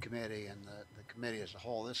subcommittee and the committee as a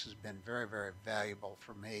whole. This has been very, very valuable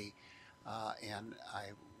for me, and I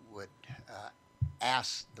would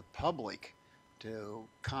ask the public to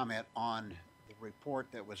comment on the report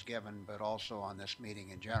that was given, but also on this meeting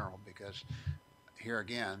in general, because here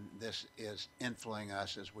again, this is influencing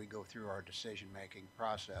us as we go through our decision-making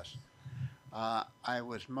process. I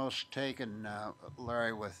was most taken,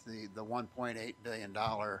 Larry, with the $1.8 billion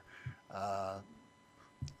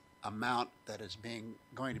amount that is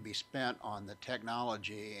going to be spent on the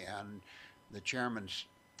technology, and the chairman's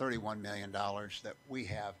 $31 million that we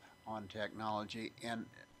have on technology. And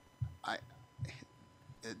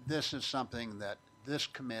this is something that this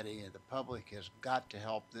committee and the public has got to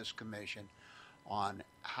help this commission on.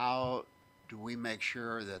 How do we make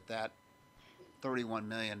sure that that $31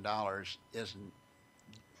 million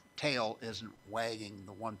tail isn't wagging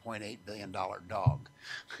the $1.8 billion dog?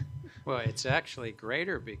 Well, it's actually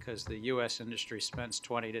greater because the U.S. industry spends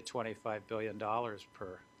 $20 to $25 billion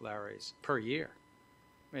per year.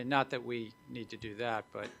 I mean, not that we need to do that,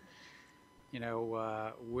 but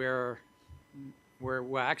we're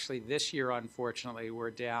actually this year, unfortunately,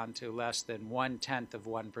 we're down to less than 1/10 of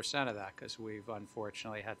 1% of that, because we've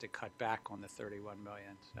unfortunately had to cut back on the $31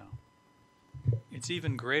 million. So it's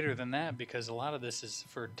even greater than that, because a lot of this is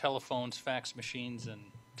for telephones, fax machines, and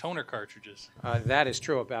toner cartridges. That is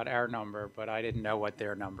true about our number, but I didn't know what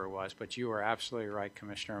their number was. But you are absolutely right,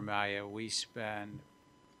 Commissioner Amalia. We spend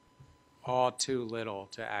all too little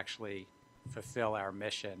to actually fulfill our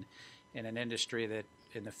mission in an industry that,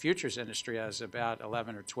 in the futures industry, has about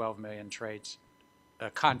 11 or 12 million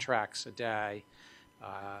contracts a day.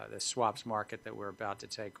 The swaps market that we're about to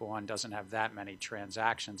take on doesn't have that many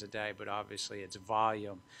transactions a day, but obviously its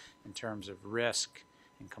volume in terms of risk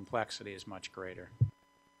and complexity is much greater.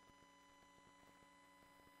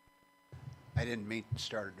 I didn't mean to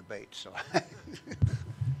start a debate, so.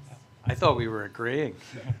 I thought we were agreeing.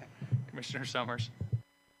 Commissioner Summers.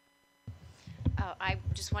 I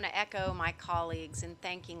just want to echo my colleagues in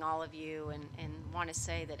thanking all of you, and want to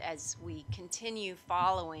say that as we continue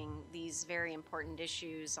following these very important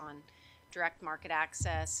issues on direct market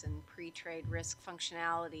access and pre-trade risk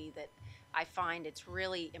functionality, that I find it's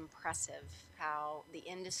really impressive how the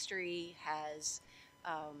industry has,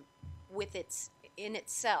 in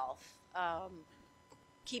itself,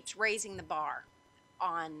 keeps raising the bar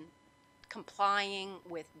on complying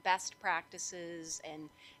with best practices, and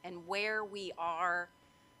where we are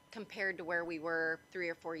compared to where we were 3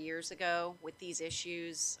 or 4 years ago with these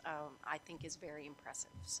issues, I think is very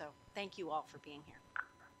impressive. So thank you all for being here.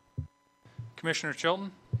 Commissioner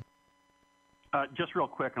Chilton? Just real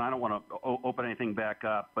quick, and I don't want to open anything back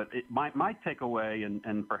up, but my takeaway,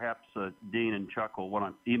 and perhaps Dean and Chuck will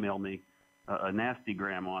want to email me a nasty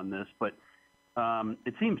gram on this, but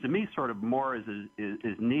it seems to me sort of more is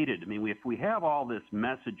needed. I mean, if we have all this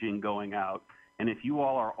messaging going out, and if you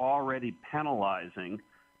all are already penalizing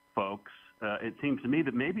folks, it seems to me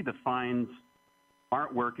that maybe the fines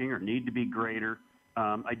aren't working or need to be greater.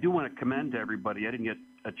 I do want to commend to everybody. I didn't get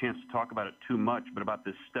a chance to talk about it too much, but about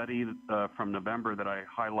this study from November that I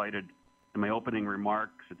highlighted in my opening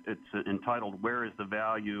remarks. It's entitled "Where is the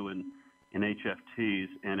Value in HFTs?"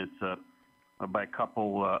 and it's by a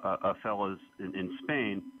couple of fellows in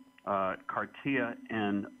Spain, Cartia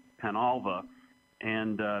and Penalva.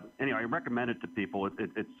 And anyway, I recommend it to people.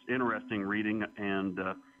 It's interesting reading, and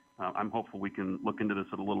I'm hopeful we can look into this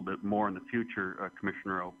a little bit more in the future,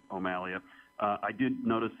 Commissioner O'Malley. I did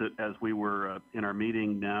notice that as we were in our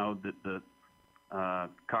meeting now that the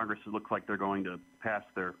Congress looks like they're going to pass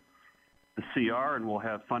the CR, and we'll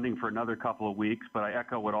have funding for another couple of weeks. But I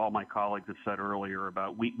echo what all my colleagues have said earlier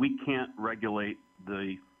about we can't regulate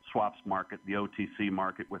the swaps market, the OTC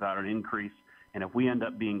market, without an increase. And if we end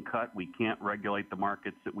up being cut, we can't regulate the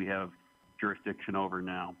markets that we have jurisdiction over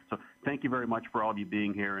now. So thank you very much for all of you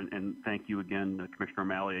being here, and thank you again, Commissioner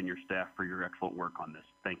O'Malley and your staff, for your excellent work on this.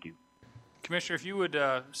 Thank you. Commissioner, if you would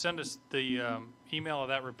send us the email of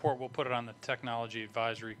that report, we'll put it on the Technology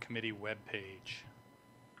Advisory Committee webpage.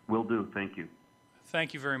 Will do. Thank you.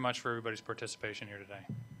 Thank you very much for everybody's participation here today.